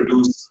local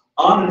produce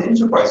on an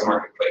enterprise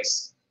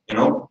marketplace,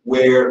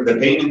 where the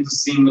payment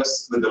is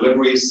seamless, the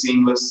delivery is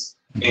seamless,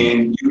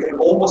 and you can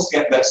almost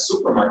get that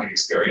supermarket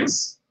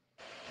experience,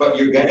 but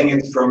you're getting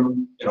it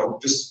from,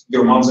 just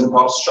your mom's and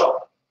pop's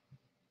shop.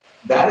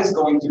 That is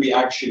going to be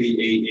actually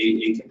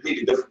a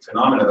completely different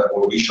phenomenon that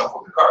will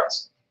reshuffle the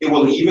cards. It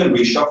will even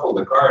reshuffle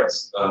the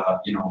cards,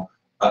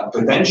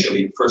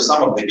 potentially for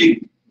some of the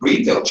big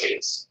retail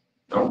chains.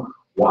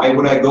 Why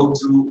would I go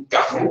to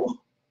Carrefour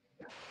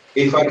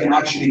if I can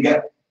actually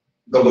get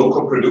the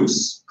local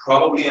produce,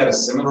 probably at a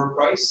similar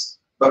price,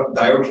 but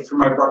directly from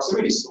my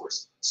proximity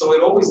stores? So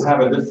it always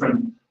have a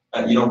different,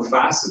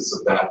 facets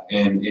of that,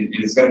 and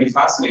it's going to be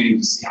fascinating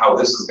to see how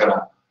this is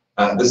gonna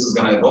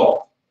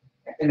evolve.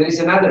 And there is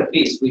another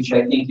piece which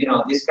I think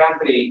this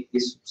country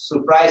is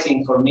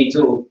surprising for me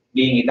too,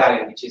 being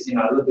Italian, which is a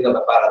little bit of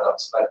a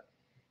paradox, but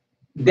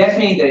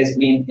definitely there has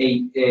been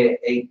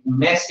a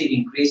massive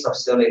increase of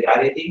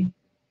solidarity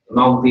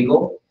among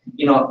people.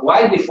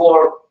 While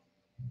before,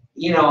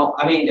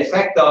 the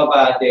fact of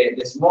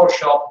the small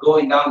shop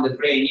going down the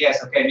drain,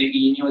 yes, okay, maybe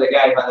you knew the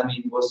guy, but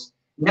it was,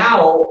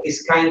 now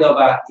it's kind of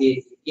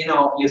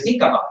you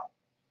think about it,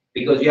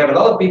 because you have a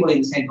lot of people in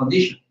the same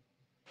condition.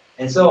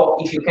 And so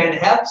if you can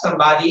help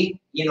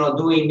somebody,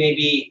 doing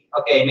maybe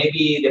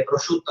the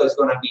prosciutto is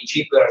going to be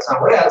cheaper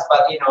somewhere else,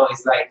 but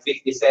it's like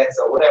 50 cents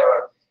or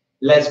whatever,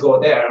 let's go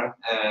there.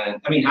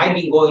 I've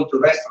been going to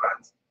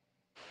restaurants,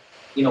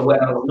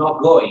 where I was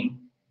not going,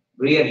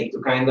 really, to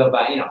kind of,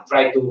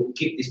 try to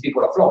keep these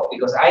people afloat,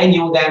 because I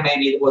knew them,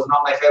 maybe it was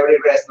not my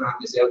favorite restaurant.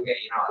 You say, okay,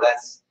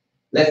 let's,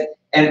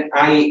 and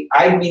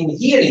I've been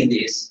hearing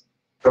this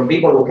from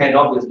people who can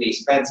obviously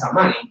spend some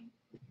money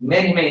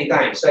many, many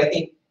times. So I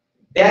think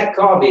that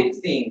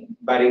COVID thing,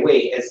 by the way,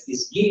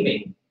 is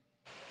giving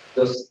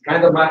those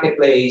kind of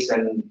marketplace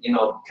and,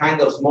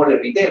 kind of smaller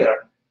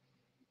retailer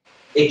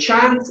a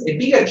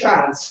bigger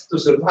chance to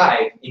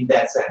survive in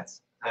that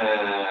sense.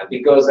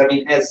 Because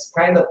has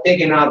kind of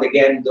taken out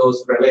again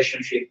those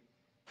relationships,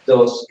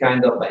 those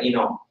kind of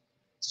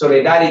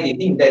solidarity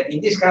thing that in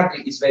this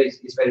country is very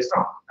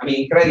strong.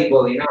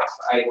 Incredible enough,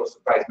 I was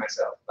surprised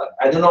myself. But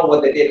I don't know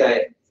what the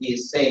data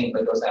is saying,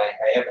 because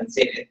I haven't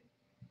seen it.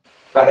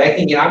 But I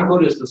think I'm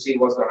curious to see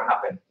what's going to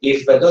happen.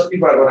 If those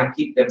people are going to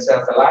keep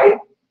themselves alive,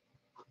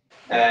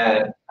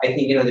 I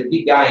think the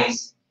big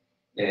guys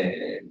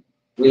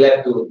will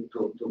have to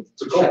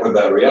cope with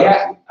that reality.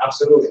 Yeah,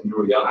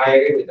 absolutely. I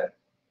agree with that.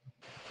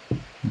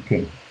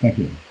 Okay, thank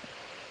you.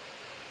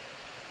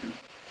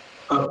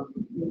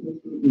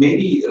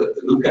 Maybe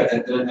look at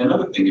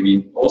another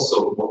thing.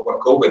 Also what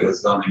COVID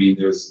has done.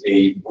 There's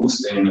a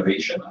boost in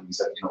innovation, and we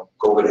said,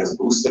 COVID has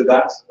boosted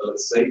that,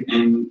 let's say,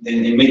 and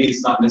maybe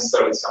it's not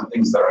necessarily some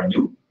things that are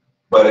new,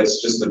 but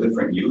it's just a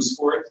different use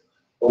for it,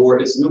 or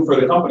it's new for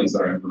the companies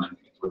that are implementing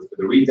it, for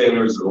the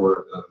retailers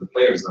or the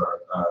players that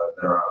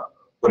are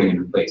putting it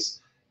in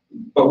place.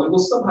 But we will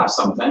still have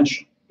some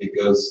tension,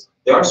 because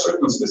there are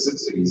certain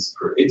specificities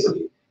for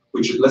Italy,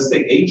 which, let's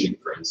take aging,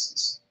 for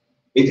instance.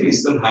 Italy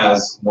still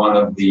has one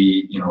of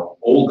the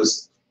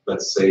oldest,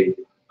 let's say,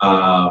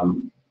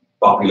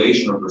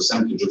 population or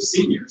percentage of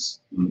seniors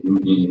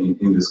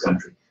in this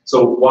country.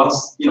 So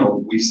whilst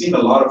we've seen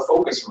a lot of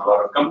focus from a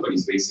lot of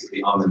companies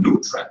basically on the new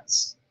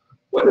trends,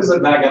 what is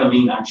that going to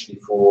mean actually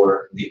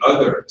for the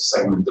other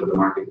segment of the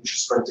market, which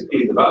is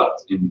particularly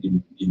developed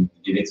in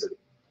Italy?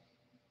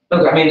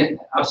 Look,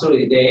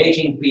 absolutely, the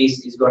aging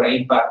piece is going to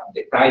impact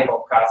the type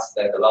of cuts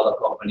that a lot of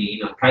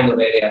company, kind of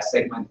area,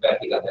 segment,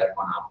 vertical, they're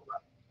going to have.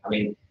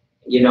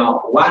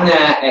 One,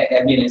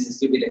 as a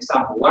stupid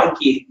example, one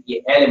key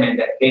element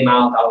that came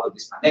out of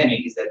this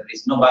pandemic is that there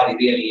is nobody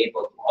really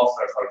able to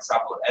offer, for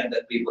example,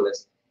 elder people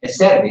a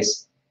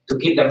service to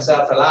keep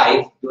themselves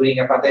alive during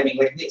a pandemic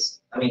like this.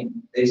 There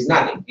is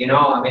nothing,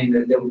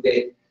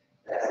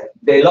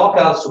 the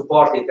local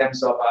support in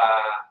terms of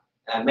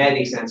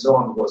medics and so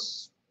on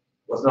was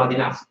not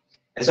enough.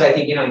 And so I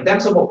think, in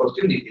terms of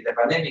opportunity, the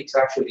pandemic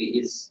actually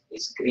is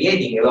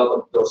creating a lot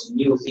of those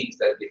new things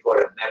that before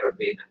had never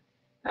been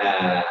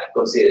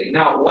considered.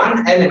 Now,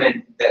 one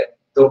element that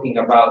talking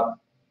about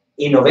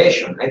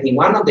innovation, I think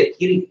one of the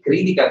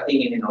critical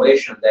things in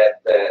innovation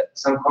that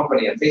some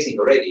companies are facing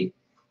already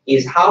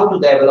is how to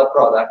develop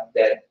products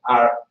that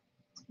are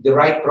the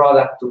right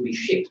product to be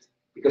shipped.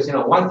 Because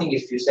one thing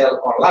is if you sell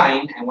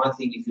online, and one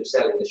thing if you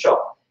sell in the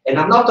shop. And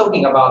I'm not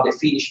talking about the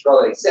finished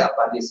product itself,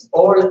 but it's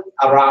all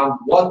around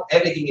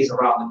everything is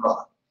around the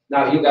product.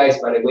 Now, you guys,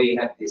 by the way,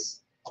 have this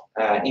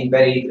in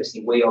very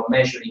interesting way of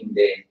measuring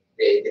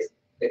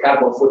the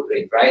carbon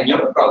footprint, right? Of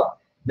the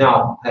product.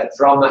 Now,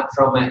 from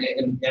an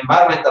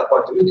environmental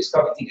point of view, this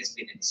COVID thing has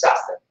been a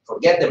disaster.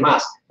 Forget the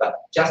mask,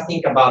 but just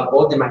think about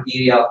all the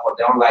material for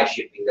the online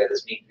shipping that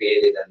has been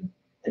created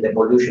and the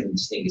pollution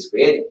this thing is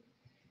creating.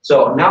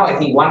 So now I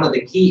think one of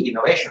the key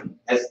innovation,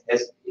 as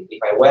if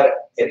I were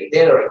a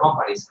retailer or a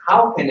company, is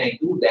how can I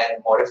do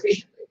that more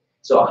efficiently?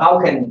 So how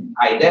can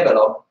I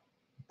develop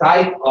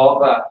type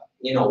of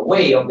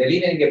way of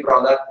delivering a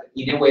product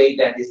in a way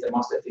that is the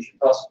most efficient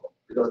possible?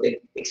 Because the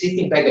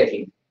existing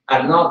packaging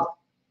are not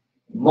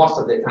most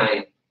of the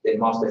time the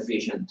most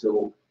efficient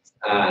to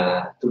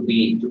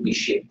be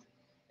shipped.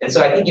 And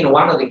so I think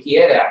one of the key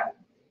areas,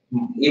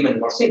 even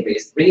more simply,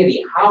 is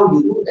really how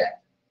you do that.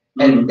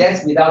 And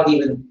that's without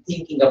even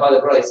thinking about the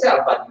product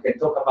itself, but you can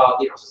talk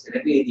about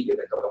sustainability, you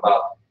can talk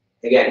about,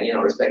 again,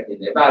 respecting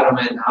the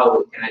environment,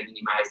 how can I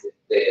minimize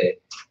the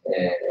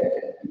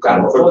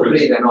carbon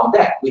footprint and all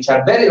that, which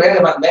are very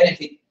relevant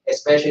benefit,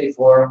 especially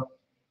for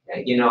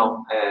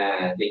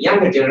the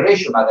younger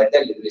generation, but I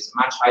tell you, there is a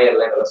much higher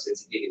level of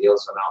sensitivity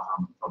also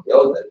now from the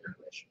older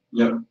generation.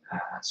 Yeah.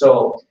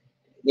 So,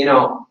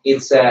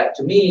 it's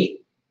to me,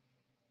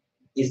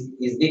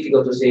 it's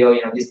difficult to say,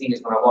 this thing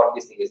is going to work,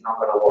 this thing is not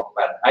going to work.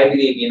 But I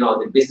believe,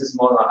 the business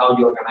model, how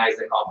you organize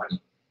the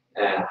company,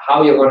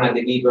 how you're going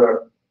to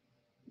deliver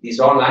this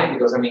online,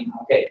 because,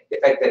 okay, the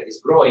fact that it's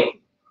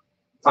growing,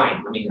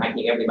 fine. I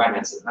think everybody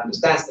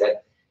understands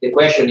that. The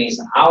question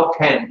is, how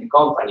can a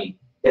company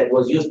that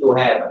was used to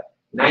have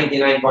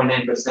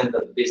 99.9%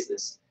 of the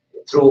business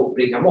through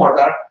brick and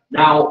mortar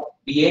now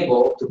be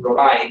able to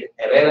provide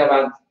a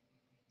relevant,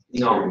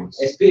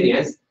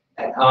 experience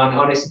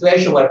on a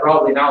situation where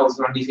probably now it's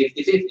going to be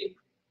 50-50.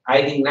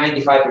 I think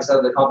 95%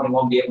 of the company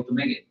won't be able to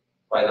make it,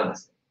 quite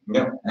honestly.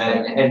 Yeah.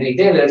 And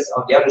retailers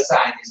on the other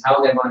side is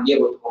how they're going to be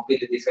able to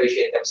completely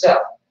differentiate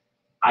themselves.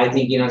 I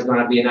think it's going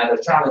to be another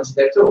challenge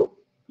there too.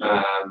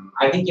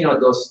 I think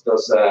those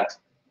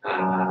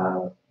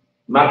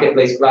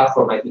marketplace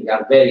platform, I think,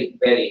 are very,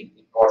 very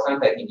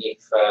important. I think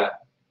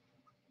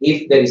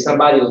if there is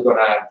somebody who's going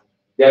to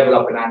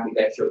develop an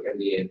architecture, can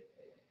be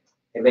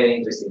a very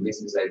interesting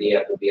business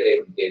idea to be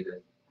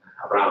replicated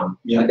around.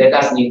 Yeah. But that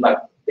doesn't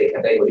impact the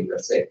category per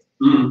se.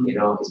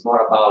 It's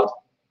more about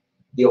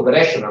the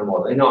operational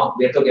model.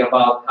 We're talking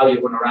about how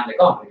you're going to run the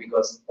company,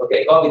 because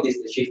okay, COVID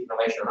is the chief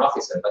innovation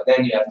officer, but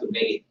then you have to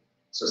make it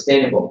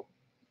sustainable.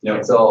 Yeah.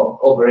 And so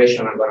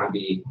operations are going to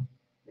be,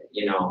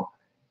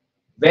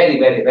 very,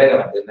 very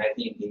relevant. And I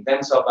think in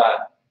terms of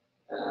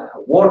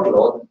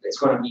workload, it's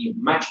going to be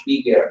much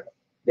bigger,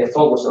 the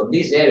focus on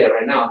this area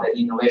right now than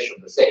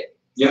innovation per se.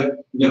 Yeah.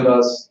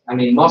 Because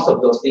most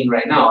of those things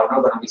right now are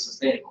not going to be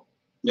sustainable.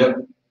 Yeah.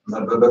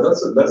 But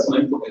that's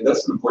an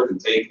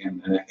important take,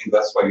 and I think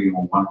that's why we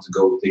wanted to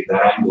go take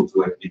that angle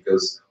to it,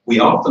 because we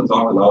often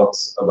talk a lot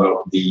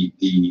about the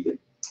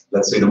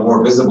let's say the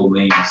more visible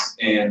names,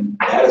 and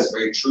that is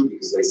very true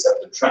because they set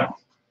the trend.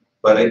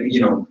 But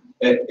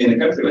in a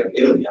country like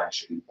Italy,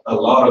 actually, a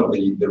lot of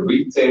the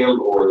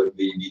retail or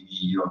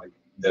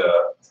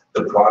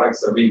the products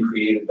that are being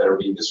created, that are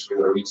being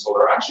distributed, that are being sold,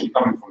 are actually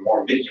coming from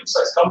more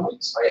medium-sized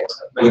companies,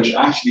 which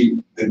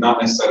actually did not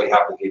necessarily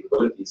have the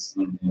capabilities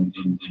and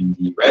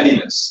the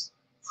readiness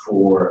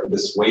for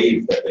this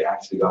wave that they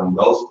actually got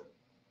engulfed in.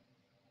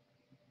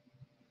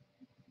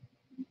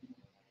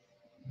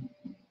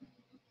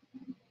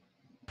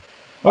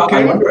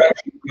 Okay. I wonder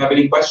actually if we have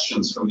any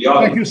questions from the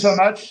audience. Thank you so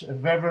much.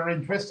 Very, very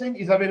interesting.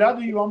 Isabella,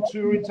 do you want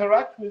to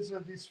interact with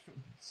this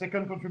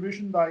second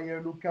contribution by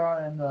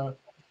Luca and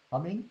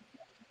Rabih?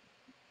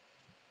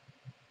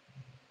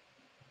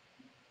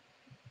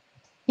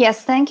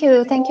 Yes, thank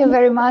you. Thank you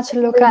very much,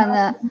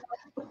 Luca.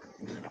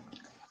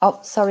 Oh,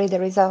 sorry,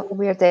 there is a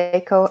weird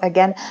echo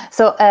again.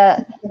 So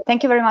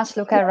thank you very much,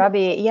 Luca and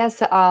Rabih.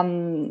 Yes,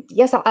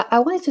 I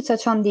wanted to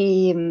touch on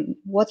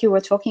what you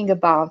were talking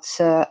about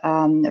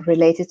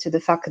related to the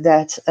fact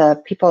that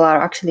people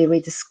are actually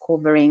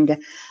rediscovering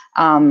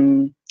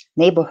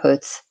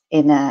neighborhoods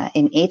in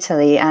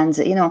Italy, and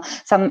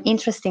some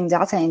interesting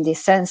data in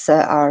this sense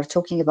are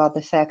talking about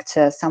the fact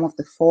some of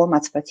the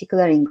formats,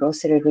 particularly in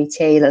grocery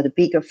retail, the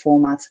bigger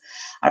formats,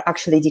 are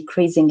actually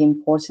decreasing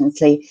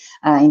importantly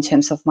in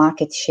terms of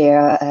market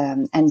share,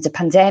 and the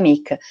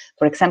pandemic,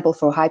 for example,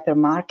 for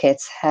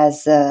hypermarkets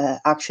has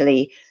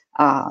actually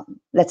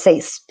let's say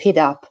speed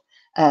up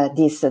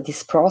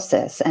this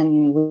process,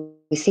 and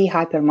see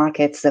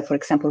hypermarkets, for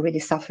example, really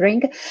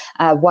suffering,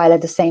 while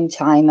at the same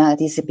time,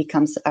 this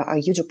becomes a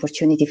huge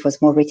opportunity for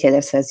small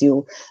retailers, as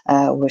you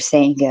were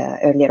saying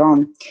earlier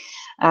on.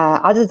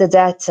 Other than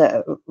that,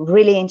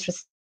 really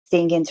interesting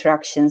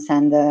interactions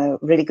and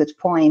really good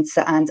points.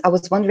 And I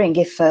was wondering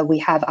if we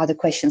have other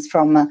questions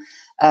from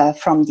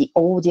the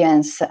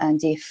audience,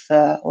 and if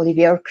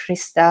Olivier or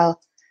Christelle,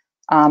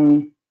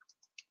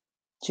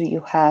 do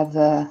you have?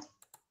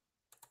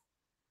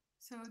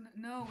 So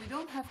no, we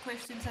don't have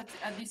questions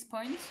at this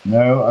point.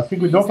 No, I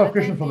think we don't have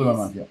questions for the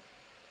moment. Yeah.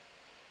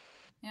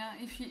 Yeah,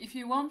 if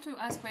you want to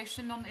ask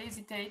question, don't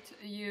hesitate.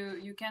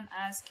 You can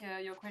ask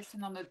your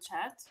question on the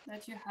chat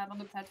that you have on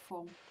the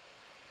platform.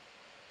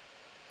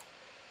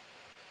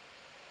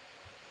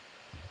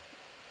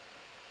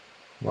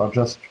 We're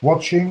just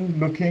watching,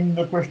 looking.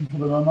 No question for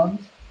the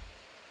moment.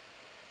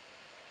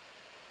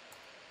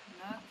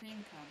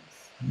 Nothing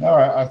comes. No,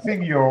 I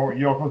think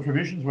your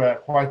contributions were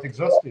quite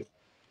exhaustive.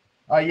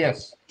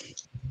 Yes.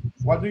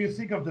 What do you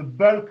think of the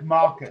bulk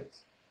market?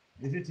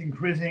 Is it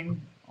increasing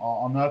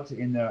or not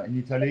in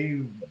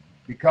Italy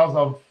because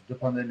of the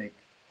pandemic?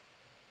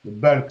 The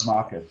bulk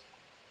market,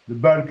 the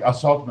bulk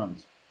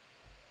assortment.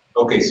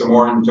 Okay, so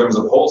more in terms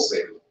of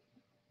wholesale.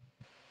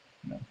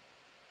 No.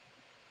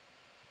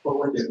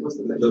 What's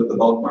the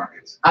bulk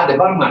market? The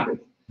bulk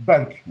market.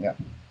 Bulk, yeah.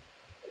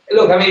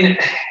 Look, I mean,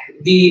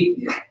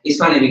 it's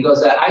funny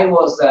because I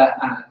was,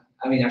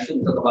 I mean, I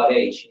shouldn't talk about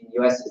age. In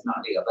the US, it's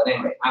not legal. But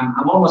anyway,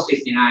 I'm almost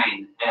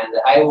 59, and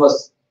I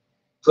was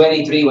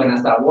 23 when I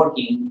started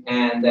working.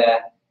 And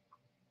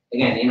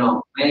again, you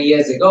know, many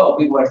years ago,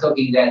 people were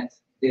talking that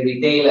the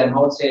retail and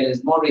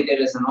wholesalers, more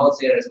retailers and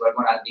wholesalers were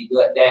going to be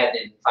dead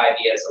in 5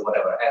 years or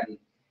whatever. And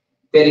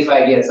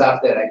 35 years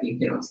after, I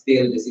think, you know,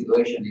 still the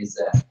situation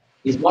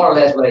is more or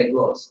less where it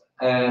was.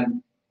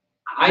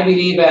 I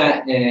believe,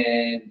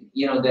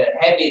 you know, the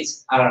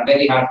habits are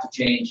very hard to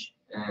change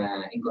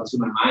in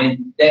consumer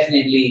mind.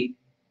 Definitely,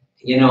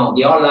 you know,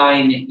 the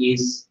online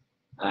is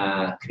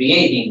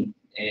creating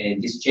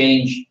this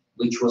change,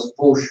 which was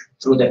pushed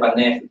through the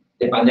pandemic,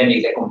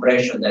 the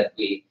compression that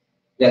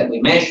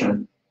we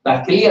mentioned.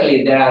 But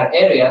clearly, there are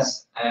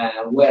areas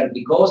where,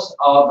 because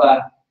of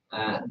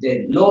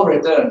the low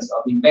returns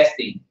of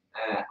investing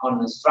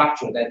on a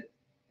structure that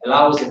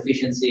allows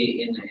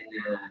efficiency in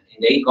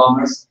the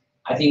e-commerce,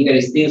 I think there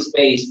is still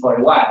space for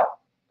a while.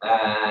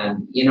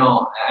 You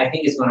know, I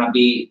think it's going to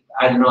be,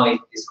 I don't know if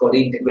it's called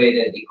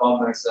integrated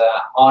e-commerce,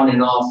 on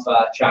and off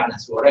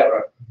channels,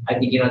 whatever. I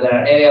think, you know, there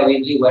are areas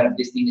really where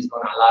this thing is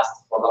going to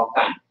last for a long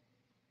time.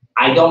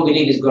 I don't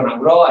believe it's going to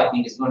grow. I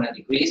think it's going to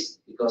decrease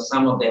because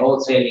some of the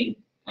wholesaling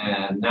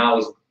now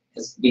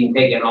is being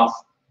taken off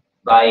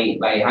by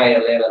higher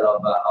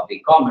level of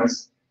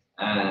e-commerce.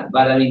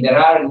 But I mean, there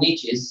are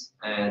niches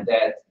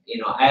that, you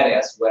know,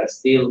 areas where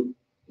still,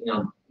 you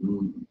know,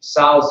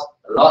 south,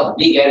 a lot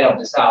big area of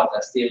the south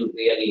are still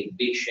really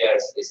big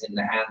shares is in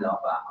the hand of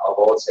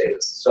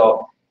wholesalers.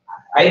 So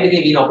I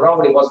believe, you know,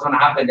 probably what's going to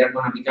happen, they're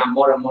going to become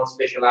more and more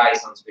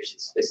specialized on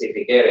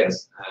specific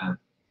areas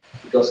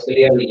because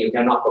clearly you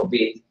cannot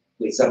compete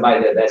with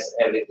somebody that does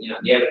everything. You know,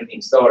 the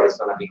everything store is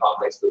going to be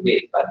complex to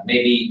build, but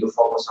maybe you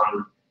focus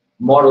on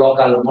more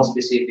local, more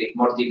specific,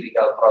 more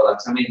typical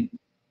products. I mean,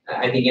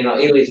 I think, you know,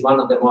 Italy is one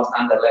of the most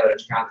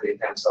under-leveraged countries in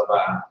terms of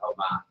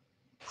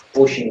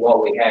pushing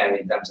what we have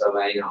in terms of,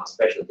 you know,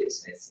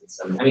 specialties.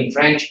 I mean,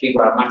 French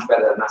people are much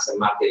better than us in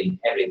marketing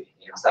everything,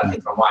 you know,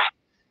 starting from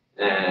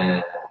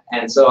wine.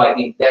 And so I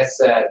think that's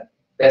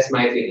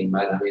my feeling,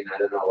 but I mean, I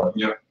don't know what.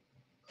 Yeah.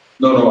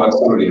 No,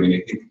 absolutely. I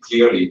mean, I think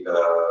clearly,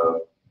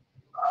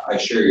 I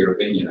share your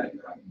opinion.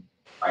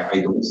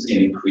 I don't see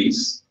an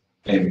increase,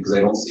 and because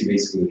I don't see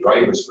basically the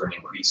drivers for an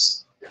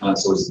increase.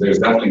 So there's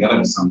definitely going to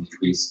be some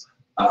decrease.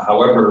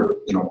 However,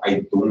 you know,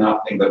 I do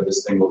not think that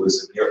this thing will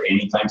disappear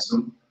anytime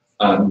soon.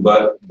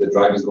 But the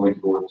drive is going to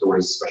go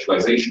towards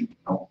specialization, you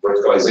know,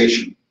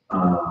 verticalization.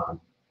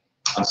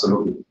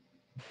 Absolutely.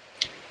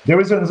 There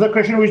is another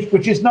question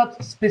which is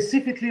not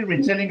specifically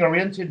retailing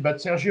oriented, but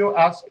Sergio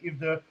asked if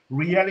the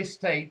real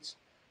estate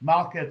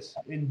market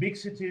in big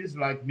cities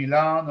like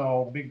Milan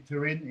or big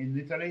Turin in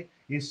Italy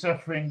is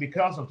suffering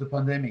because of the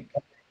pandemic.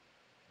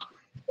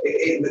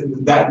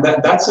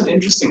 That's an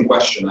interesting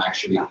question,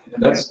 actually.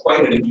 That's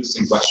quite an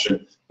interesting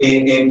question.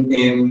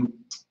 In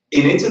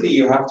Italy,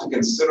 you have to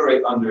consider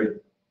it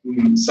under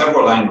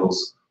several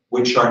angles,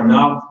 which are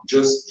not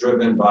just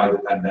driven by the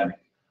pandemic.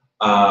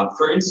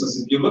 For instance,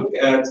 if you look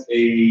at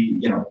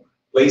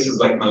places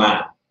like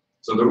Milan,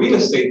 so the real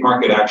estate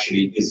market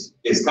actually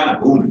is kind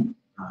of booming,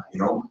 you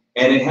know,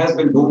 and it has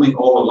been booming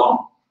all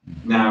along.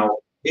 Now,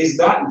 is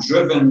that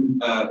driven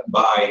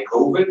by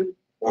COVID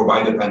or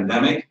by the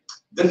pandemic?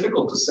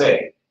 Difficult to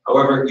say.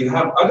 However, you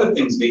have other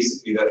things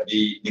basically that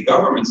the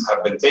governments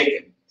have been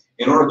taking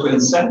in order to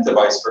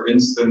incentivize, for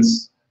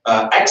instance,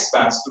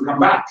 expats to come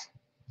back.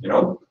 You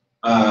know,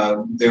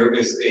 there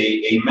is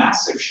a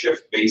massive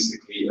shift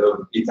basically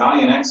of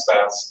Italian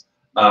expats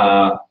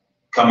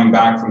coming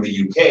back from the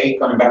UK,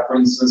 coming back, for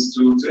instance,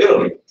 to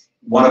Italy.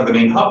 One of the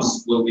main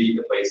hubs will be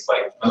a place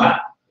like Milan.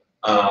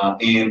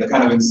 and the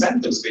kind of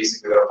incentives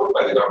basically that are put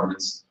by the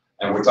governments.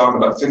 And we're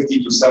talking about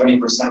 50 to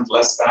 70%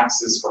 less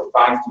taxes for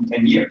 5 to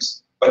 10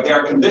 years. But they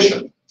are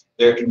conditioned.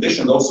 They're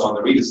conditioned also on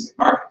the real estate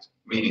market,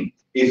 meaning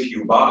if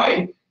you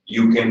buy,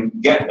 you can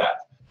get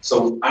that.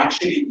 So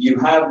actually, you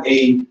have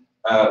a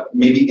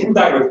maybe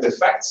indirect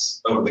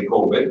effects of the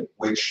COVID,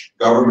 which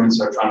governments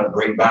are trying to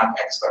bring back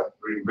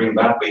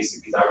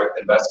basically direct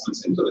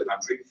investments into the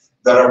country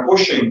that are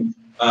pushing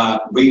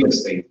real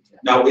estate.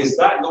 Now, is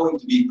that going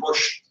to be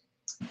pushed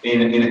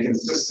in a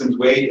consistent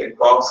way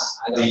across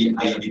the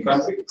country?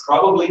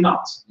 Probably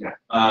not. Yeah.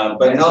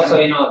 But and also,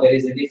 you know, there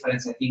is a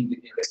difference, I think,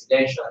 between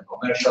residential and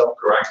commercial.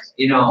 Correct.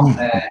 You know,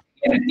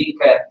 and I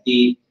think I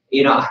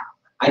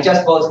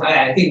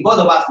think both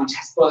of us we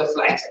just bought a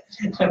flat,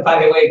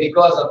 by the way,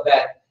 because of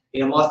that.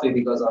 You know, mostly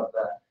because of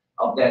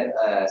that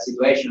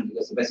situation,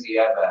 because basically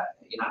you have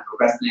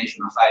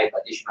procrastination of 5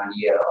 additional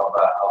year of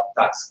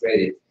tax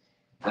credit.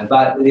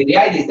 But the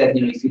reality is that,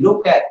 you know, if you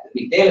look at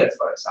retailers,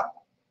 for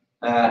example,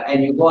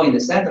 and you go in the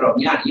center of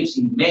Milan, you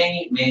see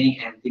many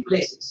empty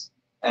places.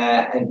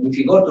 And if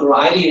you go to,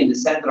 I live in the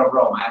center of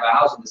Rome. I have a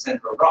house in the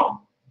center of Rome.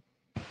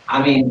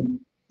 I mean,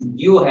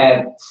 you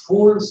have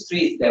full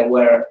streets that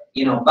were,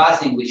 you know,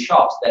 buzzing with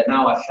shops that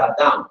now are shut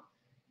down.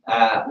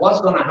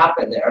 What's going to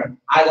happen there?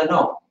 I don't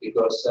know,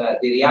 because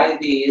the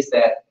reality is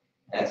that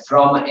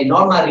from a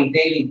normal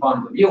retailing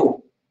point of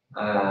view,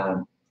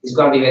 it's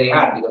going to be very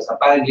hard, because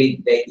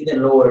apparently they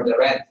didn't lower the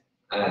rent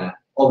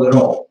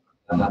overall.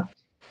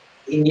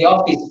 In the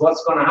office,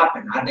 what's going to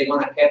happen? Are they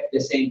going to keep the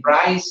same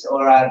price,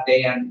 or are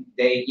they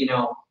you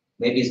know,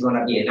 maybe it's going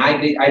to be an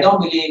hybrid? I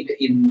don't believe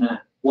in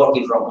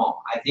working from home.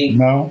 I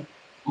think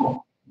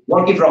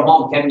working from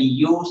home can be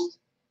used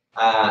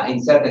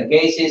in certain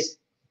cases,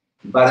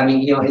 but I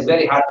mean, you know, it's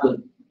very hard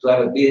to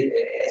have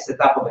a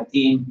setup of a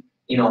team,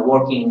 you know,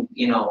 working,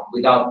 you know,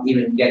 without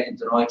even getting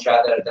to know each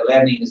other. The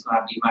learning is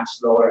going to be much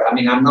slower. I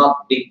mean, I'm not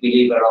a big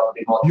believer of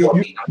remote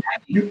working.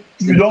 You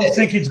don't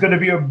think it's going to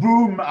be a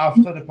boom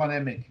after the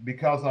pandemic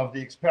because of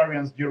the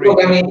experience during?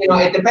 Look, I mean, you know,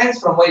 it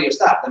depends from where you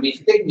start. I mean, if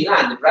you take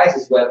Milan, the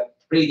prices were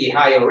pretty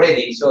high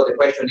already. So the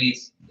question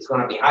is, it's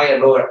going to be higher,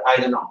 lower? I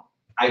don't know.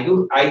 I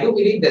do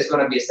believe there's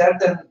going to be a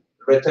certain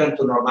return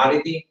to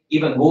normality.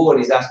 Even Google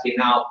is asking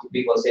now to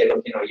people, say,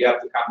 look, you know, you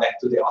have to come back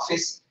to the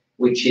office,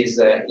 which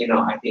is, you know,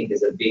 I think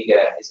is a big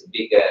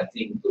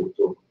thing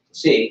to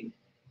see.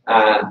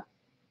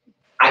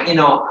 You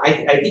know,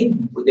 I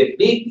think the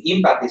big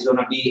impact is going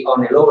to be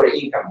on a lower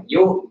income.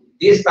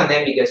 This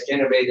pandemic has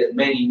generated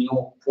many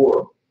new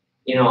poor,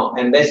 you know,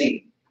 and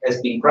basically has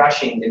been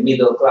crushing the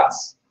middle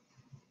class.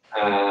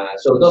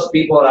 So those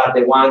people are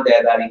the ones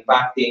that are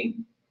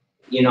impacting,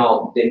 you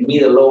know, the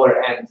middle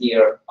lower end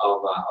tier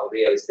of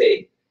real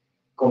estate.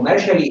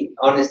 Commercially,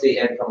 honestly,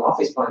 and from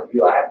office point of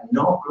view, I have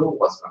no clue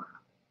what's going to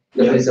happen.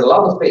 Because there's a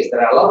lot of space.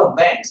 There are a lot of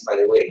banks, by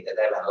the way, that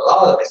have a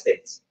lot of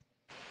estates.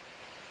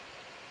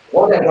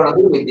 What they're going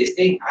to do with this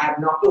thing, I have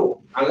no clue.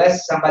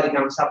 Unless somebody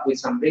comes up with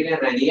some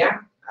brilliant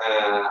idea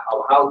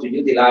of how to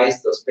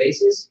utilize those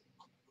spaces,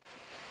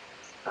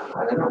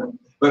 I don't know.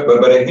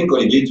 But I think,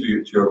 Olivier,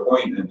 to your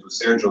point and to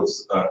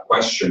Sergio's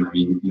question, I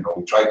mean, you know,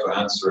 we try to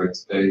answer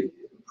it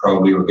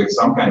probably, or give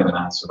some kind of an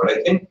answer. But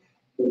I think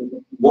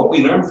what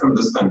we learned from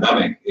this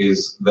pandemic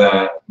is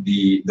that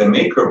the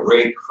make or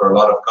break for a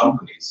lot of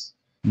companies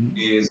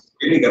is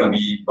really going to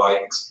be by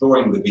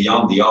exploring the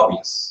beyond the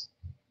obvious.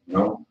 You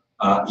know,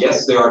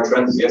 yes, there are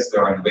trends, yes,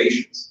 there are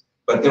innovations,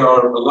 but there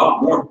are a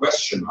lot more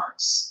question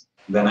marks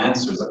than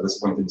answers at this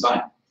point in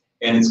time.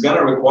 And it's going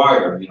to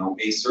require, you know,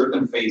 a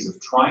certain phase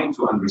of trying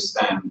to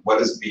understand what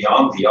is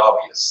beyond the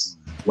obvious,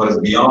 what is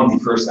beyond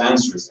the first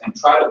answers, and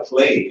try to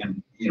play.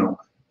 And you know,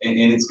 and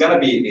it's going to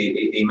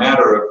be a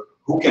matter of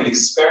who can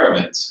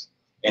experiment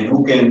and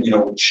who can, you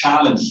know,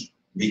 challenge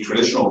the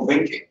traditional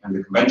thinking and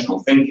the conventional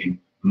thinking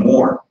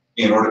more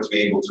in order to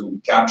be able to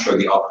capture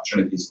the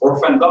opportunities or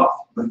fend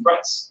off the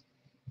threats.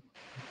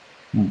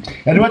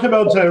 And what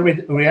about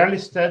real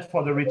estate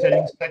for the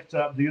retailing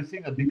sector? Do you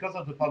think that because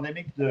of the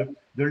pandemic, the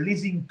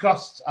leasing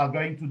costs are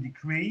going to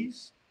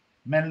decrease,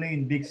 mainly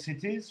in big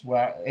cities,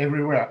 where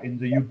everywhere in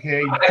the UK,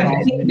 in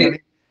France, in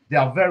Italy, they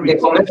are very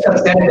expensive? The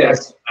commercial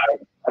centers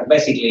are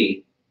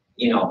basically,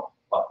 you know,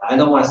 well, I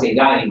don't want to say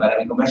dying, but I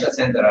mean, commercial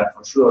centers are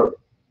for sure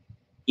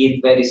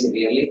hit very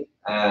severely.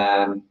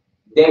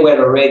 They were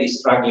already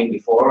struggling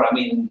before. I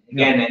mean,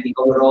 again, I think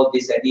overall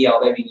this idea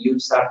of having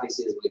huge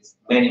surfaces with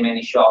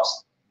many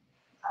shops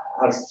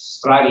are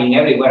struggling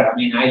everywhere. I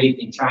mean, I lived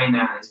in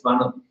China. It's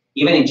one of,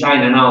 even in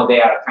China now,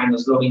 they are kind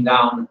of slowing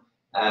down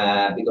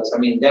because, I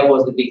mean, that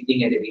was the big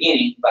thing at the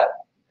beginning. But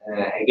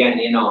again,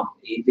 you know,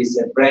 if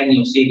it's a brand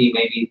new city,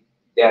 maybe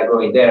they are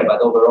going there. But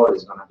overall,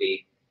 it's going to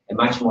be a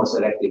much more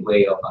selective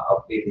way of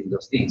building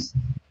those things.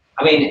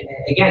 I mean,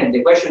 again,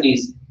 the question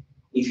is,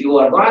 if you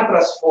are going to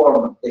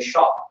transform the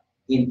shop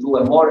into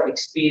a more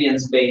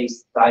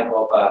experience-based type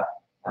of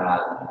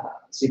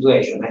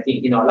situation, I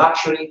think, you know,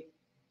 luxury,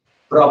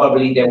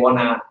 probably they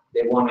wanna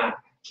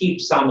keep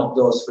some of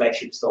those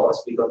flagship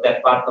stores because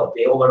that's part of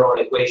the overall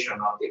equation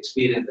of the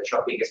experience, the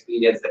shopping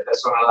experience, the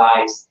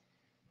personalized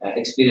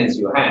experience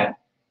you had.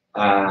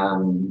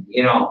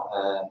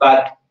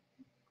 But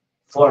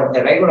for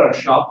a regular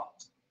shop,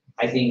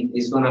 I think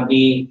it's going to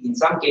be, in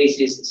some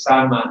cases,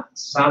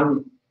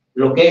 some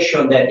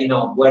location that,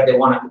 where they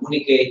want to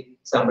communicate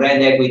some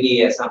brand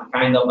equity, some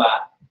kind of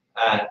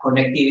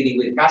connectivity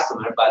with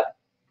customer, but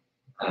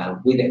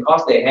with the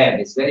cost they have,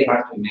 it's very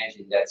hard to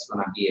imagine that's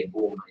going to be a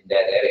boom in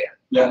that area.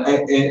 Yeah,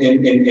 and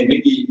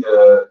maybe,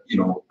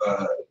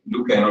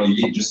 Luca and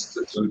Olivier, just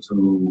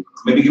to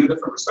maybe give a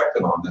different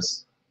perspective on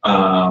this.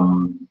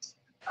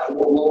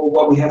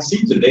 What we have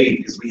seen to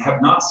date is we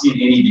have not seen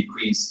any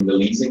decrease in the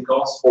leasing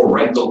costs or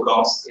rental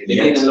costs in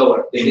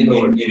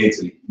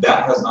Italy.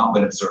 That has not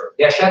been observed.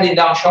 They are shutting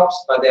down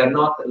shops, but they are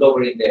not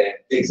lowering the rent.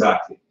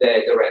 Exactly.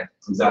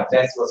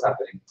 That's what's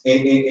happening.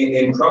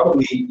 And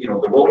probably,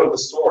 the role of the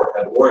store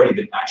had already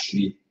been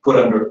actually put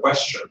under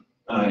question.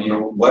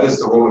 What is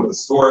the role of the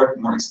store,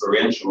 more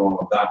experiential, all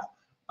of that.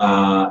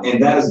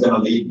 And that is going to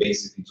lead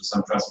basically to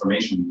some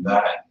transformation in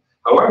that end.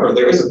 However,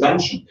 there is a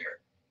tension there,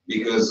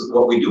 because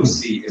what we do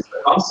see is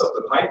the concept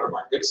of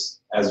hypermarkets,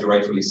 as you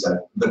rightfully said,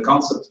 the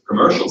concept of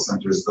commercial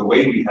centers, the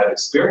way we had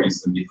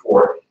experienced them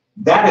before,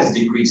 that is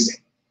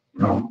decreasing.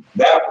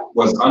 That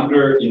was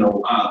under,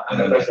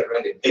 under pressure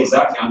already.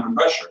 Exactly, under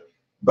pressure.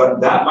 But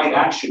that might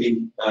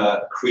actually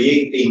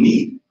create a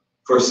need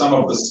for some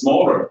of the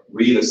smaller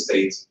real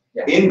estate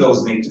in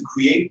those names to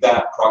create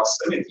that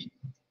proximity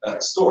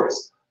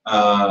stores.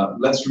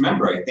 Let's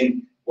remember, I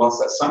think,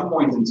 whilst at some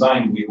point in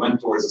time we went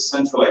towards a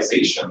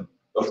centralization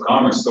of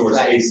commerce stores.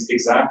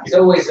 Exactly. It's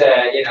always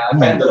a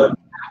pendulum.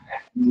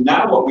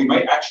 Now what we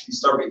might actually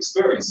start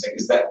experiencing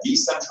is that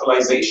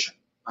decentralization,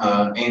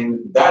 and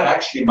that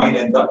actually might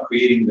end up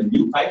creating the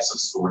new types of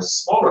stores,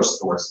 smaller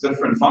stores,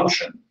 different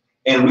function,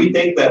 and we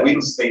take that real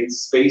estate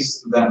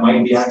space that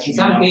might be actually. In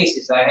some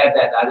cases, I have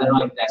that. I don't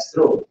know if that's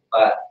true,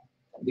 but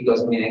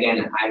because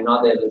again, I'm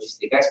not a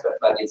logistic expert,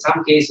 but in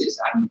some cases,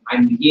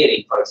 I'm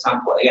hearing, for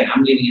example, again,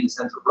 I'm living in the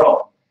central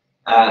Rome.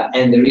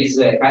 And there is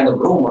a kind of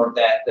rumor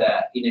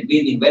that in a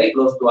building very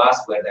close to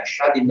us, where they're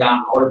shutting down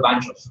a whole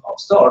bunch of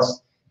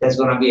stores, there's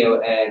going to be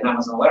an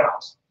Amazon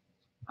warehouse.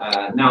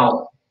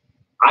 Now,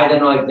 I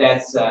don't know if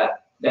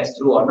that's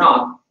true or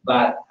not,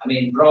 but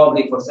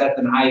probably for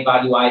certain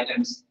high-value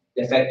items,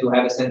 the fact to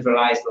have a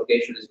centralized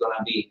location is going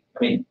to be.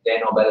 They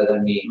know better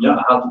than me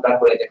how to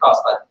calculate the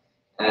cost, but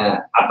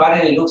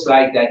apparently it looks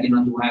like that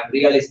to have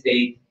real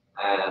estate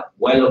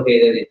well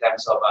located in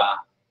terms of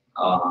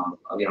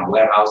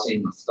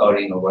warehousing or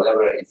storing or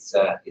whatever, it's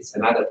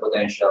another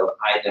potential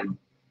item,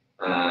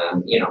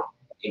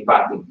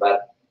 impacting.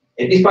 But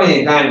at this point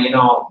in time,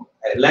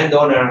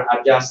 landowners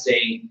are just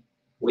saying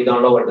we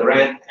don't lower the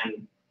rent,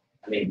 and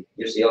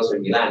you see also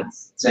in Milan,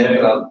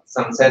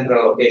 some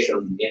central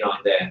location, in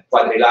the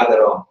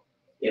Quadrilatero,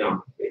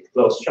 with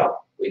closed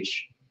shop,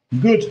 which.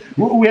 Good.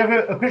 We have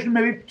a question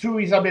maybe to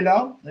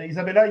Isabella.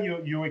 Isabella,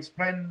 you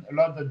explained a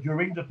lot that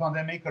during the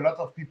pandemic, a lot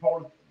of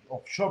people,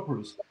 of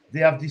shoppers, they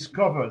have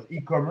discovered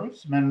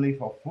e-commerce, mainly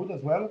for food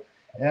as well.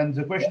 And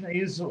the question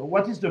is,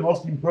 what is the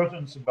most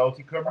important about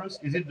e-commerce?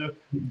 Is it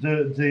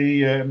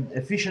the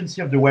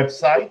efficiency of the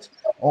website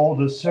or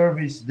the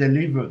service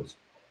delivered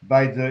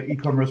by the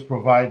e-commerce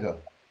provider?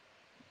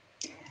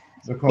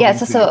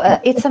 Yes, so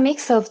it's a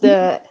mix of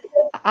the.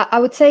 I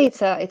would say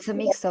it's a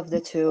mix of the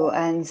two,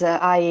 and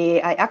I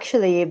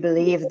actually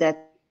believe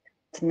that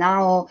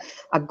now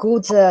a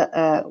good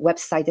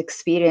website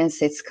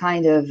experience, it's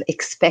kind of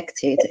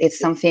expected. It's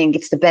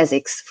the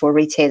basics for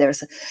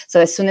retailers.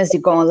 So as soon as you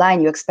go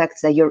online, you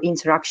expect that your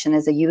interaction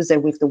as a user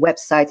with the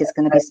website is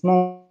going to be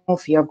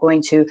smooth. You're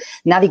going to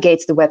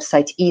navigate the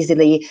website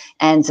easily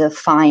and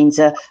find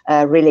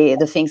really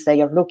the things that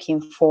you're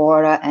looking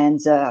for and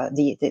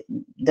the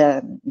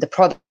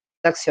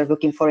products you're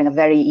looking for in a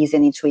very easy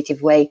and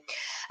intuitive way.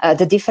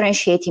 The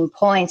differentiating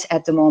point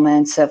at the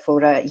moment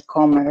for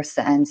e-commerce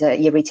and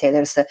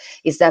e-retailers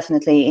is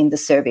definitely in the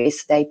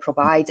service they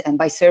provide. And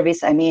by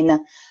service, I mean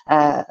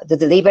the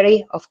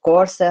delivery, of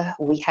course.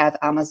 We have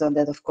Amazon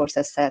that, of course,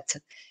 has set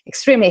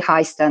extremely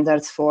high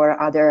standards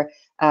for other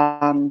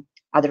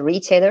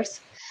retailers.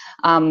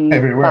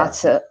 Everywhere.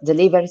 But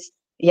deliveries,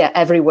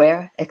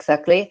 everywhere,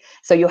 exactly.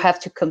 So you have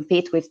to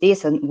compete with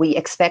this, and we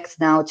expect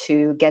now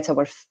to get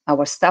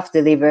our stuff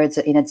delivered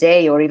in a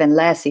day or even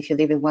less if you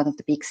live in one of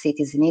the big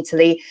cities in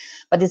Italy.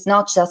 But it's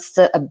not just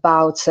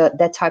about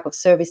that type of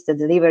service, the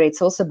delivery. It's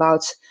also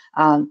about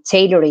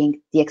tailoring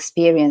the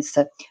experience,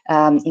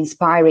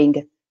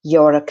 inspiring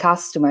your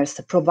customers,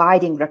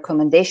 providing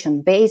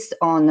recommendation based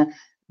on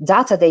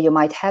data that you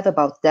might have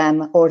about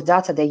them or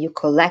data that you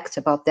collect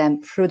about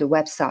them through the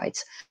website.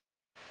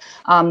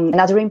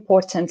 Another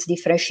important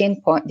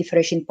differentiation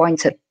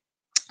point,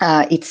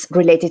 it's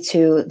related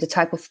to the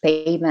type of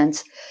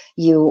payment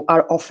you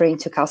are offering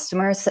to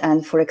customers.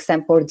 And for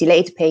example,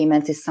 delayed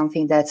payment is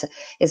something that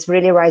is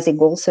really rising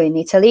also in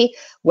Italy,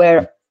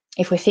 where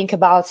if we think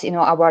about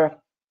our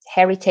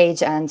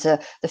heritage and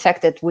the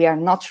fact that we are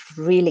not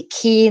really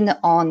keen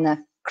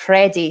on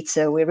credit.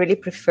 We really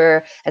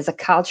prefer as a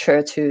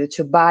culture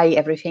to buy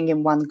everything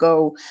in one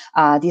go.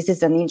 This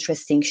is an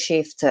interesting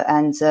shift,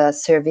 and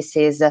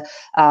services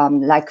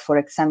like, for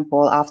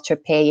example,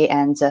 Afterpay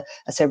and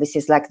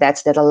services like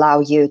that allow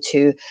you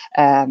to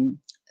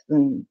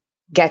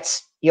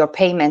get your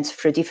payments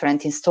through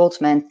different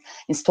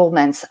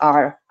installments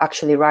are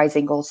actually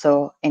rising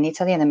also in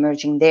Italy and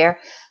emerging there.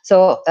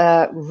 So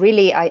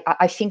really,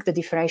 I think the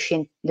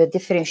differentiation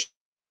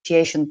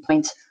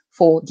point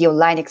for the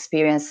online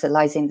experience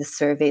lies in the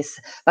service,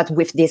 but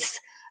with this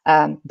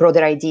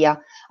broader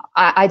idea.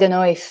 I don't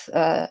know if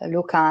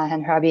Luca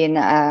and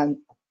Rabih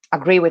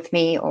agree with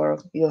me, or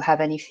you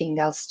have anything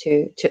else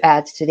to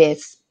add to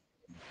this.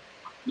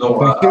 No,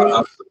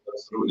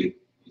 absolutely,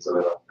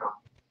 Isabella.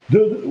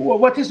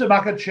 What is the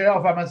market share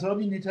of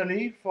Amazon in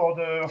Italy for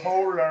the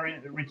whole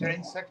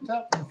retailing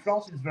sector? In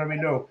France, it's very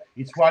low.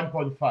 It's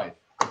 1.5%.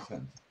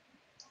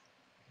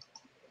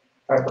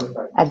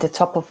 At the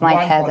top of my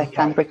head, I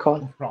can't recall.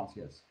 In France,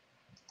 yes.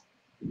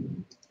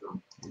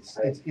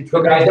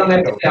 Look, I don't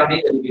have to tell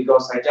Italy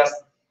because I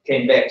just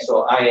came back,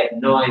 so I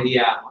have no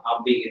idea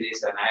how big it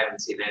is, and I haven't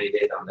seen any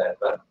data on that.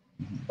 But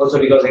also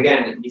because,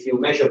 again, if you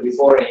measure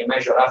before and you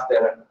measure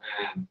after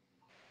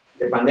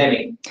the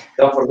pandemic,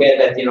 don't forget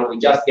that, you know, we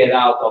just get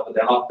out of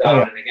the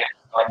lockdown, and again,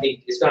 so I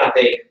think it's going to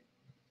take,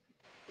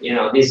 you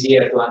know, this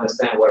year to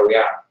understand where we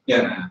are.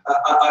 Yeah,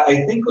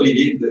 I think,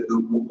 Olivier, the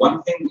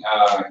one thing,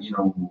 you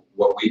know,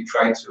 what we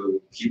try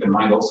to keep in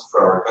mind also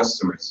for our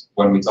customers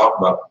when we talk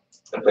about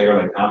a player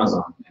like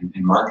Amazon and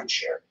market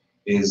share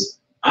is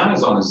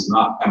Amazon is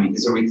not, I mean,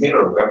 it's a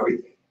retailer of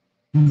everything.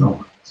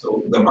 No?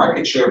 So the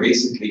market share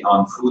basically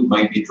on food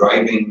might be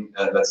driving,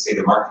 let's say,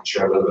 the market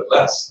share a little bit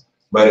less.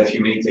 But if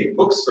you may take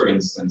books, for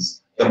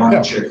instance, the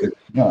market share could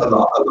be a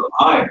lot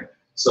higher.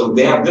 So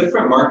they have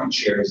different market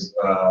shares,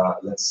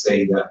 let's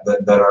say,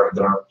 that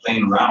are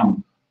playing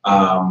around.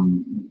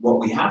 What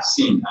we have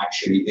seen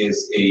actually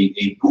is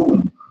a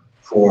boom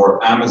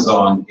for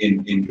Amazon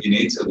in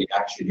Italy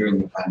actually during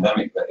the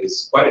pandemic that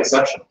is quite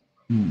exceptional.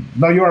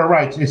 No, you are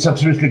right. It's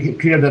absolutely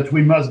clear that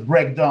we must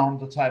break down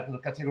the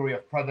category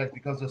of product,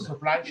 because the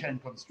supply chain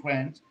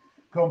constraint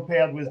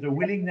compared with the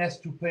willingness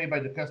to pay by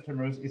the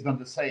customers is not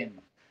the same.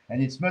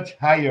 And it's much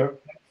higher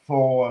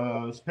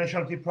for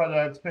specialty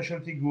products,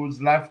 specialty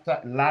goods,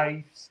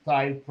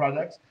 lifestyle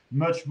products,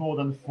 much more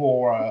than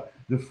for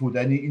the food.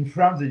 And in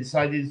France,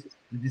 Amazon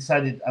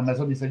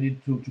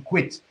decided to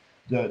quit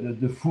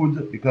the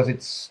food because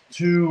it's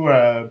too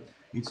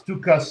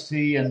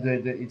costly, and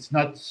it's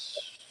not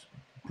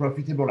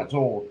profitable at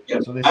all. Yeah.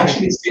 So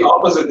actually, it's the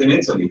opposite in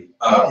Italy.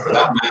 For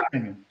that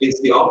matter,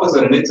 it's the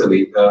opposite in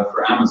Italy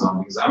for Amazon,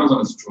 because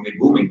Amazon is truly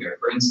booming there.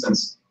 For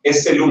instance,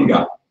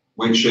 Esselunga,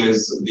 which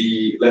is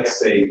the, let's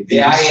say, the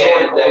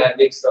high-end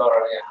big store,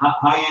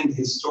 high-end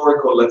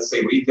historical, let's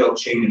say, retail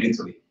chain in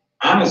Italy.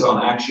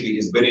 Amazon actually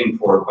is bidding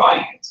for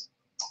buying it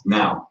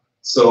now.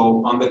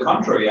 So on the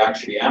contrary,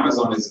 actually,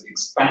 Amazon is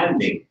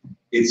expanding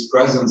its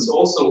presence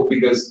also,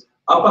 because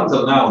up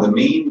until now, the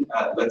main,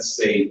 let's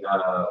say,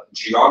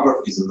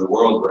 geographies in the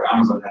world where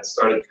Amazon had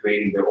started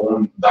creating their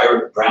own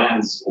direct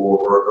brands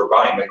or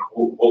buying like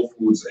Whole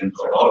Foods and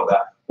a lot of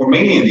that were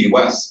mainly in the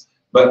US.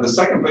 But the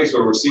second place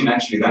where we're seeing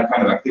actually that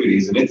kind of activity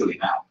is in Italy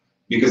now,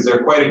 because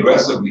they're quite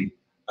aggressively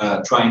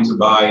trying to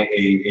buy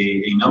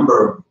a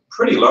number of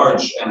pretty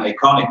large and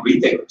iconic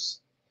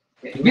retailers.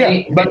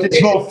 Yeah, but it's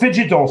more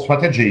digital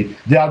strategy.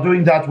 They are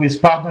doing that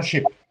with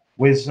partnership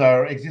with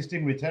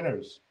existing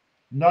retailers,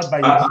 not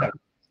by themselves.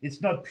 It's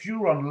not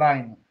pure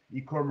online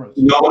e-commerce.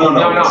 No,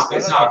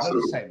 it's not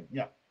the same.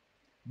 Yeah,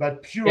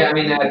 but pure. Yeah, I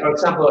mean, for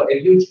example, a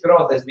huge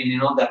growth has been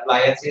in all the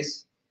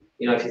appliances.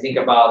 You know, if you think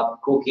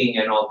about cooking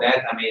and all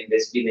that, I mean,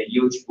 there's been a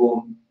huge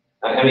boom.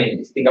 I mean, if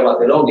you think about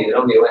the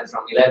Longhi went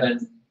from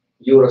 11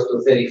 euros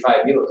to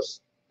 35 euros.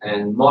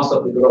 And most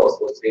of the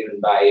growth was driven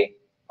by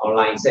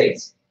online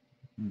sales.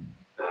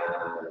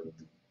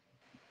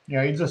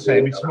 Yeah, it's the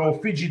same. It's more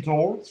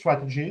digital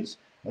strategies,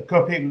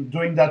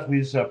 doing that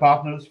with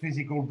partners,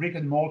 physical brick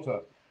and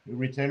mortar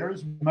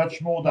retailers,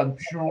 much more than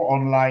pure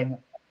online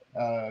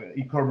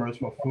e-commerce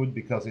for food,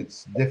 because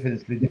it's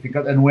definitely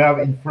difficult. And we have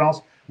in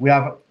France, we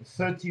have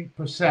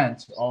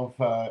 30%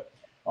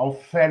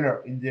 of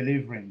failure in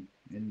delivering.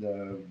 In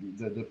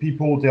the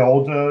people, they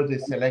order, they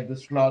select the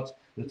slot,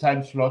 the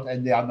time slot,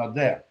 and they are not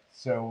there.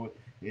 So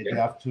they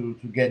have to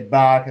get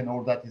back, and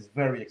all that is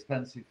very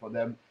expensive for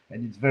them,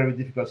 and it's very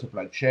difficult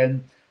supply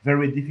chain,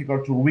 very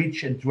difficult to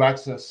reach and to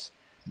access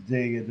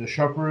the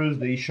shoppers,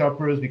 the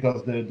e-shoppers,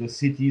 because the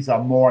cities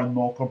are more and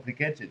more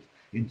complicated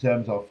in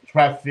terms of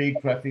traffic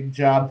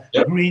jam,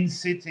 green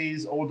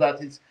cities, all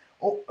that. It's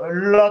a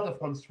lot of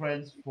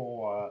constraints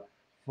for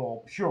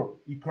pure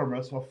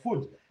e-commerce for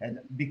food. And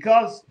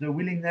because the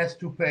willingness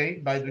to pay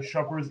by the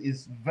shoppers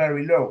is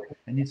very low,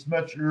 and it's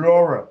much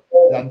lower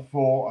than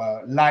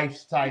for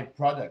lifestyle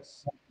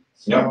products.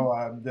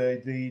 So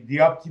the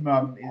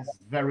optimum is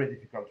very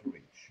difficult to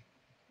reach.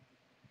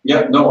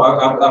 Yeah, no,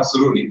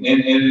 absolutely.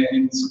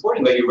 And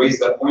supporting that, you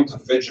raised that point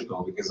of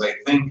digital, because I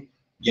think,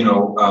 you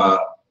know,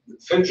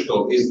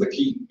 phygital is the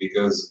key,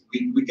 because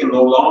we can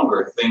no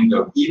longer think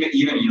of even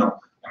you know,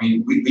 I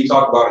mean, we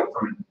talk about it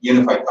from a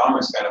unified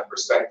commerce kind of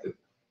perspective,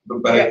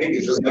 but I think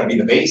it's just going to be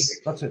the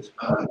basic. That's it.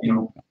 You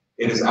know,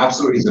 it is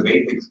absolutely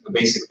the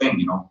basic thing.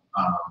 You know.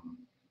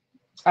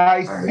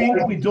 I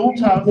think we don't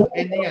have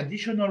any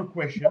additional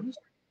questions,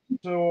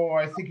 so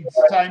I think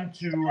it's time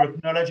to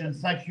acknowledge and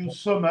thank you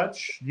so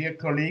much, dear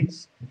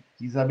colleagues,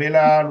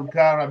 Isabella,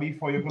 Luca, Rabih,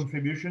 for your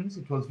contributions.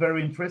 It was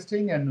very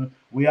interesting, and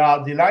we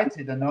are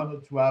delighted and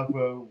honored to have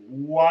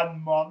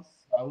 1 month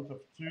out of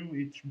two,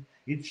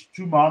 each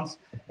 2 months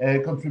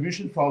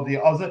contribution for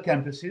the other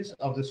campuses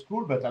of the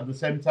school. But at the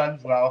same time,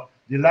 we are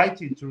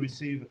delighted to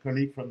receive a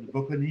colleague from the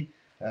Bocconi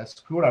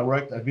school.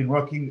 I've been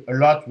working a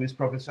lot with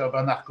Professor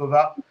Bernard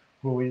Kova,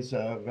 who is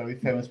a very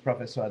famous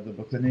professor at the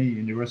Bocconi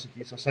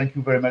University. So thank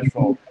you very much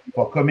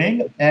for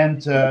coming.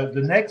 And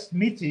the next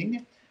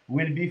meeting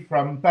will be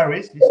from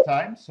Paris this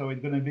time. So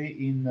it's going to be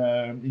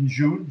in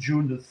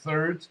June the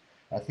 3rd.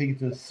 I think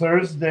it's a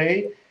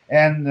Thursday.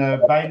 And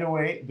by the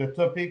way, the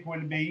topic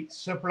will be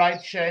supply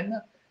chain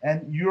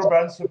and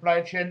urban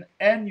supply chain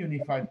and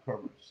unified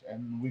commerce.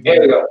 And we're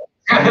there you go.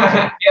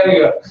 There you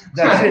go.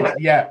 That's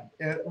it. Yeah.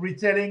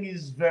 Retailing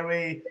is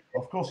very,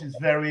 of course, it's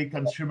very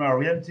consumer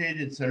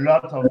oriented. It's a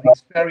lot of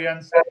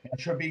experience and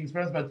shopping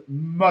experience, but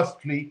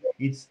mostly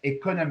it's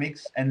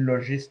economics and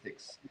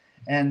logistics.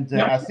 And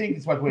I think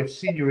it's what we've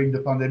seen during the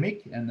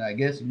pandemic, and I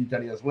guess in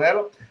Italy as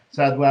well.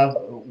 So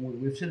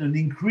we've seen an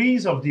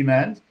increase of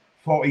demand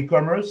for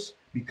e-commerce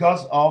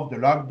because of the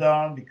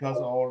lockdown, because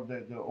of all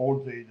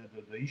the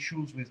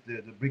issues with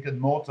the brick and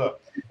mortar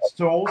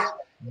stores.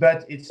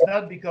 But it's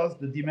not because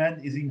the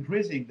demand is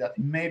increasing that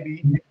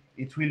maybe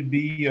it will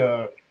be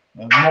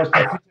more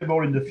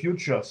profitable in the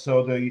future.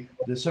 So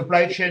the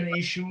supply chain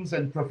issues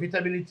and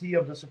profitability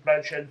of the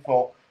supply chain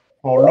for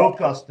low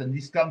cost and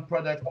discount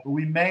product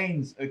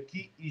remains a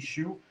key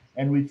issue,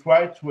 and we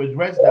try to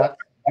address that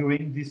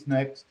during this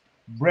next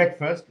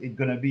breakfast. It's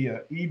going to be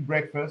an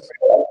e-breakfast,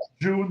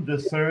 June the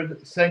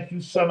 3rd. Thank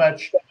you so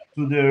much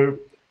to the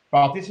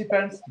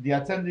participants, the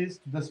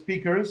attendees, to the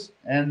speakers,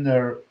 and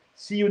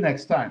see you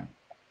next time.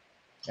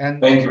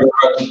 And thank you very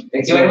much.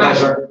 Thank you very much.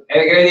 Have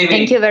a great evening.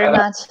 Thank you very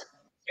much.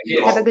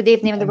 Have a good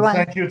evening, everyone.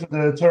 Thank you to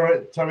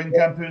the Turin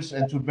campus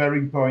and to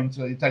BearingPoint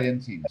Italian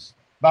teams.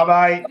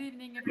 Bye-bye. Good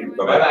evening, everyone.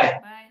 Bye-bye.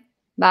 Bye.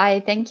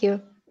 Bye. Thank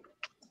you.